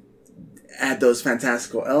 but add those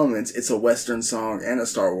fantastical elements, it's a Western song and a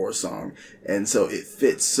Star Wars song, and so it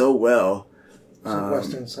fits so well. It's a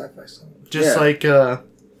Western sci-fi song. Just like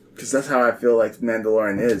because that's how I feel like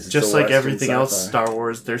Mandalorian is. It's just like Western everything sci-fi. else Star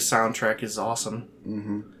Wars, their soundtrack is awesome.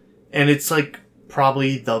 Mm-hmm. And it's like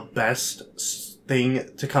probably the best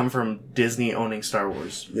thing to come from Disney owning Star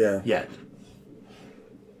Wars. Yeah. Yet.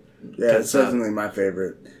 Yeah, it's definitely my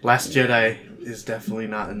favorite. Last Jedi is definitely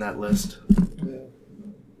not in that list.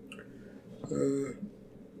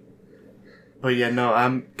 But yeah, no,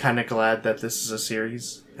 I'm kind of glad that this is a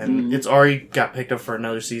series. And it's already got picked up for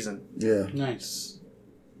another season. Yeah. Nice.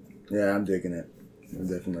 Yeah, I'm digging it. I'm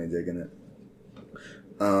definitely digging it.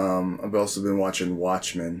 I've also been watching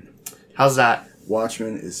Watchmen. How's that?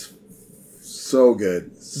 Watchmen is so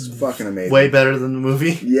good. It's fucking amazing. Way better than the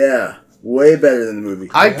movie? Yeah. Way better than the movie.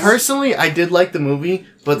 Personally, I did like the movie,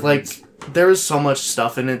 but like, there was so much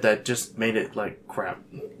stuff in it that just made it like crap.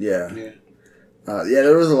 Yeah.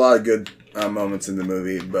 There was a lot of good moments in the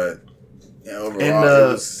movie, but overall, it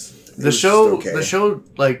was the show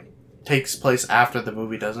like takes place after the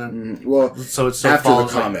movie, doesn't? Mm-hmm. Well, so it's still after the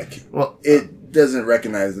comic. Like, well, it doesn't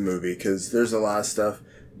recognize the movie because there's a lot of stuff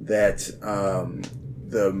that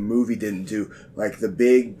the movie didn't do, like the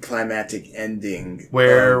big climactic ending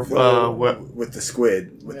where with the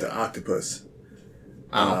squid, with the octopus.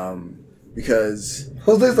 Because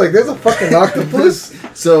Jose's like, there's a fucking octopus.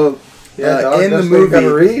 So in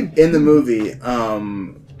the movie,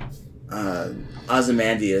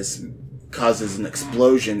 Ozymandias causes an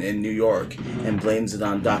explosion in New York and blames it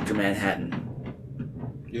on Dr.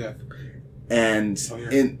 Manhattan. Yeah. And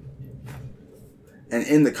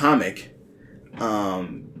in the comic,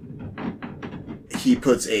 he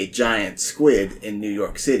puts a giant squid in New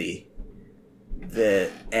York City. The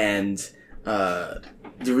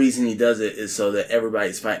reason he does it is so that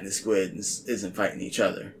everybody's fighting the squid and isn't fighting each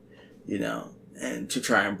other, you know, and to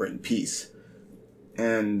try and bring peace.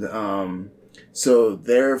 And so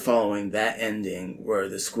they're following that ending where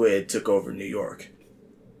the squid took over New York.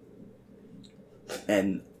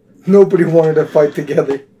 And nobody wanted to fight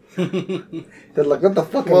together. They're like, what the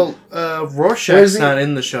fuck? Well, Rorschach's not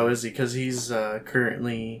in the show, is he? Because he's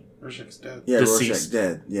currently Rorschach's dead. Yeah, deceased. Rorschach's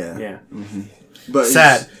dead. Yeah. Yeah. Mm-hmm. But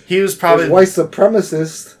sad. He was probably white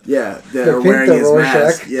supremacists. Yeah, they're wearing his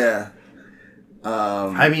mask. Yeah.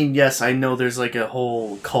 I mean, yes, I know there's like a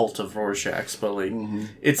whole cult of Rorschachs, but like,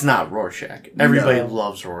 it's not Rorschach. Everybody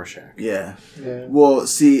loves Rorschach. Yeah. Well,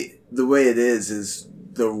 see, the way it is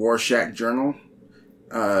the Rorschach Journal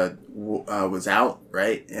was out,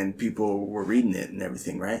 right? And people were reading it and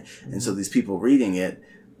everything, right? And so these people reading it.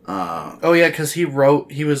 Oh yeah, because he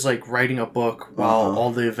was like writing a book while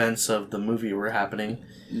all the events of the movie were happening,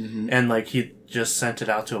 and like he just sent it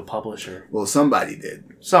out to a publisher. Well, somebody did.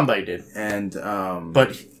 Somebody did. And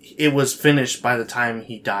but it was finished by the time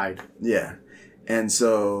he died. Yeah. And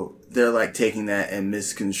so they're like taking that and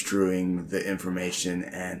misconstruing the information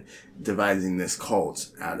and devising this cult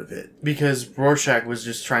out of it. Because Rorschach was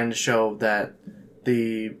just trying to show that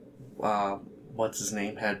the what's his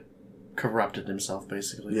name had corrupted himself,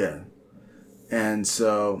 basically. Yeah. And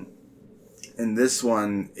so in this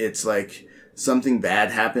one, it's like something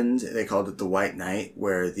bad happened. They called it the White Night,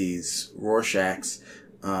 where these Rorschachs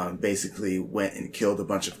basically went and killed a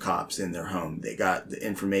bunch of cops in their home. They got the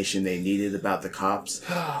information they needed about the cops,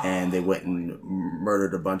 and they went and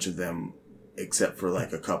murdered a bunch of them, except for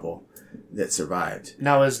like a couple that survived.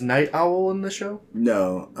 Now, is Night Owl in the show?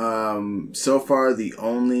 No. So far, the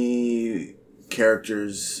only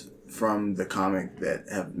characters from the comic that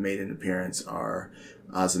have made an appearance are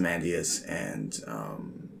Ozymandias and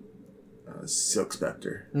Silk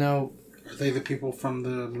Spectre. No. Are they the people from the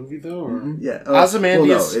movie though? Or? Mm-hmm. Yeah. Ozymandias.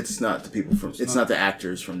 Well, no, it's not the people from. It's not the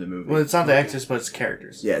actors from the movie. Well, it's not the actors, but it's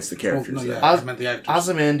characters. Yeah, it's the characters. Well, no, yeah, Oz- I meant the actors.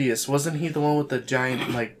 Ozymandias, wasn't he the one with the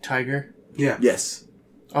giant, like, tiger? Yeah. Yes.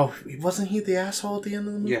 Oh, wasn't he the asshole at the end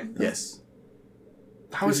of the movie? Yeah. Yes.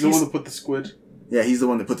 How He's is the he? one that put the squid. Yeah, he's the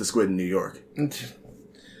one that put the squid in New York.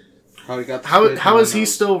 How he got the How squid, how no is one he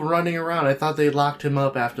knows. still running around? I thought they locked him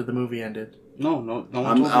up after the movie ended. No one I'm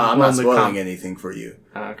told him. not Well, the spoiling com- anything for you.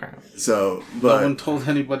 Okay. So, No one but told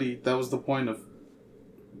anybody. That was the point of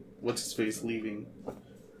what's his face leaving,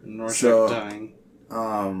 and Rorschach So- dying.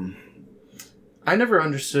 I never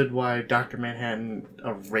understood why Dr. Manhattan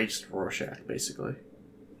erased Rorschach, basically.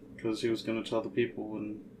 Because he was going to tell the people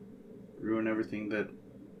and ruin everything that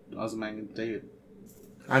Ozymandias did.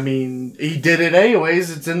 I mean, he did it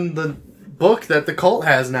anyways. It's in the book that the cult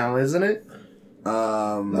has now, isn't it?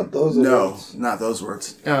 Not those no, words. not those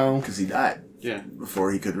words, Oh. because he died Yeah.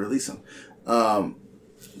 before he could release them.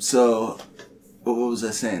 So, what was I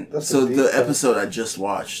saying? That's So a deep the cut. episode I just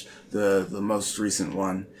watched, the most recent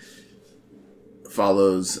one,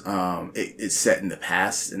 follows. It's set in the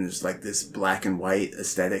past, and there's like this black and white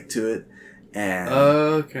aesthetic to it, and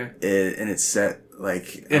Okay. it's set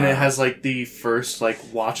like And it has, like, the first, like,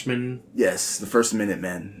 Watchmen. yes, the first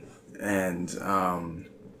Minutemen, and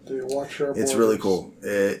Do you watch Sharp it's Waters? really cool.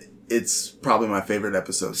 It's probably my favorite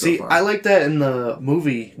episode See, so far. I like that in the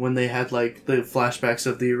movie when they had, like, the flashbacks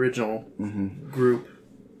of the original group.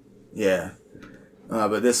 Yeah.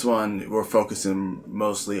 But this one, we're focusing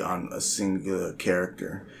mostly on a singular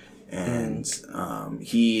character. And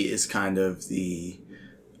he is kind of the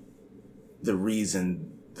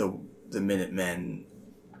reason the Minutemen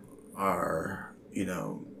are,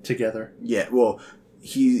 Together. yeah, well,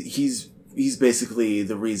 he's basically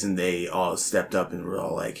the reason they all stepped up and were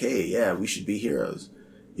all like, hey, yeah, we should be heroes,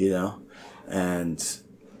 And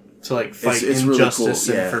To, like, fight it's really injustice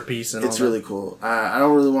cool. and Yeah. for peace and all It's that. really cool. I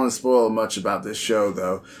don't really want to spoil much about this show,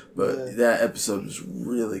 though, but Yeah. that episode was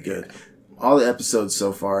really good. All the episodes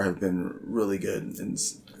so far have been really good, and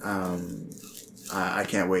I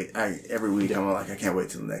can't wait. Every week I'm like, I can't wait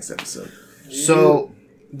till the next episode. So,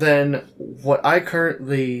 then, what I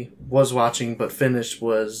currently was watching but finished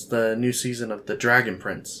was the new season of The Dragon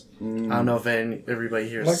Prince. I don't know if everybody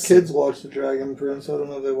here My kids watch The Dragon Prince. I don't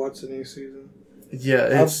know if they watch the new season.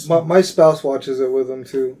 Yeah, it's My spouse watches it with them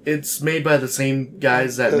too. it's made by the same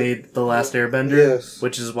guys that made The Last Airbender, Yes.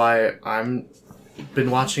 which is why I'm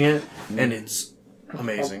been watching it, and it's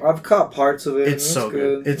amazing. I've caught parts of it. It's so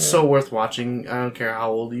good. It's so worth watching. I don't care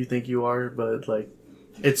how old you think you are, but like,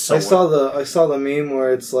 it's so. I saw the meme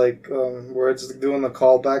where it's like where it's doing the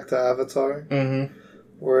callback to Avatar, Mm-hmm.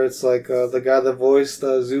 where it's like the guy that voiced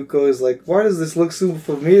Zuko is like, why does this look so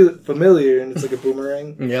familiar? And it's like a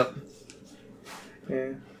boomerang. Yep. Yeah.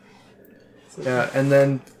 Yeah, and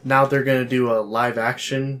then now they're gonna do a live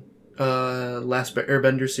action Last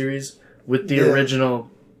Airbender series with the Yeah. original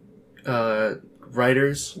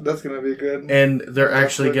writers. That's gonna be good. And they're Netflix.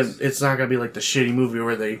 actually gonna. It's not gonna be like the shitty movie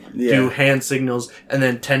where they Yeah. do hand signals and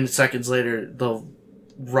then 10 seconds later the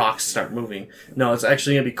rocks start moving. No, it's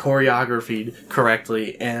actually gonna be choreographed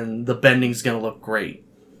correctly, and the bending's gonna look great.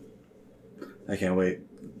 I can't wait.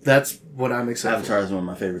 That's what I'm excited Avatar is one of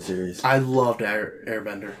my favorite series. for. I loved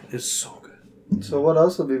Airbender. It's so good. So what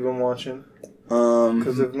else have you been watching?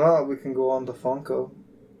 Because if not, we can go on to Funko.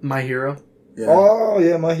 My Hero. Yeah. Oh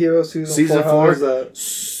yeah, My Hero season 4. How is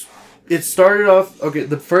that? It started off okay.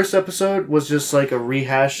 The first episode was just like a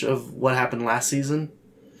rehash of what happened last season,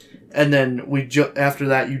 and then after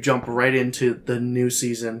that you jump right into the new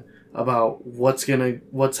season about what's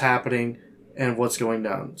happening and what's going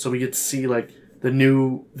down. So we get to see like the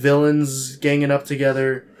new villains ganging up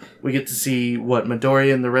together. We get to see what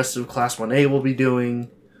Midoriya and the rest of Class 1A will be doing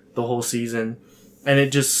the whole season, and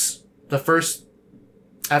it just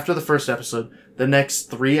after the first episode. The next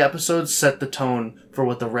 3 episodes set the tone for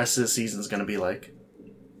what the rest of the season is going to be like.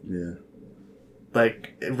 Yeah.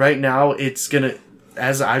 Like, right now, it's going to,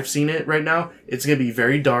 as I've seen it right now, it's going to be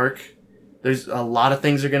very dark. There's a lot of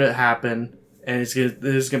things are going to happen, and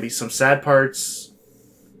there's going to be some sad parts,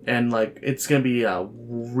 and, like, it's going to be a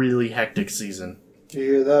really hectic season. You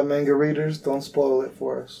hear that, manga readers? Don't spoil it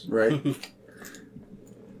for us. Right.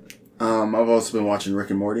 I've also been watching Rick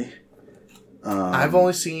and Morty. I've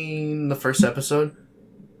only seen the first episode,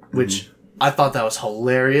 which I thought that was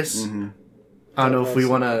hilarious. Mm-hmm. I don't know if we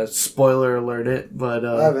want to spoiler alert it, but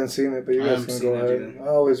I haven't seen it, but you I guys haven't can seen go it ahead. either. I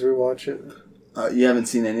always rewatch it. You haven't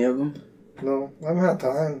seen any of them? No, I haven't had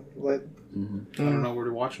time. Like, I don't know where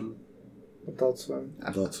to watch them. Adult Swim.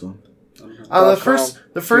 I thought so. I don't know.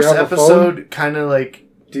 the first Do you have a episode kind of like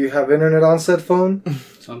Do you have internet on said phone?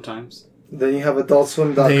 Sometimes. Then you have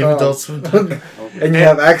AdultSwim.com. Then you have AdultSwim.com. And you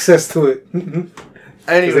have access to it. Because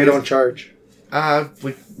anyway. they don't charge.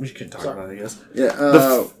 We could talk about it, I guess.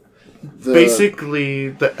 Yeah.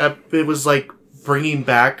 Basically, it was like bringing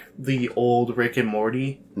back the old Rick and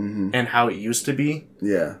Morty Mm-hmm. and how it used to be,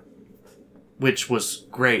 Yeah. which was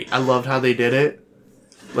great. I loved how they did it.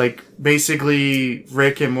 Like, basically,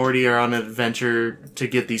 Rick and Morty are on an adventure to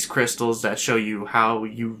get these crystals that show you how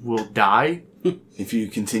you will die. If you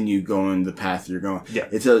continue going the path you're going. Yeah.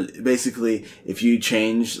 It's basically, if you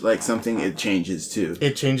change like something, it changes too.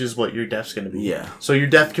 It changes what your death's going to be. Yeah. So your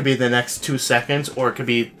death could be the next 2 seconds, or it could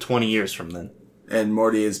be 20 years from then. And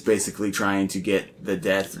Morty is basically trying to get the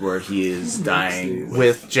death where he is dying.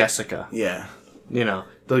 With Jessica. Yeah. You know,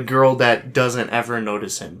 the girl that doesn't ever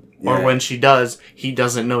notice him. Or Yeah. when she does, he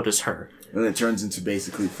doesn't notice her. And it turns into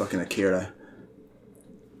basically fucking Akira.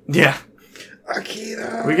 Yeah.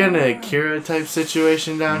 Akira! We got an Akira type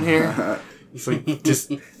situation down here. It's like, just...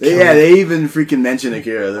 They even freaking mention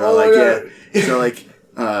Akira. They're all Oh, like, yeah. yeah. So like,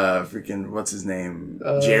 freaking, what's his name?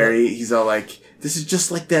 Jerry. He's all like, this is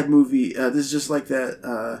just like that movie. This is just like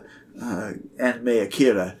that, anime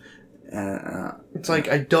Akira. It's like,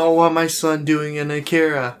 I don't want my son doing an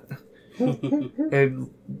Akira. And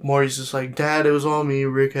Morty's just like, Dad, it was all me.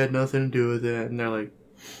 Rick had nothing to do with it. And they're like...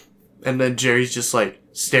 And then Jerry's just like,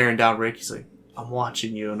 staring down Rick. He's like, I'm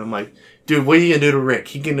watching you. And I'm like, dude, what are you gonna do to Rick?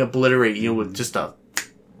 He can obliterate you with just a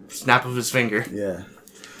snap of his finger. Yeah.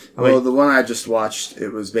 I'm Well, like, the one I just watched, it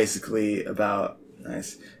was basically about a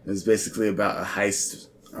heist.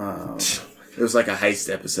 It was like a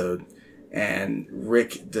heist episode, and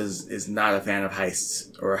Rick is not a fan of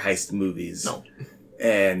heists or heist movies. No.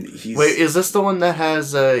 And he's wait, is this the one that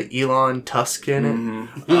has Elon Tusk in it? Mhm.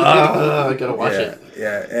 I gotta watch yeah, it.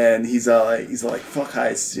 Yeah, and he's all like fuck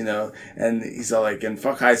heists, you know, and he's all like, and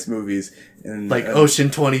fuck heist movies, and Like Ocean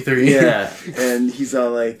 23. yeah, and he's all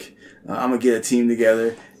like, I'm gonna get a team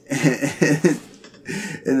together, and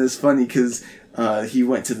it's funny because he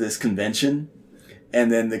went to this convention,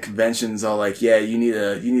 and then the convention's all like, yeah, you need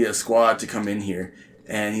a squad to come in here,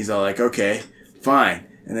 and he's all like, okay, fine.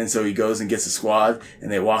 And then so he goes and gets a squad,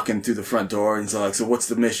 and they walk in through the front door, and he's like, so what's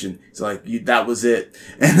the mission? He's like, that was it.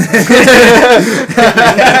 And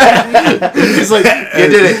He's like, you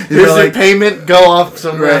did it. Here's your like, payment. Go off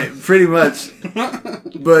somewhere. right, pretty much.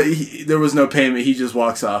 But there was no payment. He just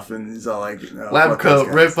walks off, and he's all like, no, Lab fuck coat, those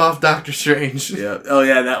guys. rip off Doctor Strange. Yeah. Oh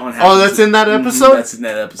yeah, that one happens. Oh, that's in that Mhm, episode? that's in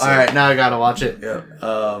that episode. Alright, now I gotta watch it. Yeah.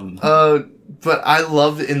 But I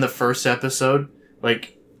loved in the first episode,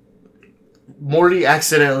 like, Morty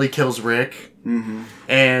accidentally kills Rick, Mm-hmm.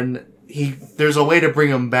 and there's a way to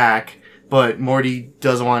bring him back, but Morty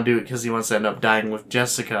doesn't want to do it because he wants to end up dying with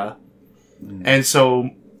Jessica. Mm. And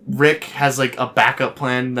so Rick has like a backup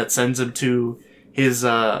plan that sends him to his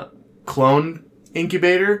clone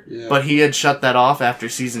incubator, Yeah. but he had shut that off after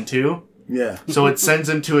season 2. Yeah. So it sends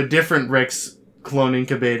him to a different Rick's clone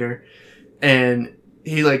incubator, and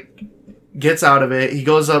he like gets out of it. He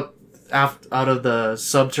goes up out of the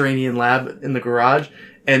subterranean lab in the garage,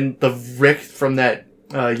 and the Rick from that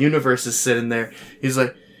universe is sitting there. He's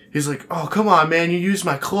like, oh, come on, man, you used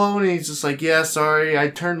my clone. And he's just like, yeah, sorry, I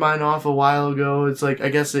turned mine off a while ago. It's like, I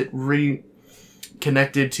guess it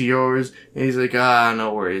reconnected to yours. And he's like,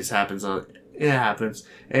 no worries, it happens. It happens.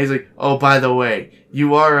 And he's like, oh, by the way,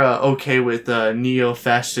 you are okay with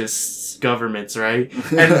neo-fascist governments, right?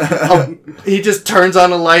 And he just turns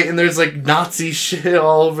on a light, and there's like Nazi shit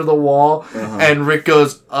all over the wall. Uh-huh. And Rick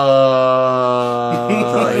goes,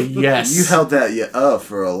 yes. You held that up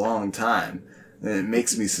for a long time. And it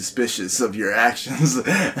makes me suspicious of your actions.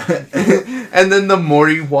 And then the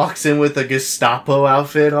Morty walks in with a Gestapo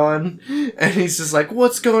outfit on, and he's just like,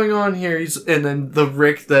 "What's going on here?" And then the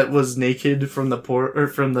Rick that was naked from the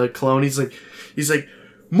clone, he's like,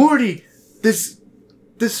 "Morty, this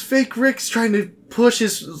fake Rick's trying to push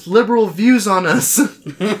his liberal views on us."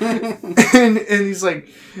 and he's like,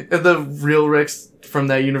 and the real Rick's from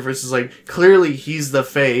that universe is like, clearly he's the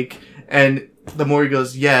fake, and the Morty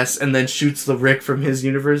goes, yes, and then shoots the Rick from his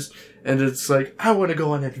universe, and it's like, I want to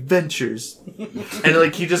go on adventures. And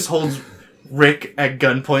like, he just holds Rick at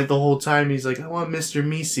gunpoint the whole time. He's like, I want Mr.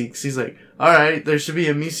 Meeseeks. He's like, alright, there should be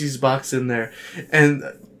a Meeseeks box in there. And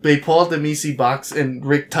they pull out the Meeseeks box and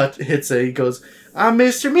Rick hits it. He goes, I'm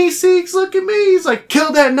Mr. Meeseeks, look at me. He's like,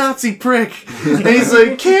 kill that Nazi prick. And he's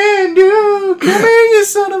like, can do. Come here, you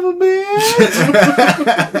son of a bitch.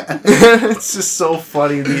 It's just so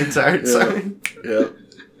funny the entire time. Yep.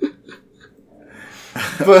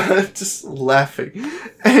 But just laughing.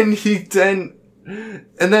 And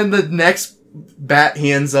then the next bat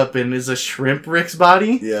he ends up in is a shrimp Rick's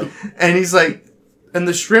body. Yep. And he's like, and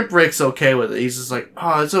the shrimp Rick's okay with it. He's just like,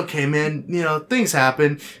 oh, it's okay, man. You know, things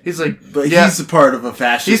happen. He's like, But yeah. he's a part of a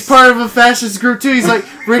fascist. He's part of a fascist group too. He's like,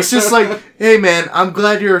 Rick's just like, hey man, I'm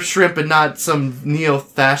glad you're a shrimp and not some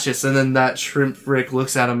neo-fascist. And then that shrimp Rick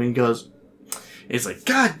looks at him and goes, he's like,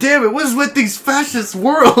 God damn it, what is with these fascist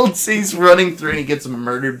worlds? He's running through and he gets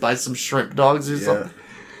murdered by some shrimp dogs or something.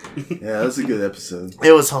 Yeah, that's a good episode.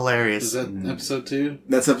 It was hilarious. Is that episode 2?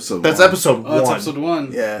 That's episode That's 1. episode Oh, it's 1. episode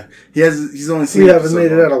 1. Yeah. He's only seen We haven't episode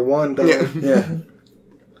made it 1. out of 1, dog. Yeah.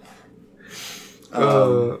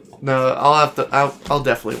 No, I'll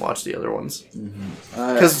definitely watch the other ones.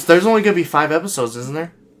 Because Because there's only going to be 5 episodes, isn't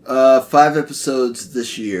there? 5 episodes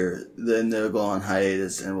this year, then they'll go on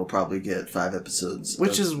hiatus, and we'll probably get 5 episodes.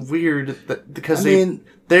 Which is weird because I mean,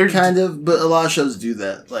 they're kind of, but a lot of shows do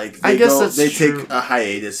that. Like, I guess that's they true. take a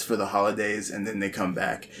hiatus for the holidays, and then they come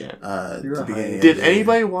back. Yeah. At You're the a beginning. of Did the year.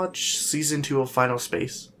 anybody watch season 2 of Final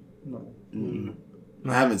Space?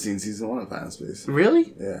 I haven't seen season 1 of Final Space.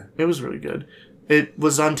 Really? Yeah. It was really good. It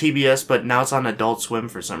was on TBS, but now it's on Adult Swim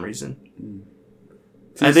for some reason.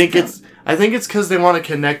 I think it's because they want to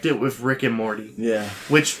connect it with Rick and Morty, Yeah.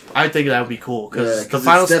 which I think that would be cool because Yeah, the 'cause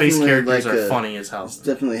Final it's Space definitely characters like are a- funny as hell. It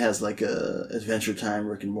definitely has like a Adventure Time,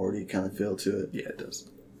 Rick and Morty kind of feel to it. Yeah, it does.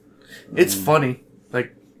 It's funny.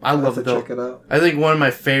 Like I I'll love have it to though. check it out. I think one of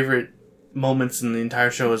my favorite moments in the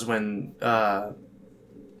entire show is when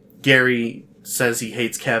Gary says he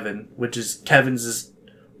hates Kevin, which is Kevin's this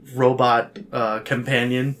robot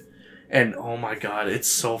companion. And oh my god, it's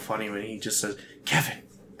so funny when he just says, Kevin,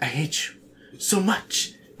 I hate you so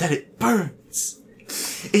much that it burns.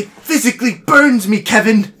 It physically burns me,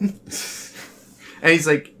 Kevin. And he's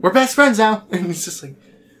like, we're best friends now. And he's just like,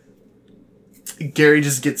 Gary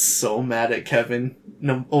just gets so mad at Kevin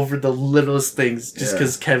over the littlest things just Yeah.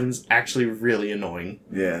 because Kevin's actually really annoying.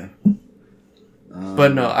 Yeah.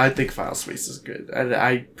 But no, I think Final Space is good.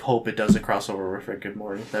 I hope it does a crossover with Rick and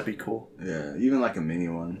Morty. That'd be cool. Yeah. Even like a mini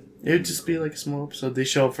one. It would just be like a small episode. They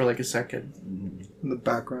show up for like a second. In the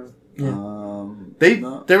background.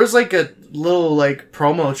 There was like a little like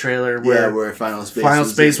promo trailer where Final Space Final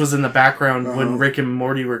Space was in the background when Uh-huh. Rick and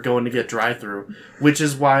Morty were going to get drive-through, which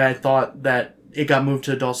is why I thought that it got moved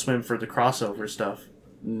to Adult Swim for the crossover stuff.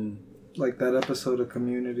 Like that episode of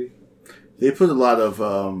Community. They put a lot of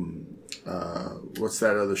what's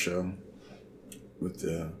that other show with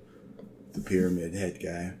the pyramid head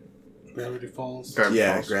guy? Gravity Falls.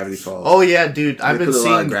 Gravity Falls. Oh yeah, dude! I've They been put a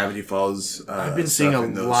lot of seeing Gravity Falls. I've been seeing stuff a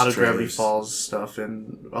in those lot of Gravity trailers. Falls stuff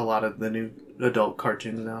in a lot of the new adult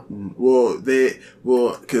cartoons now.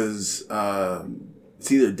 Because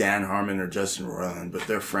it's either Dan Harmon or Justin Roiland, but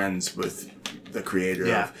they're friends with the creator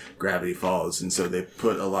Yeah. of Gravity Falls, and so they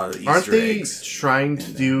put a lot of Easter Aren't they eggs. trying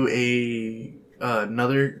to do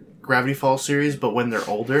another Gravity Falls series, but when they're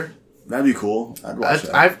older? That'd be cool. I'd watch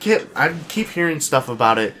that. I keep hearing stuff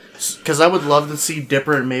about it because I would love to see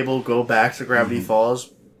Dipper and Mabel go back to Gravity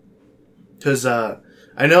Falls. Because I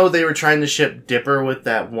know they were trying to ship Dipper with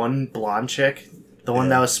that one blonde chick, the one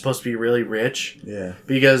that was supposed to be really rich. Yeah.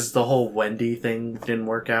 Because the whole Wendy thing didn't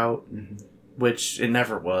work out, which it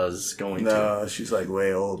never was going to. No, she's like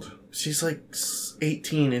way old. She's like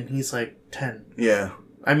 18 and he's like 10. Yeah.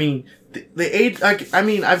 I mean, the age. I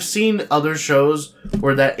mean, I've seen other shows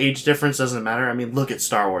where that age difference doesn't matter. I mean, look at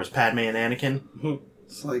Star Wars, Padme and Anakin.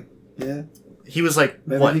 It's like, yeah. He was like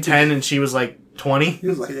Maybe what he could- 10, and she was like 20. He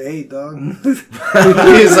was like 8, dog. He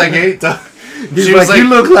was like 8. He's She like, was like, you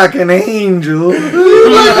look like an angel.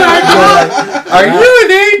 "Are you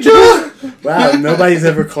an angel?" Wow, nobody's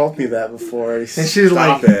ever called me that before. And she's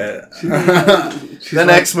like- it. She's The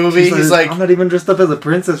next movie, she's he's like- I'm not even dressed up as a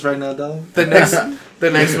princess right now, dog. The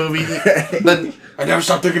next movie, I never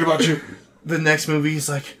stopped thinking about you. the next movie, he's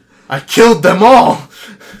like, "I killed them all.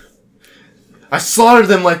 I slaughtered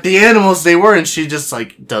them like the animals they were," and she just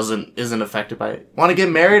like isn't affected by it. Want to get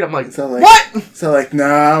married? I'm like, So like, what? So like, nah,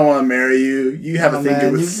 I don't want to marry you. You have Oh, a thing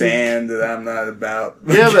man, with you- sand that I'm not about.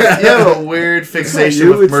 Yeah, but you have a weird fixation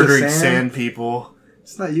you, with it's the murdering sand. sand people.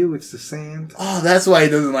 It's not you, it's the sand. Oh, that's why he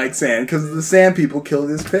doesn't like sand, because the sand people killed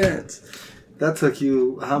his parents. That took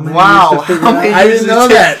you how many Wow, years to figure how out? many I didn't know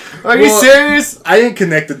that. Are you serious? I didn't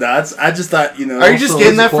connect the dots. I just thought, you know. Are you just Also,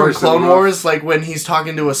 getting his that from voice Clone is Wars? Like when he's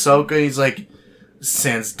talking to Ahsoka, he's like,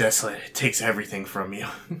 "Sand's desolate. It takes everything from you."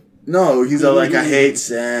 No, he's all like, I hate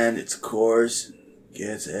sand. It's coarse.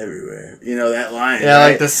 Gets everywhere. You know that line. Yeah, right?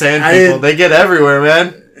 like the sand I people. didn't- They get everywhere,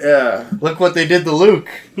 man. Yeah. Look what they did to Luke.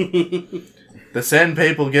 The sand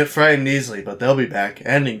people get frightened easily, but they'll be back,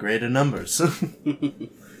 and in greater numbers. I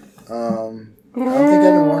don't think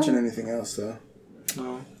I've been watching anything else though.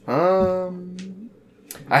 No.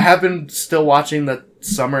 I have been still watching the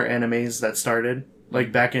summer animes that started,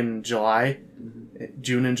 like back in July,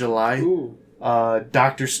 June and July. Ooh.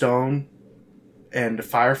 Dr. Stone and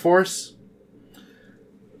Fire Force,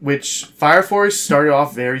 which Fire Force started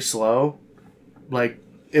off very slow. Like,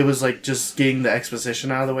 it was like just getting the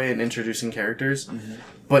exposition out of the way and introducing characters.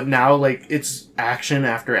 But now, like, it's action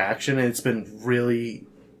after action, and it's been really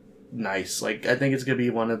nice. Like, I think it's going to be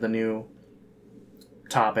one of the new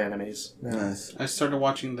top animes. Nice. I started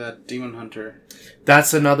watching that Demon Hunter.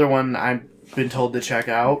 That's another one I've been told to check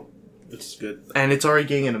out, It's good. and it's already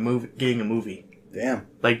getting a movie. Damn.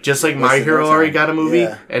 Like, just like What's My the Hero next already one? got a movie,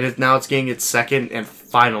 Yeah. and now it's getting its second and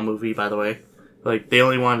final movie, by the way. Like, they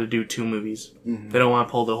only wanted to do 2 movies. They don't want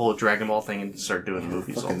to pull the whole Dragon Ball thing and start doing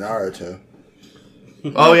movies. Fucking Naruto.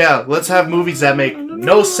 Oh, yeah, let's have movies that make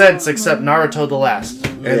no sense except Naruto the Last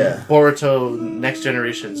and Yeah. Boruto Next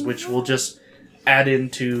Generations, which will just add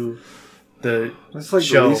into the That's like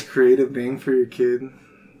show. the least creative being for your kid.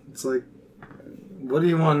 It's like, what do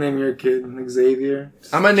you want to name your kid? Xavier?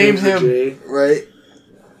 I'm gonna name James or him. Jay? Right?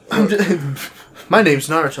 I'm just, my name's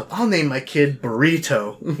Naruto. I'll name my kid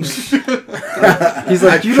Burrito. He's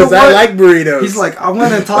like, you know Because what? I like burritos. He's like, I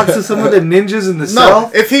went and talked to some of the ninjas in the No,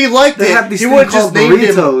 south. if he liked They it, have these he thing would just called name him.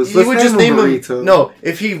 burritos. He Let's would name just him name him. Burrito. No,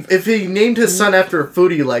 if he named his son after a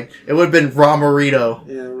food he liked, it would have been Ramarito.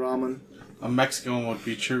 Yeah, ramen. A Mexican one would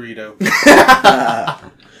be churrito.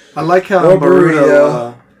 I like how Or in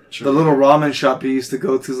Burrito, burrito. the little ramen shop he used to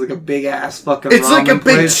go to is like a big ass fucking It's like a ramen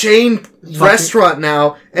big place. chain restaurant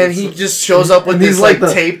now, and he just shows up with And this he's like like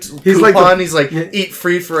the- taped he's coupon. like the- He's like, yeah. "Eat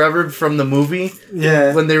free forever" from the movie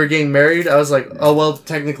Yeah. when they were getting married. I was like, "Oh well,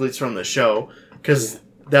 technically it's from the show because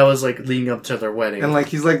that was like leading up to their wedding." And like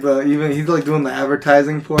he's like he's like doing the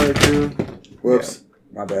advertising for it too. Whoops.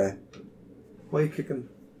 My bad. Why are you kicking?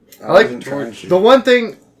 I like wasn't trying to. the one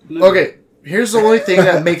thing. Okay, here's the only thing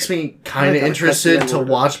that makes me kind of gotta cut interested the to end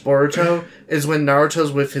watch Boruto is when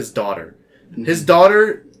Naruto's with his daughter. His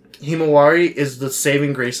daughter, Himawari, is the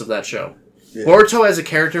saving grace of that show. Yeah. Boruto as a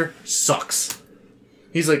character sucks.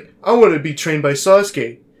 He's like, I want to be trained by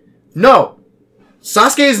Sasuke. No!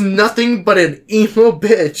 Sasuke is nothing but an emo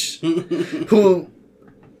bitch who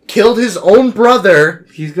killed his own brother.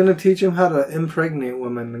 He's gonna teach him how to impregnate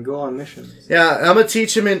women and go on missions. Yeah, I'm gonna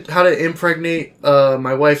teach him how to impregnate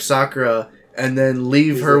my wife Sakura and then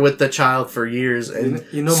leave her with the child for years. And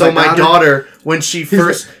You know so my my daughter- daughter, when she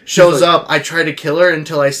first like- shows like- up, I try to kill her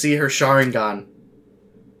until I see her Sharingan.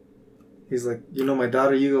 He's like, you know, my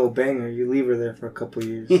daughter, you go bang her, you leave her there for a couple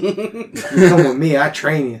years. You come with me, I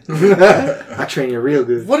train you. I train you real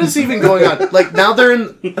good. What is even going on? Like, now they're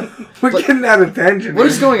in... We're getting out of tangent. What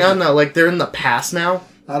is going on now? Like, they're in the past now?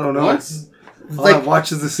 I don't know. What? All I Like-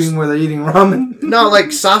 watch is the scene where they're eating ramen. No, like,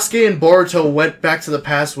 Sasuke and Boruto went back to the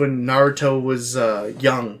past when Naruto was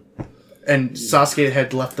young. And Sasuke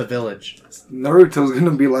had left the village. Naruto's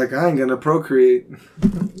gonna be like, I ain't gonna procreate.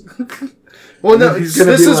 Well, no, He's this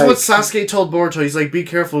gonna is be like- what Sasuke told Boruto. He's like, be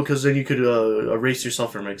careful, because then you could erase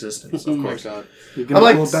yourself from existence. Oh Of my course. god. You're I'm gonna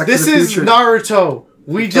like, go back this to the is future. Naruto.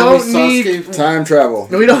 We Tell me don't need... Sasuke- Time travel.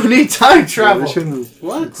 We don't need time Yeah, travel. they shouldn't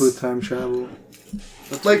What? include time travel.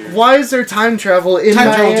 Like, why is there time travel in Time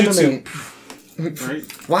my travel anime?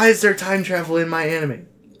 Right? Why is there time travel in my anime?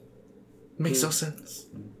 Makes no sense.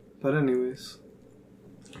 But anyways,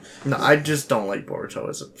 No, I just don't like Boruto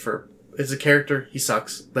as a character. He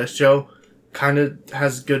sucks. That show kind of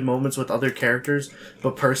has good moments with other characters,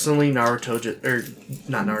 but personally, not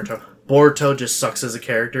Naruto. Boruto just sucks as a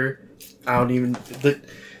character. I don't even.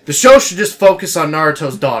 The show should just focus on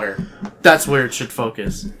Naruto's daughter. That's where it should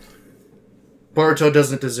focus. Boruto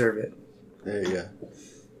doesn't deserve it. There you go.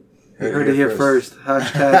 you heard it here first.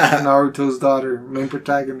 Hashtag Naruto's daughter, main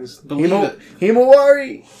protagonist. Believe it.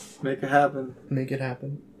 Himawari! Make it happen. Make it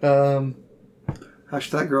happen.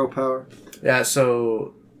 Hashtag girl power. Yeah,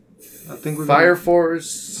 so I think we're Fire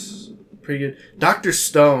Force, pretty good. Dr.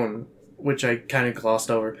 Stone, which I kind of glossed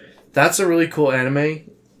over. That's a really cool anime,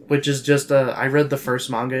 which is just I read the first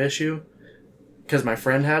manga issue because my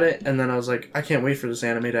friend had it, and then I was like, I can't wait for this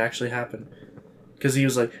anime to actually happen. because he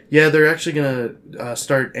was like, yeah, they're actually gonna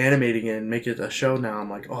start animating it and make it a show now.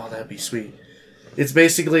 I'm like, oh, that'd be sweet. It's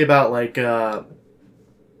basically about like in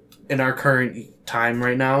our current time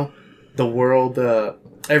right now, the world,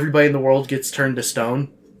 everybody in the world gets turned to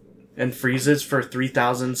stone and freezes for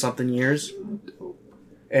 3,000 something years,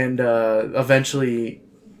 and eventually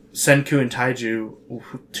Senku and Taiju,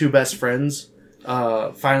 two best friends,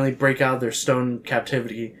 finally break out of their stone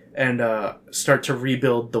captivity and start to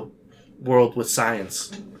rebuild the world with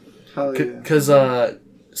science. Hell yeah. Because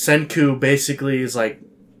Senku basically is like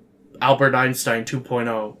Albert Einstein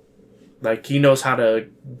 2.0. Like, he knows how to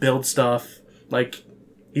build stuff. Like,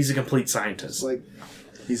 he's a complete scientist. Like,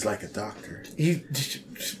 He's like a doctor.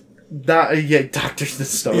 Dr.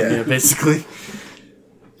 Stone, yeah, basically.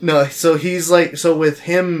 No, so he's like, so with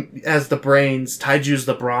him as the brains, Taiju's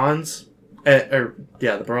the bronze,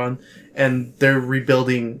 the bronze, and they're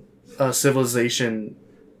rebuilding a civilization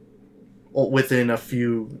within a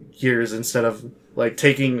few years instead of like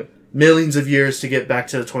taking millions of years to get back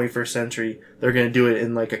to the 21st century. They're going to do it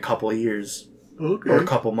in like a couple of years or a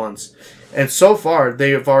couple months. And so far,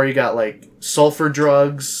 they have already got like sulfur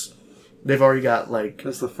drugs. They've already got like...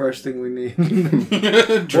 That's the first thing we need.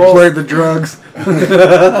 Well, where the drugs?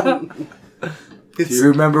 Do you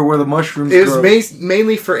remember where the mushrooms it grow? was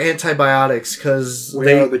mainly for antibiotics because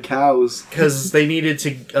Where are the cows? because they needed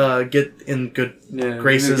to get in good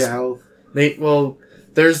graces. Get health.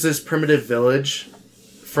 There's this primitive village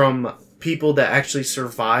from people that actually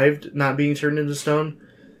survived not being turned into stone.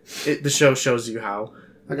 The show shows you how.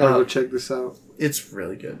 I gotta go check this out. It's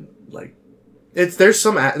really good. Like,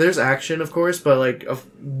 there's action, of course, but like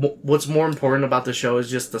what's more important about the show is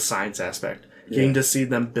just the science aspect. Getting to see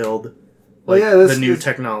them build the new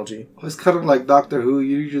technology. It's kind of like Doctor Who.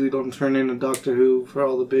 You usually don't turn into Doctor Who for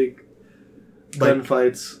all the big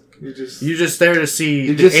gunfights. You're just there to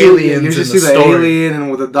see the aliens. You just see the alien and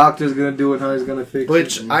what the doctor's gonna do and how he's gonna fix it.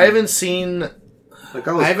 Which I haven't seen. Like,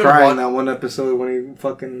 I was crying that one episode when he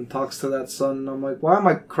fucking talks to that son. I'm like, why am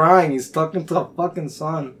I crying? He's talking to a fucking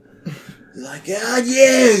son. Like, oh,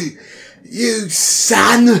 you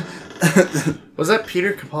son. Was that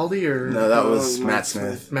Peter Capaldi or No, that was Matt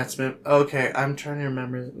Smith. Matt Smith. Okay, I'm trying to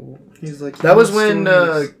remember. He's like, That was when.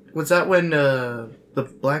 Was that when the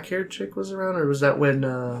black-haired chick was around, or was that when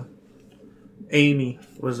Amy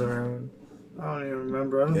was around? I don't even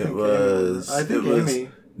remember. I think Amy. Amy.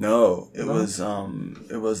 No, it was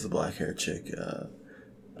the black haired chick,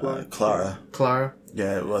 Clara. Clara.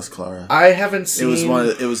 Yeah, it was Clara. I haven't seen.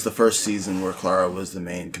 It was the first season where Clara was the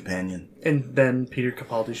main companion, and then Peter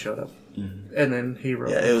Capaldi showed up, and then he wrote.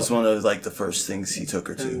 Yeah, it was one of like the first things he took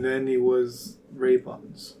her to. And then he was Ray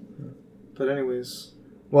Bonds. But anyways,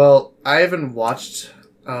 well, I haven't watched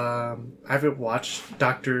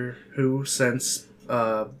Doctor Who since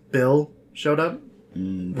Bill showed up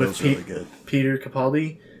with really good. Peter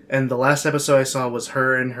Capaldi. And the last episode I saw was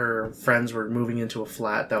her and her friends were moving into a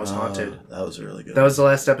flat that was haunted. That was really good. That was the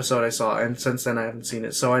last episode I saw, and since then I haven't seen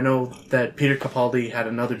it. So I know that Peter Capaldi had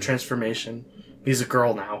another transformation. He's a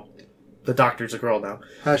girl now. The Doctor's a girl now.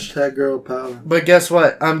 # girl power. But guess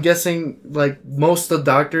what? I'm guessing like most of the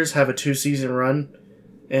Doctors have a 2-season run,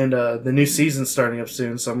 and the new season's starting up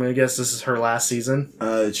soon. So I'm gonna guess this is her last season.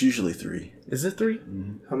 It's usually 3. Is it 3?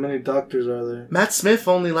 Mm-hmm. How many Doctors are there? Matt Smith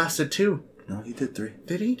only lasted 2. No, he did 3.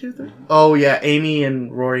 Did he do 3? Oh yeah, Amy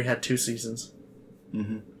and Rory had 2 seasons.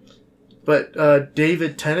 Mm-hmm. But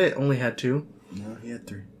David Tennant only had 2. No, he had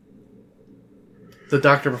 3. The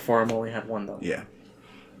Doctor before him only had 1 though. Yeah.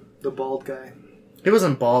 The bald guy. He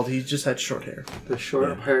wasn't bald. He just had short hair. The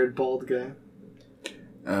short-haired bald guy.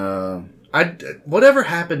 Whatever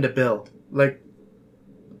happened to Bill? Like,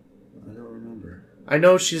 I don't remember. I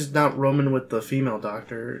know she's not roaming with the female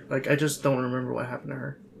Doctor. Like, I just don't remember what happened to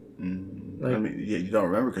her. I mean, you don't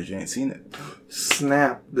remember because you ain't seen it.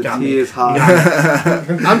 Snap. The Got tea me. is hot.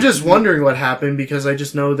 I'm just wondering what happened because I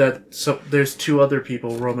just know that there's 2 other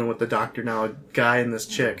people roaming with the Doctor now, a guy and this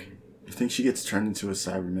chick. I think she gets turned into a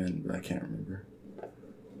Cyberman, but I can't remember.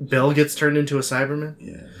 Bill gets turned into a Cyberman?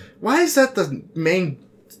 Yeah. Why is that the main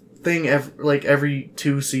thing every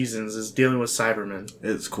 2 seasons is dealing with Cybermen?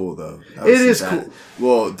 It's cool, though. It is cool.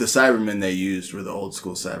 Well, the Cybermen they used were the old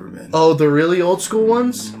school Cybermen. Oh, the really old school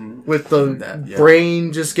ones? With the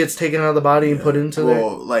brain just gets taken out of the body and put into there?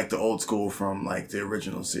 Well, like the old school from like the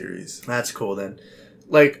original series. That's cool then.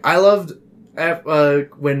 Like, I loved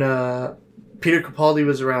when Peter Capaldi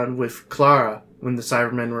was around with Clara, when the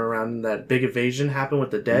Cybermen were around and that big invasion happened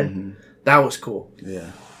with the dead. Mm-hmm. That was cool.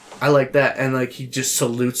 Yeah. I like that. And like he just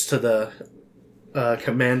salutes to the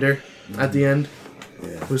commander at the end,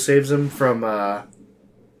 who saves him from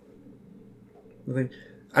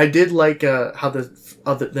I did like how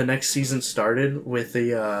the next season started with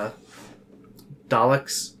the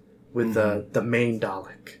Daleks with the main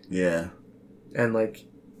Dalek. Yeah. And like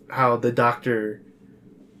how the doctor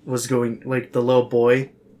was going, like the little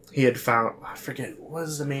boy he had found, I forget what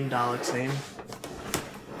is the main Dalek's name,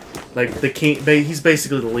 like the king, he's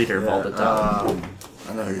basically the leader of all the Daleks.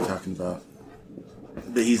 I know who you're talking about,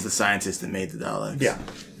 but he's the scientist that made the Daleks.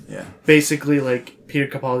 Yeah Basically, like Peter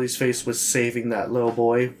Capaldi's face was saving that little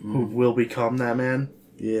boy who will become that man.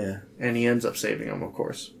 And he ends up saving him, of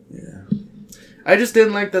course. I just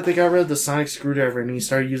didn't like that they got rid of the sonic screwdriver and he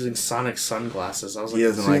started using sonic sunglasses. I was like, he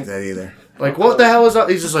doesn't like that either. Like, what the hell is that?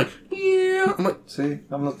 He's just like, yeah. I'm like, see,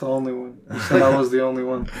 I'm not the only one. You said I was the only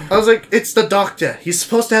one. I was like, it's the doctor. He's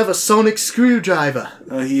supposed to have a sonic screwdriver.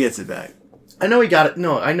 He gets it back. I know he got it.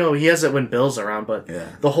 No, I know he has it when Bill's around, but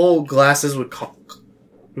the whole glasses with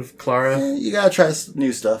Clara. You gotta try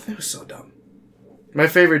new stuff. It was so dumb. My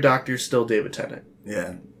favorite doctor is still David Tennant.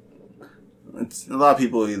 Yeah. It's, a lot of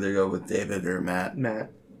people either go with David or Matt. Yeah.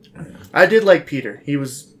 I did like Peter. He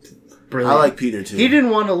was brilliant. I like Peter too. He didn't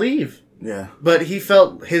want to leave. Yeah. But he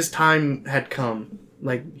felt his time had come.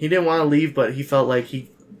 Like, he didn't want to leave, but he felt like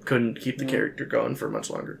he couldn't keep the character going for much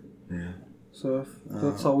longer. Yeah. So if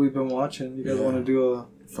that's all we've been watching. You guys want to do a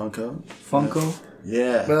Funko?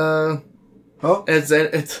 Yeah.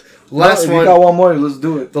 It's last if one. You got one more? Let's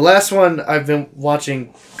do it. The last one I've been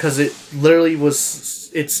watching because it literally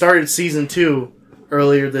was. It started season 2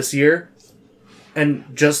 earlier this year, and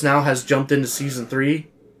just now has jumped into season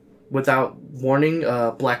 3 without warning.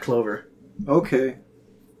 Black Clover. Okay.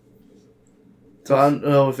 So I don't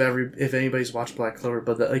know if anybody's watched Black Clover,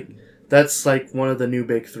 but that's like one of the new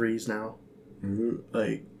big 3s now.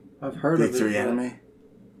 Like I've heard big of it. 3 anime.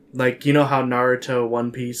 Like, you know how Naruto,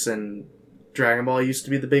 One Piece, and Dragon Ball used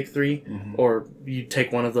to be the big 3? Or you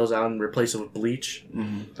take one of those out and replace it with Bleach.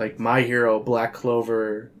 Like My Hero, Black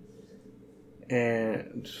Clover,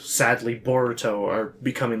 and sadly Boruto are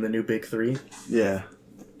becoming the new big 3. Yeah.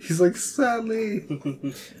 He's like,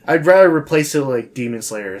 sadly. I'd rather replace it with like Demon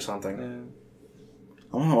Slayer or something.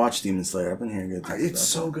 Yeah. I want to watch Demon Slayer. I've been hearing good things. It's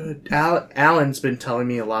so good. Alan's been telling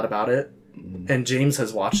me a lot about it, and James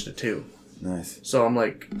has watched it too. Nice. So I'm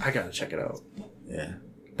like, I gotta check it out. Yeah.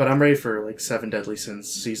 But I'm ready for like 7 Deadly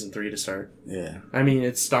Sins season 3 to start. Yeah. I mean,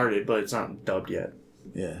 it's started, but it's not dubbed yet.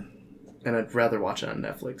 Yeah. And I'd rather watch it on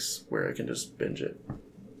Netflix, where I can just binge it.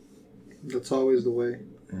 That's always the way.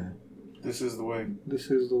 Yeah. This is the way. This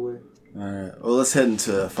is the way. Alright. Well, let's head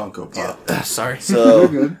into Funko Pop. Sorry. So,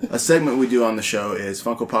 You're good. a segment we do on the show is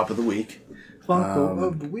Funko Pop of the Week. Funko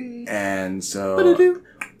of the week. And so... What do you do?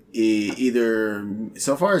 Either...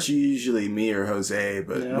 So far, it's usually me or Jose,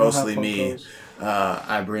 but mostly me. Funkos.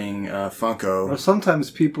 I bring Funko. Or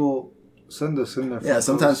sometimes people send us in there. Yeah,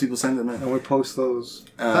 sometimes people send them in. And we post those.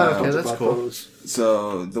 Okay, that's About cool. those.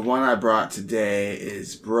 So the one I brought today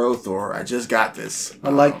is Bro Thor. I just got this. I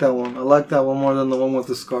like that one. I like that one more than the one with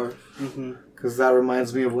the scarf. Because that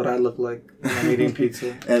reminds me of what I look like when I'm eating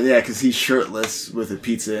pizza. And yeah, because he's shirtless with a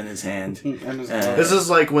pizza in his hand. This is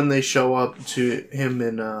like when they show up to him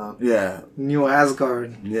in Yeah, New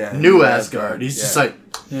Asgard. yeah. New Asgard. He's just like...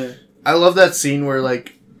 Yeah. I love that scene where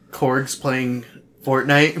like Korg's playing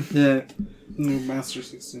Fortnite. Yeah. New Master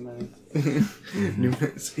 69.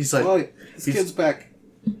 He's like... Oh, this kid's back.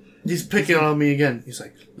 He's picking on me again. He's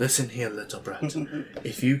like, listen here, little brat.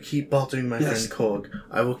 If you keep bothering my friend Korg,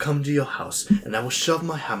 I will come to your house and I will shove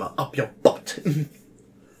my hammer up your butt.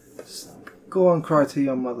 Go and cry to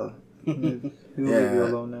your mother. He'll leave you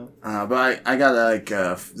alone now. But I got like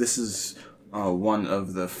this is one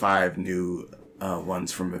of the 5 new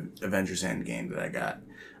ones from Avengers Endgame that I got.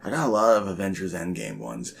 I got a lot of Avengers Endgame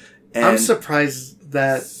ones. And I'm surprised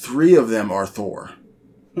that... 3 of them are Thor.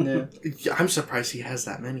 Yeah. I'm surprised he has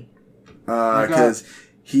that many. Because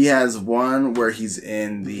he has one where he's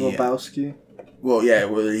in the... Lebowski. Well, yeah,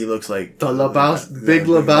 where he looks like... Big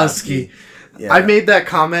Lebowski. Yeah. I made that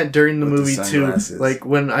comment during the With the movie too. sunglasses. Like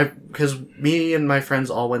because me and my friends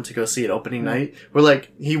all went to go see it opening night. We're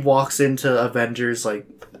like, he walks into Avengers or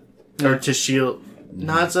to S.H.I.E.L.D.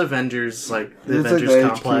 No, it's Avengers, like the It's Avengers like the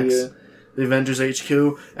complex. HQ, The Avengers HQ.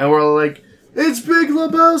 And we're all like, it's Big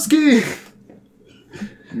Lebowski!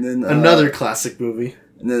 And then, Another classic movie.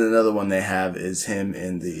 And then another one they have is him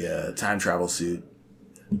in the time travel suit,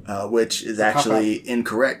 which is actually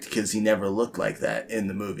incorrect because he never looked like that in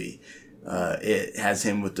the movie. It has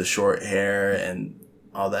him with the short hair and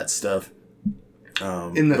all that stuff.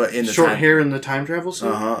 In the short hair in the time travel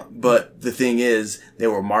suit? But the thing is, they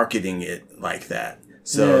were marketing it like that.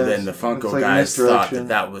 So Yes, then the Funko it's like guys thought misdirection.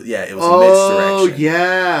 that was it was Oh a misdirection.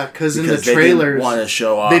 yeah, because in the Because they trailers didn't want to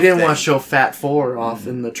show off. they didn't want things. to show Fat Four off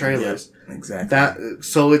in the trailers. Yep, exactly. That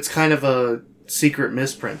so it's kind of a secret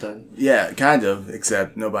misprint then. Yeah, kind of.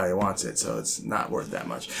 Except nobody wants it, so it's not worth that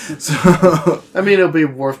much. So I mean, it'll be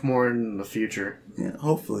worth more in the future. yeah,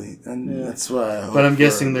 hopefully, and Yeah. that's why. I hope But I'm for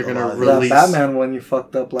guessing they're a gonna lot of That release- Batman one you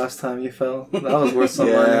fucked up last time you fell. That was worth some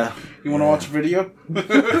Yeah, You want to watch a video?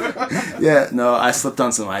 yeah. No, I slipped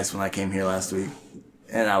on some ice when I came here last week,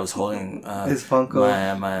 and I was holding His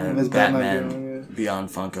Funko. my His Batman, Batman Beyond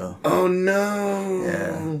Funko. Oh no!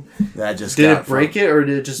 Yeah, that I just Did got it break from, it or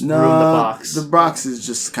did it just No, ruin the box? The box is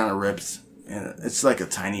just kind of ripped, and it's like a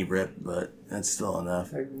tiny rip, but that's still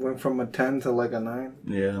enough. I went from a 10 to like a 9.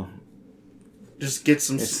 Yeah, Just get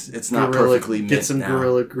some. it's not gorilla, perfectly mint Get some now.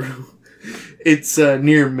 Gorilla Glue. It's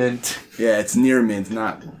near mint. Yeah, it's near mint,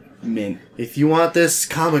 not mint. If you want this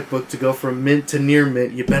comic book to go from mint to near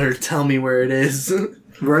mint, you better tell me where it is.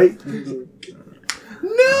 Right?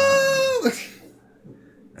 No.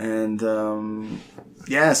 And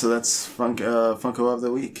yeah, so that's Funko of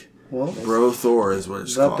the week. Well, Bro Thor is what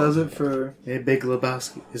it's that called. does it for Hey, Big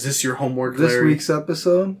Lebowski. Is this your homework, this Larry? week's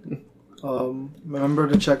episode. Remember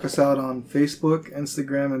to check us out on Facebook,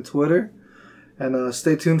 Instagram, and Twitter. And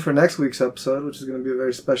stay tuned for next week's episode, which is going to be a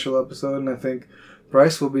very special episode. And I think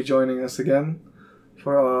Bryce will be joining us again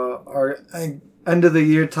for our end of the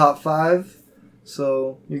year top 5.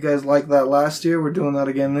 So you guys liked that last year. We're doing that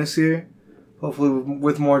again this year. Hopefully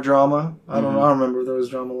with more drama. I don't know. I don't remember if there was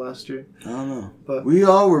drama last year. I don't know, But- we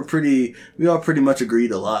all pretty much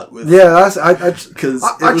agreed a lot with. Yeah, that's I because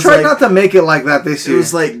I tried not to make it like that this It year.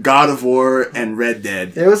 was like God of War and Red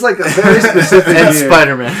Dead. It was like a very specific And year.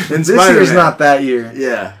 Spider-Man. And This year's Spider-Man. not that year.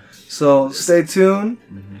 Yeah. So stay tuned.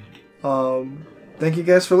 Thank you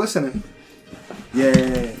guys for listening.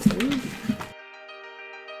 Yay.